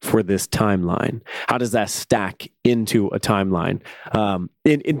mean for this timeline? How does that stack into a timeline? I'm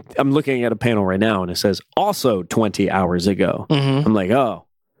looking at a panel right now and it says, also 20 hours ago. I'm like, oh,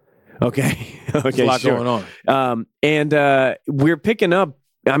 okay. There's a lot going on. And we're picking up,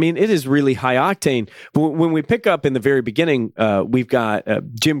 I mean, it is really high octane. When we pick up in the very beginning, we've got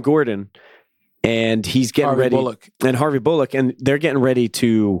Jim Gordon and he's getting ready. And Harvey Bullock, and they're getting ready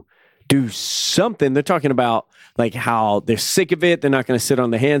to do something. They're talking about like how they're sick of it. They're not going to sit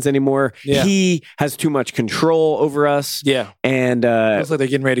on their hands anymore. Yeah. He has too much control over us. Yeah. And looks like they're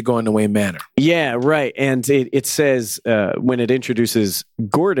getting ready to go into Wayne Manor. Yeah, right. And it says when it introduces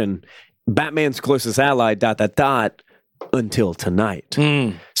Gordon, Batman's closest ally, ... until tonight.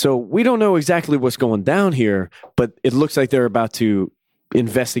 So we don't know exactly what's going down here, but it looks like they're about to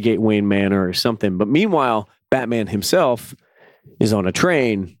investigate Wayne Manor or something. But meanwhile, Batman himself is on a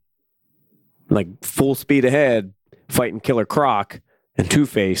train, like full speed ahead, fighting Killer Croc and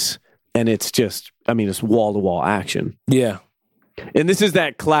Two-Face, and it's just it's wall-to-wall action. Yeah. And this is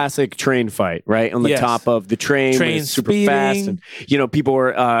that classic train fight, right? On the top of the train when it's super fast. And, people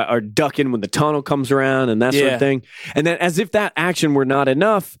are ducking when the tunnel comes around and that sort of thing. And then as if that action were not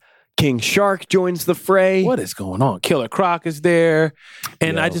enough, King Shark joins the fray. What is going on? Killer Croc is there.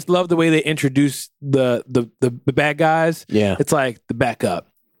 And I just love the way they introduce the bad guys. Yeah. It's like the backup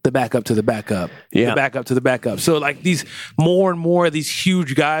to the backup, the backup to the backup. So like these more and more of these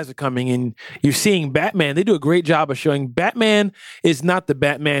huge guys are coming in. You're seeing Batman. They do a great job of showing Batman is not the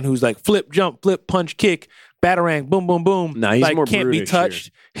Batman who's like flip, jump, flip, punch, kick, batarang, boom, boom, boom. No, he's like, more can't be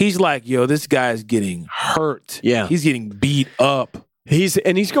touched. Here. He's like, yo, this guy's getting hurt. Yeah. He's getting beat up. He's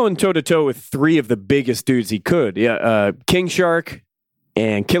going toe to toe with three of the biggest dudes he could. Yeah, King Shark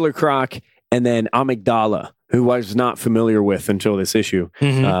and Killer Croc, and then Amygdala, who I was not familiar with until this issue.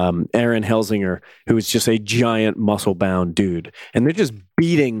 Mm-hmm. Aaron Helsinger, who is just a giant muscle-bound dude. And they're just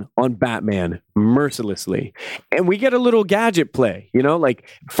beating on Batman mercilessly. And we get a little gadget play, like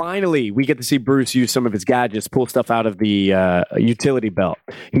finally we get to see Bruce use some of his gadgets, pull stuff out of the utility belt.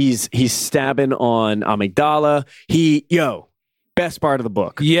 He's stabbing on Amygdala. Best part of the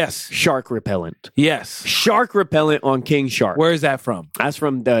book. Yes. Shark repellent. Yes. Shark repellent on King Shark. Where is that from? That's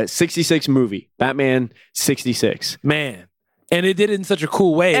from the 66 movie, Batman 66. Man. And it did it in such a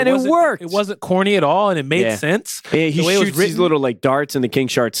cool way. And it worked. It wasn't corny at all, and it made sense. Yeah, he shoots these little like darts in the King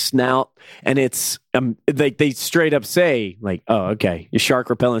Shark's snout, and it's like they straight up say, like, oh, okay, your shark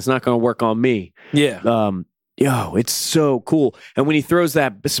repellent's not going to work on me. Yeah. It's so cool. And when he throws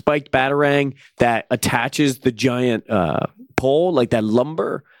that spiked batarang that attaches the giant pole, like that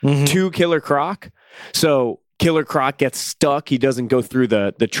lumber, to Killer Croc. So Killer Croc gets stuck. He doesn't go through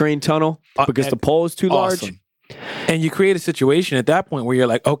the train tunnel because the pole is too large. And you create a situation at that point where you're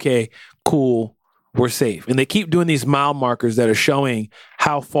like, okay, cool, we're safe. And they keep doing these mile markers that are showing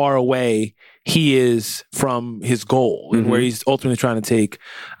how far away he is from his goal and where he's ultimately trying to take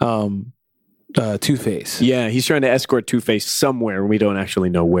Two-Face. Yeah, he's trying to escort Two-Face somewhere. We don't actually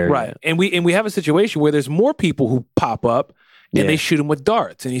know where. Right. Yet. And we have a situation where there's more people who pop up and they shoot him with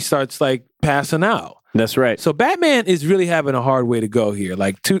darts and he starts like passing out. That's right. So Batman is really having a hard way to go here.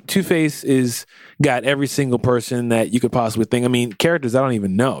 Like Two-Face is got every single person that you could possibly think. I mean, characters I don't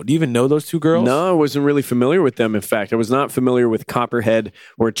even know. Do you even know those two girls? No, I wasn't really familiar with them. In fact, I was not familiar with Copperhead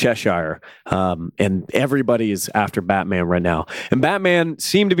or Cheshire. And everybody is after Batman right now. And Batman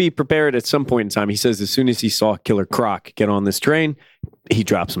seemed to be prepared at some point in time. He says as soon as he saw Killer Croc get on this train, he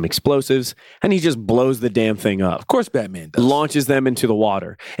drops some explosives and he just blows the damn thing up. Of course Batman does. Launches them into the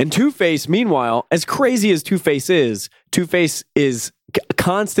water. And Two-Face, meanwhile, as crazy as Two-Face is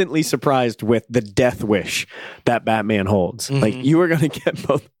constantly surprised with the death wish that Batman holds. Like, you are going to get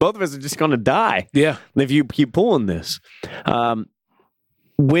both of us are just going to die. Yeah. If you keep pulling this.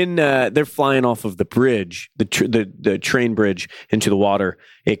 When they're flying off of the bridge, the train bridge into the water,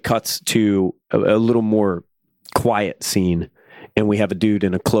 it cuts to a little more quiet scene. And we have a dude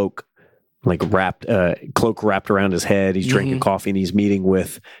in a cloak, like wrapped around his head. He's drinking coffee and he's meeting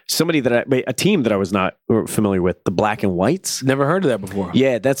with somebody a team that I was not familiar with, the Black and Whites. Never heard of that before.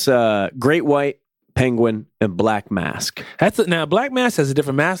 Yeah, that's Great White, Penguin, and Black Mask. Now Black Mask has a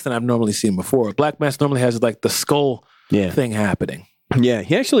different mask than I've normally seen before. Black Mask normally has like the skull thing happening. Yeah,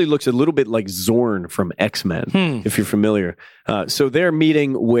 he actually looks a little bit like Zorn from X-Men, if you're familiar. So they're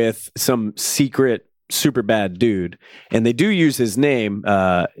meeting with some secret super bad dude, and they do use his name,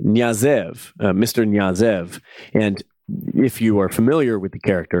 Nyazev, Mr. Nyazev. And if you are familiar with the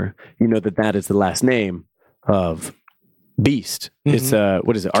character, you know that is the last name of Beast. It's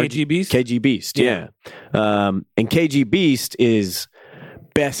what is it? KG Beast. KG Beast. Yeah. And KG Beast is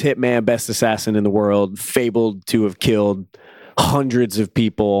best hitman, best assassin in the world, fabled to have killed hundreds of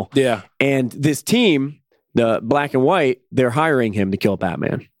people. Yeah. And this team, the Black and White, they're hiring him to kill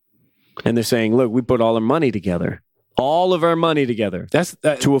Batman. And they're saying, look, we put all our money together. All of our money together.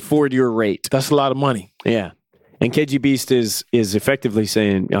 To afford your rate. That's a lot of money. Yeah. And KG Beast is effectively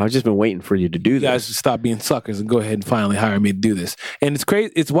saying, I've just been waiting for you to do this. You guys should stop being suckers and go ahead and finally hire me to do this. And it's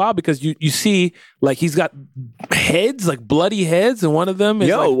crazy. It's wild because you see, like, he's got heads, like bloody heads, and one of them is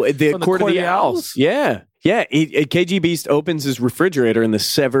the Court of the Owls. Yeah. Yeah, KG Beast opens his refrigerator and the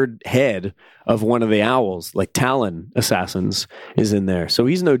severed head of one of the owls, like Talon assassins, is in there. So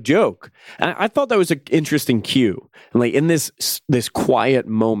he's no joke. And I thought that was an interesting cue. And like in this quiet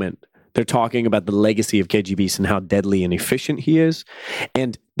moment, they're talking about the legacy of KG Beast and how deadly and efficient he is.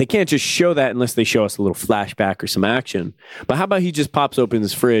 And they can't just show that unless they show us a little flashback or some action. But how about he just pops open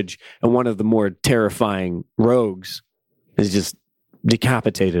his fridge and one of the more terrifying rogues is just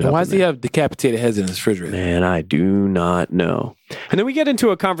decapitated. And why does he have decapitated heads in his refrigerator? Man, I do not know. And then we get into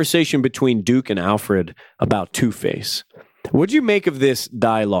a conversation between Duke and Alfred about Two-Face. What'd you make of this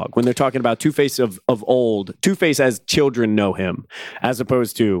dialogue when they're talking about Two-Face of old, Two-Face as children know him, as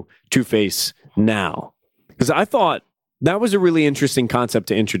opposed to Two-Face now? Because I thought that was a really interesting concept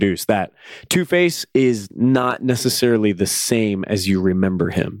to introduce, that Two-Face is not necessarily the same as you remember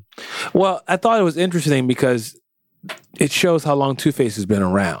him. Well, I thought it was interesting because it shows how long Two-Face has been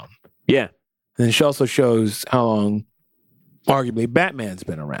around. Yeah. And it also shows how long, arguably, Batman's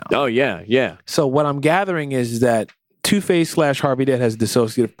been around. Oh, yeah, yeah. So what I'm gathering is that Two-Face / Harvey Dent has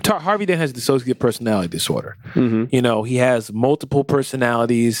dissociative personality disorder. Mm-hmm. You know, he has multiple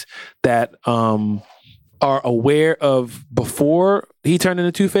personalities that are aware of before he turned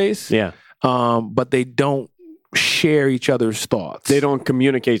into Two-Face. Yeah. But they don't share each other's thoughts. They don't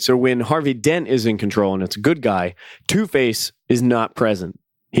communicate. So when Harvey Dent is in control and it's a good guy, Two-Face is not present.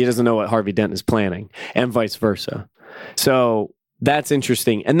 He doesn't know what Harvey Dent is planning, and vice versa. So that's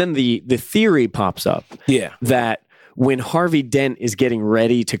interesting. And then the theory pops up that when Harvey Dent is getting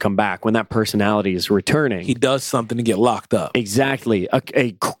ready to come back, when that personality is returning, he does something to get locked up. Exactly.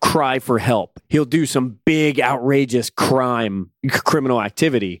 A cry for help. He'll do some big, outrageous criminal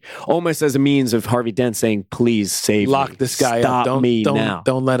activity, almost as a means of Harvey Dent saying, please save me. Lock this guy Stop up. me now.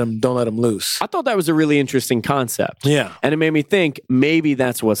 Don't let him loose. I thought that was a really interesting concept. Yeah. And it made me think maybe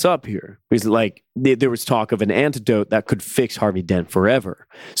that's what's up here. Because like there was talk of an antidote that could fix Harvey Dent forever.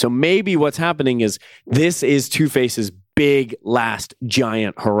 So maybe what's happening is this is Two-Face's big last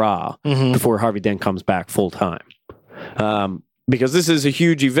giant hurrah before Harvey Dent comes back full time. Because this is a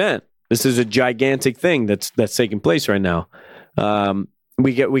huge event. This is a gigantic thing that's taking place right now.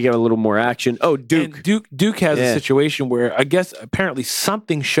 We get a little more action. Oh, Duke. And Duke has a situation where I guess apparently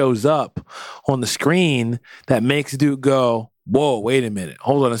something shows up on the screen that makes Duke go, whoa, wait a minute.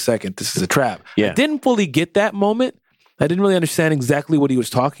 Hold on a second. This is a trap. Yeah. I didn't fully get that moment. I didn't really understand exactly what he was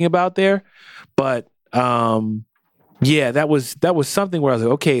talking about there. But yeah, that was something where I was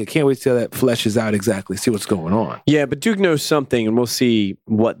like, okay, I can't wait till that fleshes out exactly, see what's going on. Yeah, but Duke knows something, and we'll see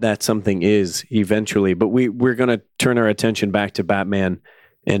what that something is eventually. But we're going to turn our attention back to Batman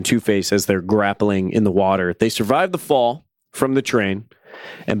and Two-Face as they're grappling in the water. They survive the fall from the train,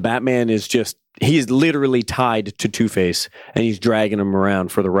 and Batman he's literally tied to Two-Face, and he's dragging him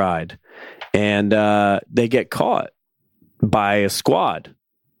around for the ride. And they get caught by a squad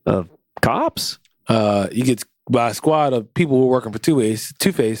of cops. He gets by a squad of people who are working for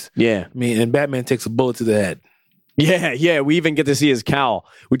Two-Face. Yeah. I mean, and Batman takes a bullet to the head. Yeah. We even get to see his cowl,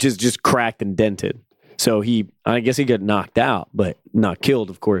 which is just cracked and dented. So I guess he got knocked out, but not killed,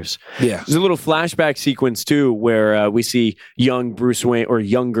 of course. Yeah. There's a little flashback sequence, too, where we see young Bruce Wayne, or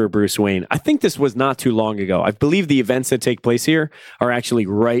younger Bruce Wayne. I think this was not too long ago. I believe the events that take place here are actually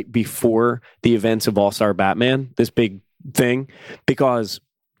right before the events of All-Star Batman, this big thing, because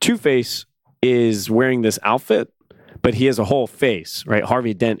Two-Face is wearing this outfit, but he has a whole face, right?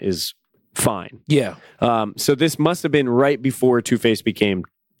 Harvey Dent is fine. Yeah. So this must have been right before Two-Face became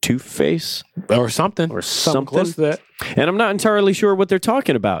Two-Face. Or something close to that. And I'm not entirely sure what they're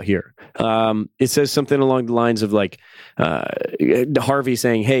talking about here. It says something along the lines of like Harvey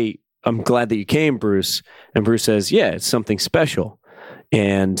saying, hey, I'm glad that you came, Bruce. And Bruce says, yeah, it's something special.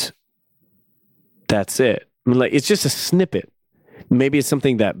 And that's it. I mean, like, it's just a snippet. Maybe it's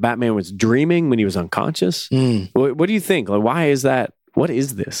something that Batman was dreaming when he was unconscious. What do you think? Like, why is that? What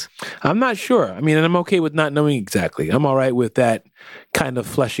is this? I'm not sure. I mean, and I'm okay with not knowing exactly. I'm all right with that kind of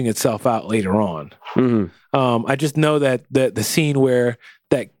fleshing itself out later on. I just know that the scene where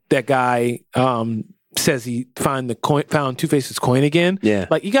that guy says he found Two-Face's coin again. Yeah,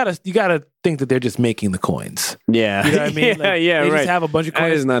 like you gotta think that they're just making the coins. Yeah, you know what I mean? They right. Just have a bunch of coins.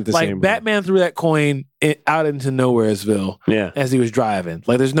 That is not the like same. Batman threw that coin out into Nowheresville. Yeah, as he was driving.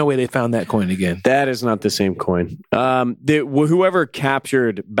 Like, there's no way they found that coin again. That is not the same coin. Whoever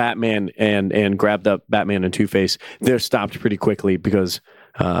captured Batman and grabbed up Batman and Two-Face, they're stopped pretty quickly because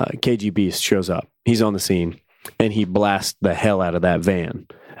KG Beast shows up. He's on the scene and he blasts the hell out of that van.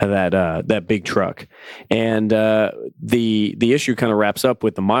 That big truck, and the issue kind of wraps up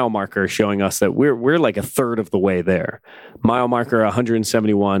with the mile marker showing us that we're like a third of the way there. Mile marker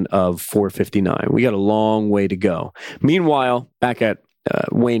 171 of 459. We got a long way to go. Meanwhile, back at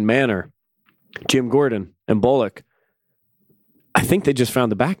Wayne Manor, Jim Gordon and Bullock, I think they just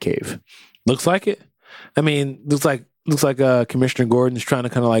found the Batcave. Looks like it. I mean, looks like Commissioner Gordon's trying to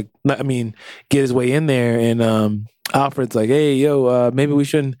kind of like, get his way in there, and Alfred's like, hey, yo, maybe we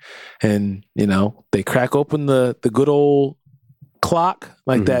shouldn't. And, they crack open the good old clock,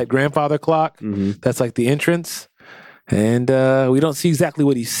 like that grandfather clock. That's like the entrance. And we don't see exactly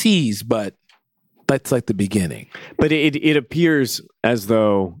what he sees, but that's like the beginning. But it appears as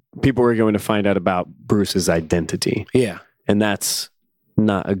though people are going to find out about Bruce's identity. Yeah. And that's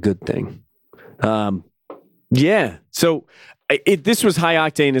not a good thing. Yeah. So this was high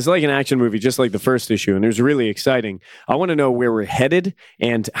octane. It's like an action movie, just like the first issue, and it was really exciting. I want to know where we're headed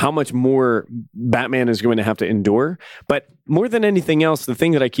and how much more Batman is going to have to endure. But more than anything else, the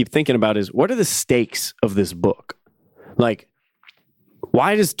thing that I keep thinking about is, what are the stakes of this book? Like,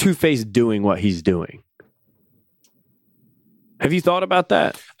 why is Two-Face doing what he's doing? Have you thought about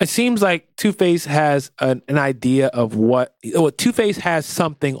that? It seems like Two-Face has an idea of Two-Face has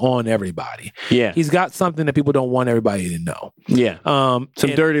something on everybody. Yeah. He's got something that people don't want everybody to know. Yeah. Some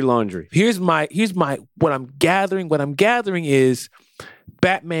dirty laundry. Here's what I'm gathering. What I'm gathering is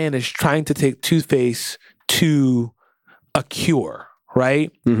Batman is trying to take Two-Face to a cure,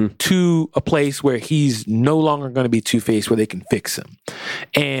 right? Mm-hmm. To a place where he's no longer going to be Two-Face, where they can fix him.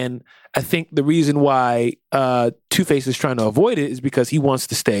 And I think the reason why Two-Face is trying to avoid it is because he wants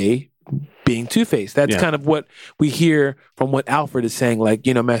to stay being Two-Face. That's kind of what we hear from what Alfred is saying. Like,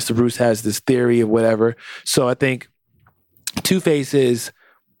 Master Bruce has this theory of whatever. So I think Two-Face is,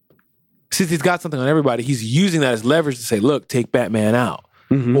 since he's got something on everybody, he's using that as leverage to say, look, take Batman out,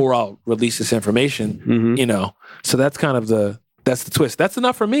 or I'll release this information, So that's kind of that's the twist. That's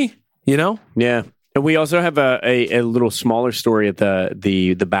enough for me, Yeah. And we also have a little smaller story at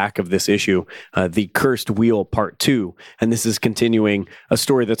the back of this issue, The Cursed Wheel Part 2. And this is continuing a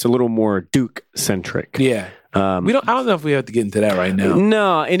story that's a little more Duke-centric. Yeah. I don't know if we have to get into that right now.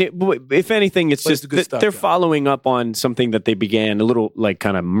 No, and if anything, it's just they're following up on something that they began, a little like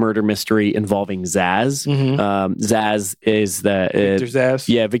kind of murder mystery involving Zsasz. Mm-hmm. Zsasz is Victor Zsasz.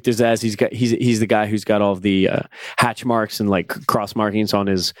 Yeah, Victor Zsasz. He's the guy who's got all of the hatch marks and like cross markings on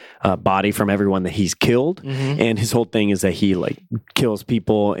his body from everyone that he's killed. Mm-hmm. And his whole thing is that he like kills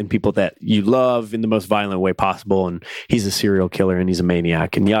people and people that you love in the most violent way possible. And he's a serial killer and he's a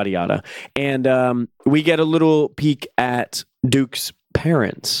maniac and yada yada. And we get a little peek at Duke's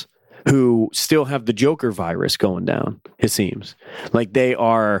parents, who still have the Joker virus going down, it seems. Like they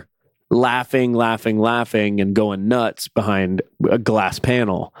are laughing and going nuts behind a glass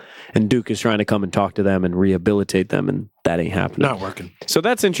panel. And Duke is trying to come and talk to them and rehabilitate them, and that ain't happening. Not working. So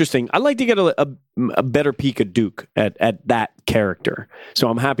that's interesting. I'd like to get a better peek at Duke, at that character. So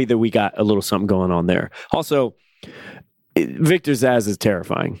I'm happy that we got a little something going on there. Also, Victor Zsasz is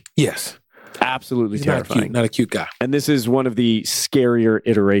terrifying. Yes. Absolutely He's terrifying. Not a cute guy. And this is one of the scarier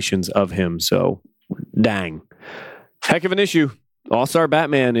iterations of him. So, dang. Heck of an issue. All-Star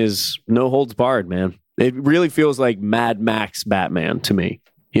Batman is no holds barred, man. It really feels like Mad Max Batman to me,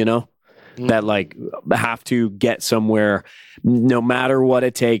 That like have to get somewhere no matter what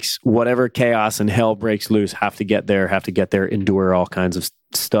it takes, whatever chaos and hell breaks loose, have to get there, endure all kinds of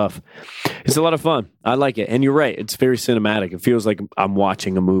stuff. It's a lot of fun. I like it. And you're right. It's very cinematic. It feels like I'm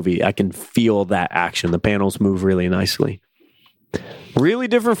watching a movie. I can feel that action. The panels move really nicely. Really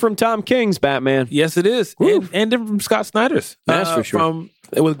different from Tom King's Batman. Yes, it is. And different from Scott Snyder's. That's for sure.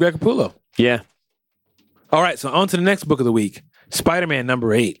 With Greg Capullo. Yeah. All right. So on to the next book of the week. Spider-Man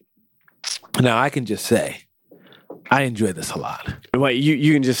number 8. Now, I can just say, I enjoyed this a lot. Wait,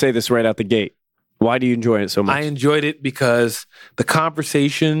 you can just say this right out the gate. Why do you enjoy it so much? I enjoyed it because the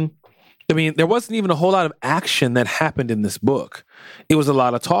conversation, there wasn't even a whole lot of action that happened in this book. It was a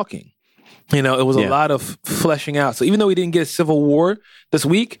lot of talking. It was a lot of fleshing out. So even though we didn't get a Civil War this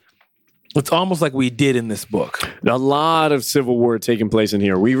week, it's almost like we did in this book. A lot of Civil War taking place in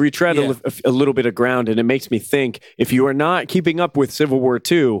here. We retread a little bit of ground, and it makes me think, if you are not keeping up with Civil War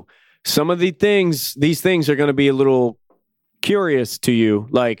 2, some of these things are going to be a little curious to you.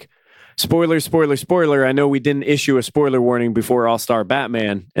 Like, spoiler, I know we didn't issue a spoiler warning before All-Star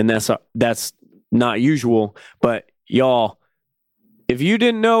Batman, and that's not usual. But y'all, if you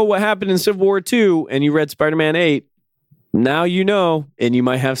didn't know what happened in Civil War 2 and you read Spider-Man 8, now you know, and you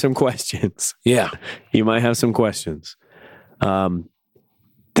might have some questions. Yeah. You might have some questions.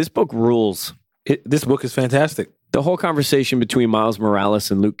 This book rules. This book is fantastic. The whole conversation between Miles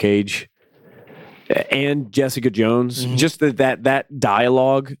Morales and Luke Cage and Jessica Jones, just that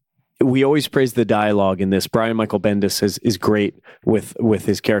dialogue. We always praise the dialogue in this. Brian Michael Bendis is great with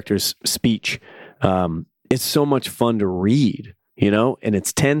his character's speech. It's so much fun to read, and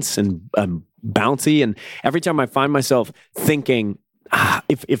it's tense and bouncy. And every time I find myself thinking,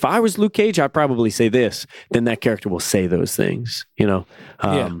 if I was Luke Cage, I'd probably say this, then that character will say those things,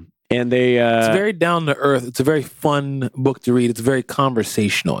 And it's very down to earth. It's a very fun book to read. It's very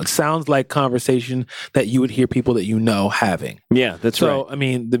conversational. It sounds like conversation that you would hear people that having. Yeah, that's right. So,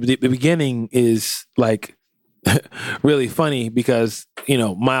 the beginning is like really funny because,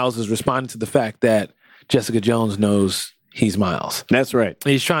 Miles is responding to the fact that Jessica Jones knows he's Miles. That's right.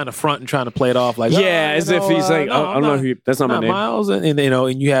 He's trying to front and trying to play it off like, as if he's like, no, I don't know who. That's not my name. Miles,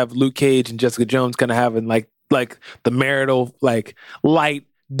 and you have Luke Cage and Jessica Jones kind of having like the marital light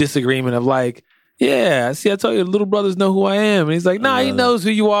disagreement of like, yeah, see, I told you, little brothers know who I am, and he's like, nah, he knows who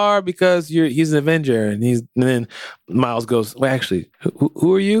you are because he's an Avenger, and then Miles goes, well, actually,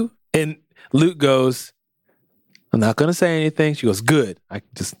 who are you? And Luke goes, I'm not gonna say anything. She goes, good. I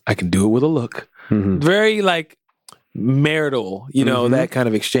can do it with a look. Mm-hmm. Very marital, that kind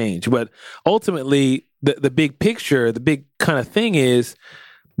of exchange. But ultimately, the big picture, the big kind of thing is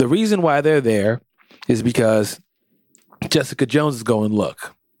the reason why they're there is because Jessica Jones is going,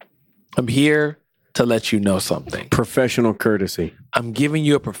 look, I'm here to let you know something. Professional courtesy. I'm giving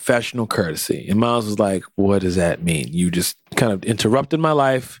you a professional courtesy. And Miles was like, what does that mean? You just kind of interrupted my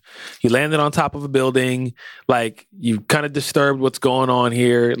life. You landed on top of a building. Like, you kind of disturbed what's going on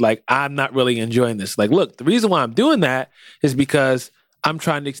here. Like, I'm not really enjoying this. Like, look, the reason why I'm doing that is because I'm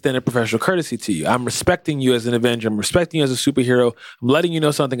trying to extend a professional courtesy to you. I'm respecting you as an Avenger. I'm respecting you as a superhero. I'm letting you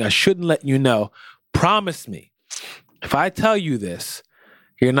know something I shouldn't let you know. Promise me, if I tell you this,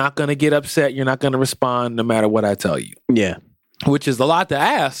 you're not going to get upset. You're not going to respond no matter what I tell you. Yeah. Which is a lot to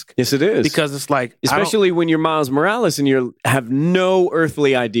ask. Yes, it is. Because it's like... Especially when you're Miles Morales and you have no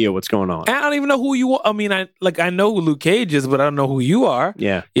earthly idea what's going on. I don't even know who you are. I mean, I know who Luke Cage is, but I don't know who you are.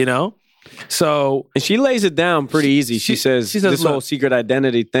 Yeah. So... And she lays it down pretty easy. She says this whole secret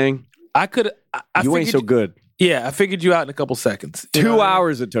identity thing. You ain't so good. Yeah, I figured you out in a couple seconds. 2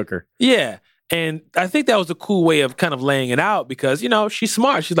 hours it took her. Yeah. And I think that was a cool way of kind of laying it out because, she's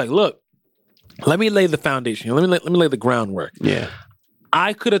smart. She's like, look, let me lay the foundation. Let me lay the groundwork. Yeah.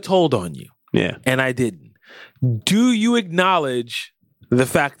 I could have told on you. Yeah. And I didn't. Do you acknowledge the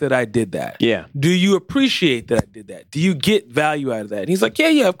fact that I did that? Yeah. Do you appreciate that I did that? Do you get value out of that? And he's like,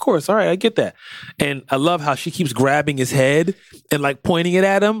 yeah, of course. All right, I get that. And I love how she keeps grabbing his head and pointing it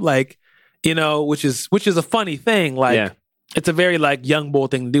at him, which is a funny thing. It's a very young boy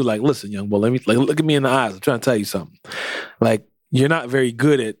thing to do. Listen, young boy, let me look at me in the eyes. I'm trying to tell you something. You're not very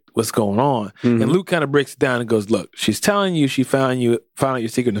good at what's going on. Mm-hmm. And Luke kind of breaks it down and goes, look, she's telling you she found out your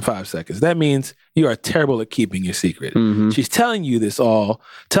secret in 5 seconds. That means you are terrible at keeping your secret. Mm-hmm. She's telling you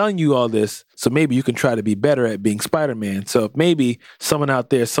all this, so maybe you can try to be better at being Spider-Man. So if maybe someone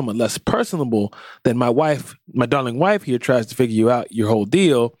out there, somewhat less personable than my darling wife here tries to figure you out your whole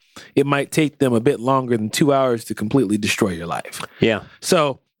deal, it might take them a bit longer than 2 hours to completely destroy your life. Yeah.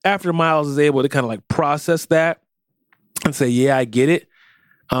 So after Miles is able to kind of process that and say, yeah, I get it.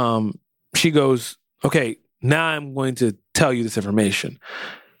 She goes, okay, now I'm going to tell you this information.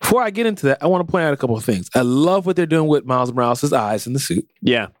 Before I get into that, I want to point out a couple of things. I love what they're doing with Miles Morales' eyes in the suit.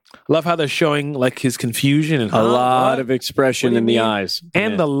 Yeah. Love how they're showing his confusion and a lot of expression in the eyes.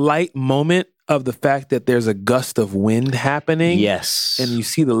 And the light moment of the fact that there's a gust of wind happening. Yes. And you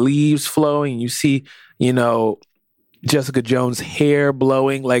see the leaves flowing. You see, Jessica Jones' hair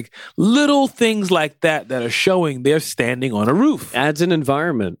blowing, little things like that are showing they're standing on a roof. Adds an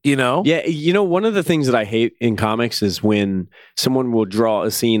environment. Yeah, one of the things that I hate in comics is when someone will draw a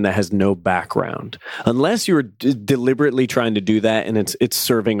scene that has no background. Unless you're deliberately trying to do that and it's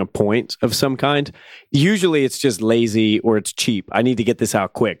serving a point of some kind, usually it's just lazy or it's cheap. I need to get this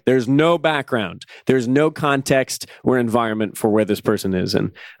out quick. There's no background. There's no context or environment for where this person is.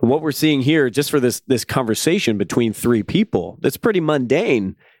 And what we're seeing here, just for this conversation between three people, that's pretty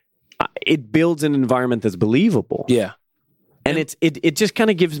mundane. It builds an environment that's believable. Yeah. And it just kind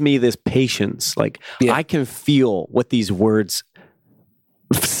of gives me this patience. I can feel what these words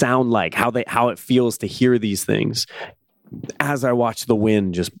sound like, how it feels to hear these things as I watch the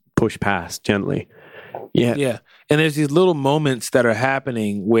wind just push past gently. Yeah. Yeah. And there's these little moments that are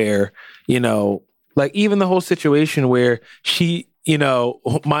happening where, even the whole situation where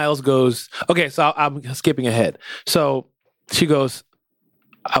Miles goes, okay, so I'm skipping ahead. So she goes,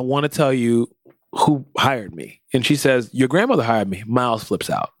 I want to tell you who hired me. And she says, your grandmother hired me. Miles flips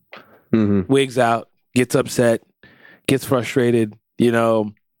out, wigs out, gets upset, gets frustrated,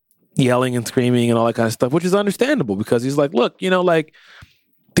 yelling and screaming and all that kind of stuff, which is understandable because he's like, look,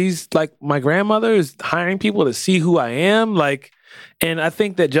 my grandmother is hiring people to see who I am. And I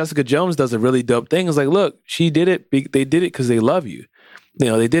think that Jessica Jones does a really dope thing. It's look, she did it. They did it because they love you.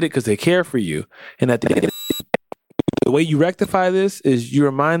 They did it because they care for you. And at the way you rectify this is you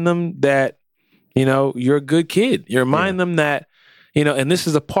remind them that, you're a good kid. You remind them that, and this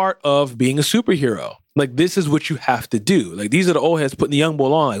is a part of being a superhero. This is what you have to do. These are the old heads putting the young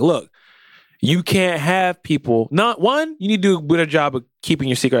boy on. Look, You can't have people. Not one, you need to do a better job of keeping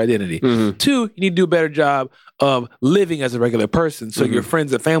your secret identity. Mm-hmm. Two, you need to do a better job of living as a regular person so your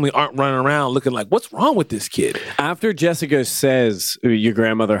friends and family aren't running around looking like, what's wrong with this kid? After Jessica says, your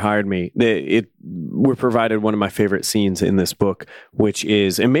grandmother hired me, we're provided one of my favorite scenes in this book, which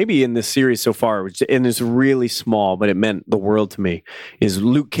is, and maybe in this series so far, and it's really small, but it meant the world to me, is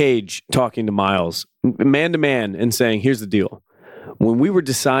Luke Cage talking to Miles, man to man, and saying, here's the deal. When we were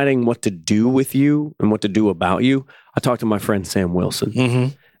deciding what to do with you and what to do about you, I talked to my friend Sam Wilson.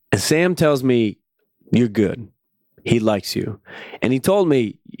 Mm-hmm. And Sam tells me, you're good. He likes you. And he told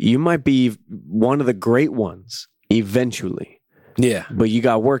me, you might be one of the great ones eventually. Yeah. But you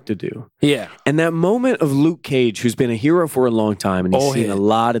got work to do. Yeah. And that moment of Luke Cage, who's been a hero for a long time, and he's old seen head. a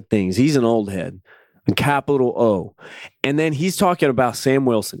lot of things. He's an old head. Capital O. And then he's talking about Sam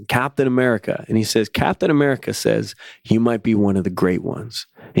Wilson, Captain America. And he says, Captain America says, you might be one of the great ones.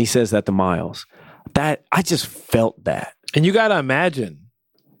 And he says that to Miles. That I just felt that. And you got to imagine,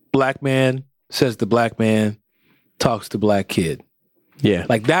 black man says to black man, talks to black kid. Yeah.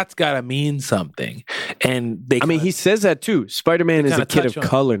 Like that's got to mean something. And he says that too. Spider-Man is a kid of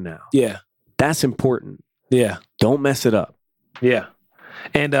color now. Yeah. That's important. Yeah. Don't mess it up. Yeah.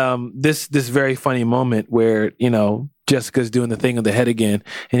 And this very funny moment where, Jessica's doing the thing on the head again,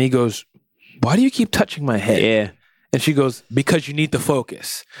 and he goes, why do you keep touching my head? Yeah. And she goes, because you need to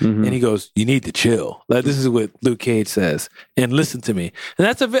focus. Mm-hmm. And he goes, you need to chill. Like this is what Luke Cage says. And listen to me. And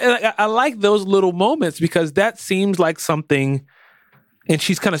I like those little moments because that seems like something. And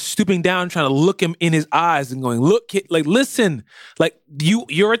she's kind of stooping down, trying to look him in his eyes and going, look, kid, like, listen, like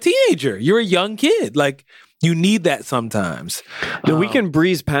you're a teenager. You're a young kid. Like, you need that sometimes. Now, we can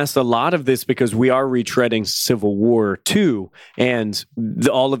breeze past a lot of this because we are retreading Civil War 2 and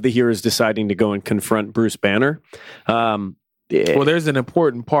all of the heroes deciding to go and confront Bruce Banner. Well, there's an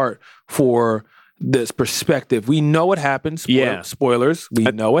important part for this perspective. We know what happens. Spoilers. We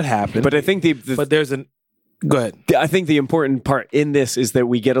know what happened. But I think Go ahead. I think the important part in this is that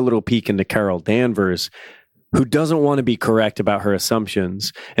we get a little peek into Carol Danvers, who doesn't want to be correct about her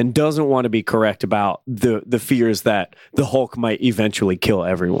assumptions and doesn't want to be correct about the fears that the Hulk might eventually kill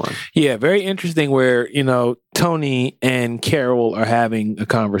everyone. Yeah, very interesting where, Tony and Carol are having a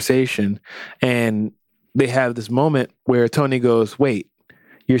conversation and they have this moment where Tony goes, wait,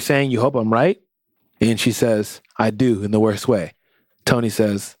 you're saying you hope I'm right? And she says, I do, in the worst way. Tony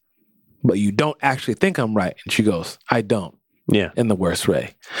says, but you don't actually think I'm right. And she goes, I don't. Yeah. In the worst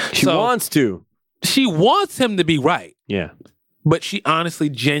way. She wants to. She wants him to be right. Yeah. But she honestly,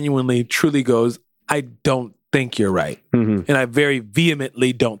 genuinely, truly goes, I don't think you're right. Mm-hmm. And I very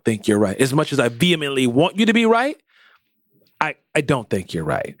vehemently don't think you're right. As much as I vehemently want you to be right, I don't think you're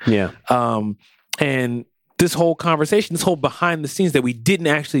right. Yeah. And this whole conversation, this whole behind the scenes that we didn't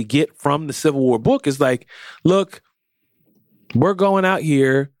actually get from the Civil War book is like, look, we're going out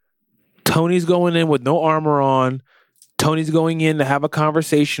here. Tony's going in with no armor on. Tony's going in to have a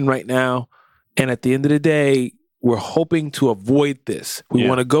conversation right now. And at the end of the day, we're hoping to avoid this. We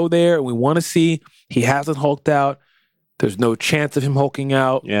want to go there and we want to see he hasn't hulked out. There's no chance of him hulking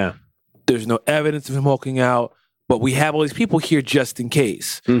out. Yeah. There's no evidence of him hulking out. But we have all these people here just in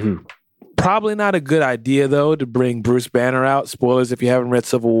case. Mm-hmm. Probably not a good idea, though, to bring Bruce Banner out. Spoilers if you haven't read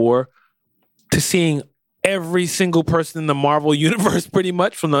Civil War. To seeing every single person in the Marvel universe, pretty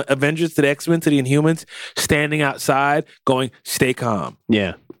much, from the Avengers to the X-Men to the Inhumans, standing outside going, stay calm.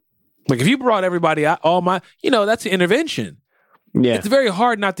 Yeah. Like if you brought everybody out, that's an intervention. Yeah, it's very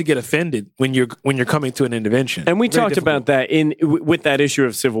hard not to get offended when you're coming to an intervention. And we talked about that with that issue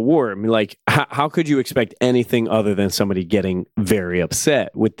of Civil War. I mean, like, how could you expect anything other than somebody getting very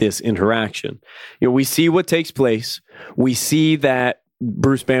upset with this interaction? We see what takes place. We see that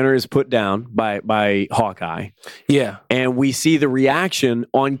Bruce Banner is put down by Hawkeye. Yeah, and we see the reaction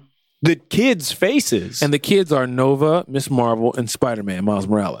on the kids' faces. And the kids are Nova, Miss Marvel, and Spider-Man, Miles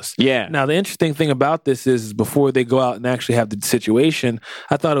Morales. Yeah. Now, the interesting thing about this is before they go out and actually have the situation,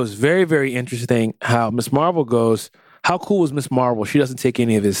 I thought it was very, very interesting how Miss Marvel goes, how cool is Miss Marvel? She doesn't take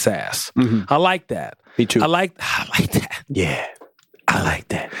any of his sass. Mm-hmm. I like that. Me too. I like that. Yeah. I like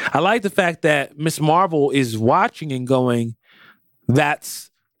that. I like the fact that Miss Marvel is watching and going, that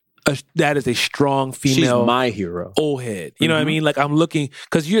is a strong female. She's my hero. Old head. You know what I mean? Like I'm looking,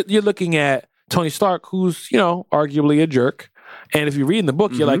 because you're looking at Tony Stark, who's, arguably a jerk. And if you read in the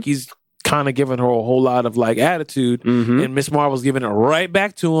book, you're like, he's kind of giving her a whole lot of like attitude. And Miss Marvel's giving it right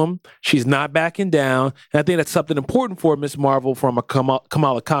back to him. She's not backing down. And I think that's something important for Miss Marvel from a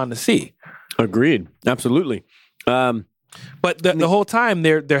Kamala Khan to see. Agreed. Absolutely. But the whole time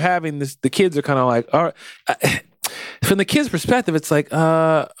they're having this, the kids are kind of like, all right. from the kid's perspective, it's like,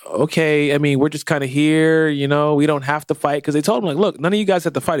 okay, I mean, we're just kind of here, we don't have to fight. Because they told him, like, look, none of you guys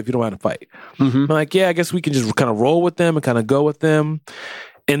have to fight if you don't want to fight. Mm-hmm. I'm like, yeah, I guess we can just kind of roll with them and kind of go with them.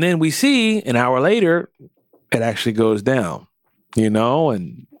 And then we see an hour later, it actually goes down,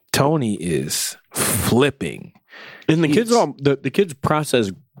 and Tony is flipping. And the kids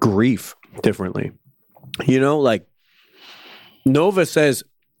process grief differently. Like Nova says,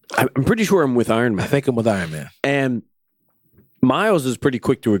 I'm pretty sure I'm with Iron Man. I think I'm with Iron Man. And Miles is pretty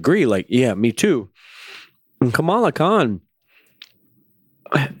quick to agree, like, yeah, me too. And Kamala Khan,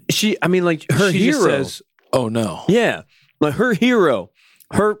 her she hero says, oh no. Yeah. Like her hero,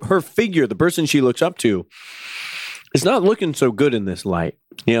 her figure, the person she looks up to, is not looking so good in this light.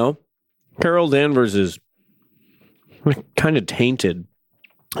 Carol Danvers is kind of tainted.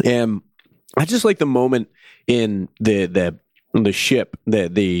 And I just like the moment in the ship,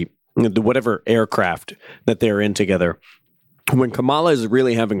 the whatever aircraft that they're in together, when Kamala is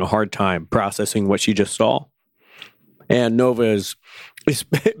really having a hard time processing what she just saw, and Nova is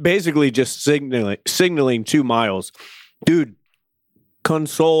basically just signaling to Miles, dude,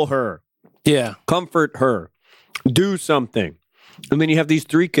 console her, comfort her, do something. And then you have these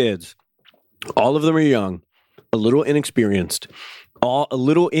three kids, all of them are young, a little inexperienced, all a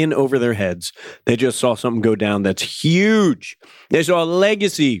little in over their heads. They just saw something go down that's huge. They saw a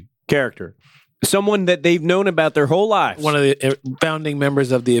legacy character, someone that they've known about their whole lives. One of the founding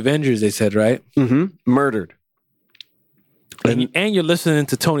members of the Avengers, they said, right? Mm-hmm. Murdered. And you're listening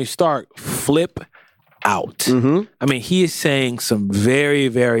to Tony Stark flip out. Mm-hmm. I mean, he is saying some very,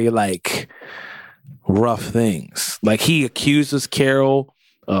 very, rough things. Like, he accuses Carol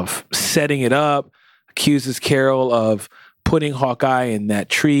of setting it up, accuses Carol of putting Hawkeye in that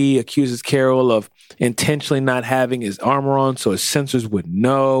tree, accuses Carol of intentionally not having his armor on so his sensors would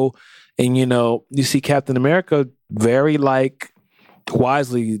know. And, you see Captain America very,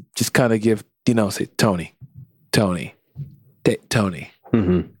 wisely just kind of give, say, Tony.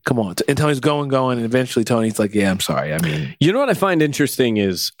 Mm-hmm. Come on. And Tony's going, and eventually Tony's like, yeah, I'm sorry. I mean... You know what I find interesting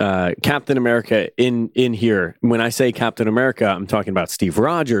is Captain America in here. When I say Captain America, I'm talking about Steve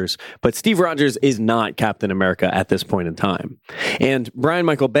Rogers, but Steve Rogers is not Captain America at this point in time. And Brian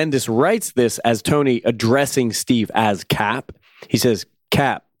Michael Bendis writes this as Tony addressing Steve as Cap. He says,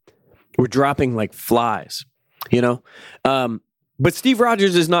 Cap, we're dropping like flies, But Steve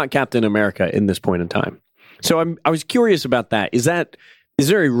Rogers is not Captain America in this point in time. So I was curious about that. Is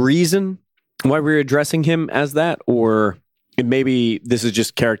there a reason why we're addressing him as that? Or maybe this is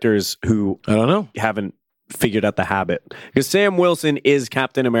just characters who, I don't know, haven't figured out the habit. Because Sam Wilson is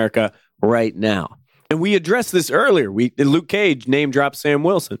Captain America right now. And we addressed this earlier. Luke Cage name dropped Sam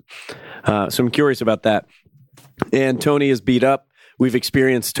Wilson. So I'm curious about that. And Tony is beat up. We've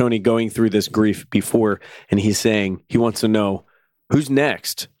experienced Tony going through this grief before. And he's saying he wants to know who's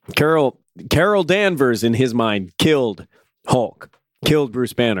next. Carol Danvers, in his mind, killed Hulk, killed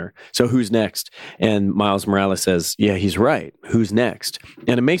Bruce Banner. So who's next? And Miles Morales says, yeah, he's right. Who's next?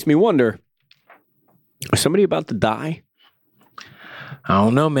 And it makes me wonder, is somebody about to die? I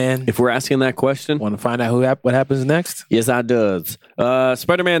don't know, man. If we're asking that question. Want to find out what happens next? Yes, I does.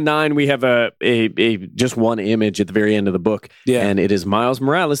 Spider-Man 9, we have a just one image at the very end of the book. Yeah. And it is Miles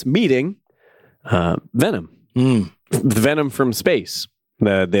Morales meeting Venom. Venom from space.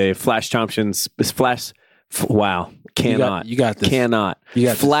 The Flash Thompson's Flash. Wow, cannot. You got this. Cannot. You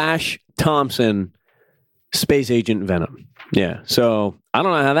got Flash Thompson, Space Agent Venom. Yeah. So I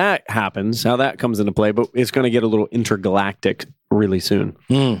don't know how that happens, how that comes into play, but it's going to get a little intergalactic really soon.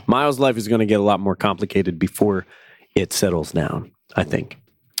 Miles' life is going to get a lot more complicated before it settles down, I think.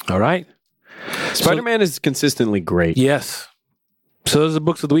 All right. Spider-Man is consistently great. Yes. So those are the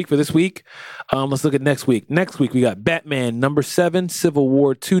books of the week for this week. Let's look at next week. Next week, we got Batman number 7, Civil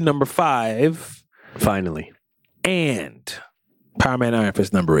War 2 number 5. Finally. And Power Man Iron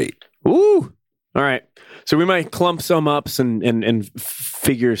Fist number 8. Ooh. All right. So we might clump some ups and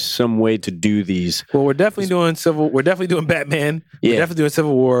figure some way to do these. Well, we're definitely doing Batman. Yeah. We're definitely doing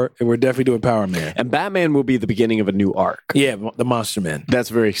Civil War, and we're definitely doing Power Man. And Batman will be the beginning of a new arc. Yeah, the Monster Man. That's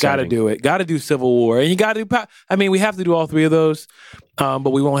very exciting. Got to do it. Got to do Civil War, and you got to do. we have to do all three of those, but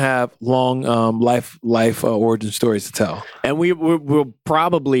we won't have long life origin stories to tell. And we'll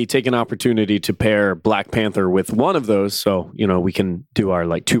probably take an opportunity to pair Black Panther with one of those, so we can do our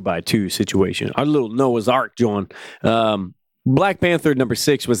 2x2 situation, our little Noah's Ark, John. Black Panther number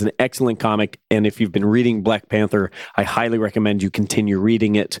 6 was an excellent comic, and if you've been reading Black Panther, I highly recommend you continue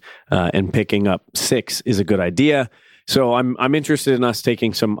reading it, and picking up 6 is a good idea. So I'm interested in us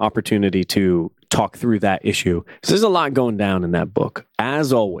taking some opportunity to talk through that issue. So there's a lot going down in that book,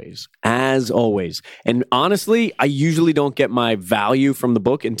 as always. And honestly, I usually don't get my value from the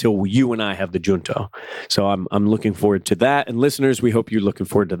book until you and I have the Junto. So I'm looking forward to that. And listeners, we hope you're looking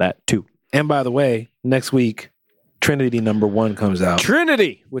forward to that too. And by the way, next week, Trinity #1 comes out.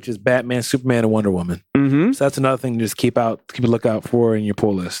 Trinity, which is Batman, Superman, and Wonder Woman. Mm-hmm. So that's another thing to just keep a lookout for in your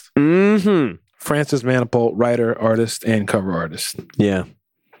pull list. Mm-hmm. Francis Manapult, writer, artist, and cover artist. Yeah.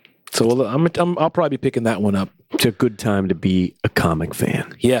 So I'll probably be picking that one up. It's a good time to be a comic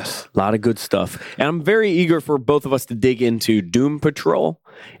fan. Yes. A lot of good stuff. And I'm very eager for both of us to dig into Doom Patrol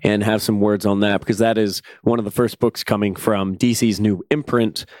and have some words on that, because that is one of the first books coming from DC's new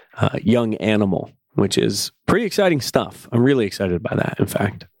imprint, Young Animal, which is pretty exciting stuff. I'm really excited by that, in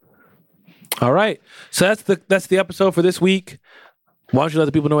fact. All right. So that's the episode for this week. Why don't you let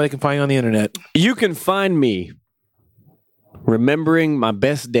the people know where they can find you on the internet? You can find me remembering my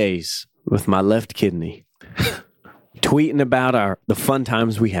best days with my left kidney, tweeting about the fun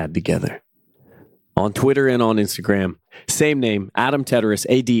times we had together on Twitter and on Instagram. Same name, Adam Teterus,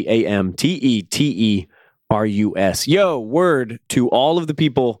 AdamTeterus. Yo, word to all of the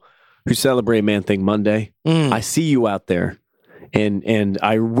people who celebrate Man Thing Monday. I see you out there, and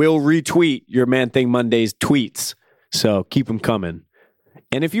I will retweet your Man Thing Monday's tweets. So keep them coming.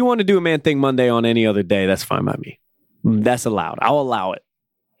 And if you want to do a Man Thing Monday on any other day, that's fine by me. That's allowed. I'll allow it.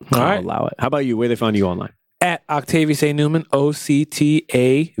 I'll allow it. How about you? Where they find you online? At Octavius A. Newman,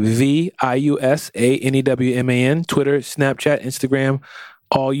 OCTAVIUSANEWMAN, Twitter, Snapchat, Instagram,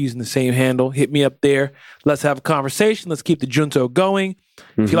 all using the same handle. Hit me up there. Let's have a conversation. Let's keep the Junto going.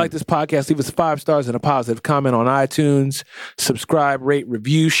 If you like this podcast, leave us 5 stars and a positive comment on iTunes. Subscribe, rate,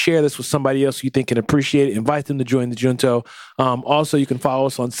 review, share this with somebody else you think can appreciate it. Invite them to join the Junto. Also, you can follow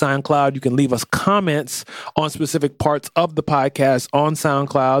us on SoundCloud. You can leave us comments on specific parts of the podcast on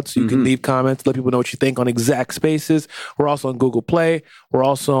SoundCloud. So you can leave comments, let people know what you think on Exact Spaces. We're also on Google Play. We're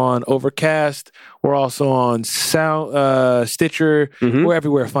also on Overcast. We're also on Stitcher. We're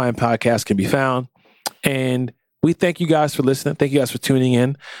everywhere fine podcasts can be found. And we thank you guys for listening. Thank you guys for tuning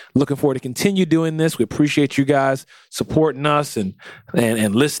in. Looking forward to continue doing this. We appreciate you guys supporting us and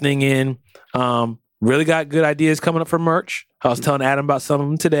listening in. Really got good ideas coming up for merch. I was telling Adam about some of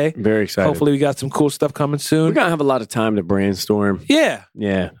them today. Very excited. Hopefully we got some cool stuff coming soon. We're going to have a lot of time to brainstorm. Yeah.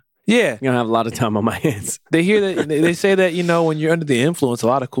 I'm going to have a lot of time on my hands. They hear that. They say that, when you're under the influence, a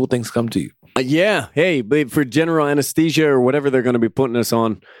lot of cool things come to you. Yeah. Hey, but for general anesthesia or whatever they're going to be putting us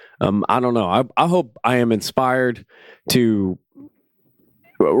on, I don't know. I hope I am inspired to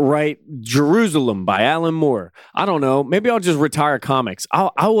write Jerusalem by Alan Moore. I don't know. Maybe I'll just retire comics.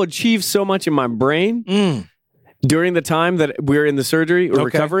 I will achieve so much in my brain during the time that we're in the surgery or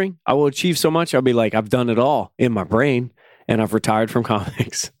recovering. I will achieve so much. I'll be like, I've done it all in my brain and I've retired from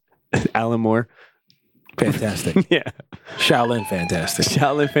comics. Alan Moore. Fantastic. Yeah. Shaolin fantastic.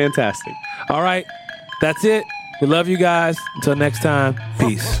 Shaolin fantastic. All right. That's it. We love you guys. Until next time.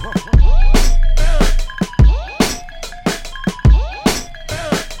 Peace.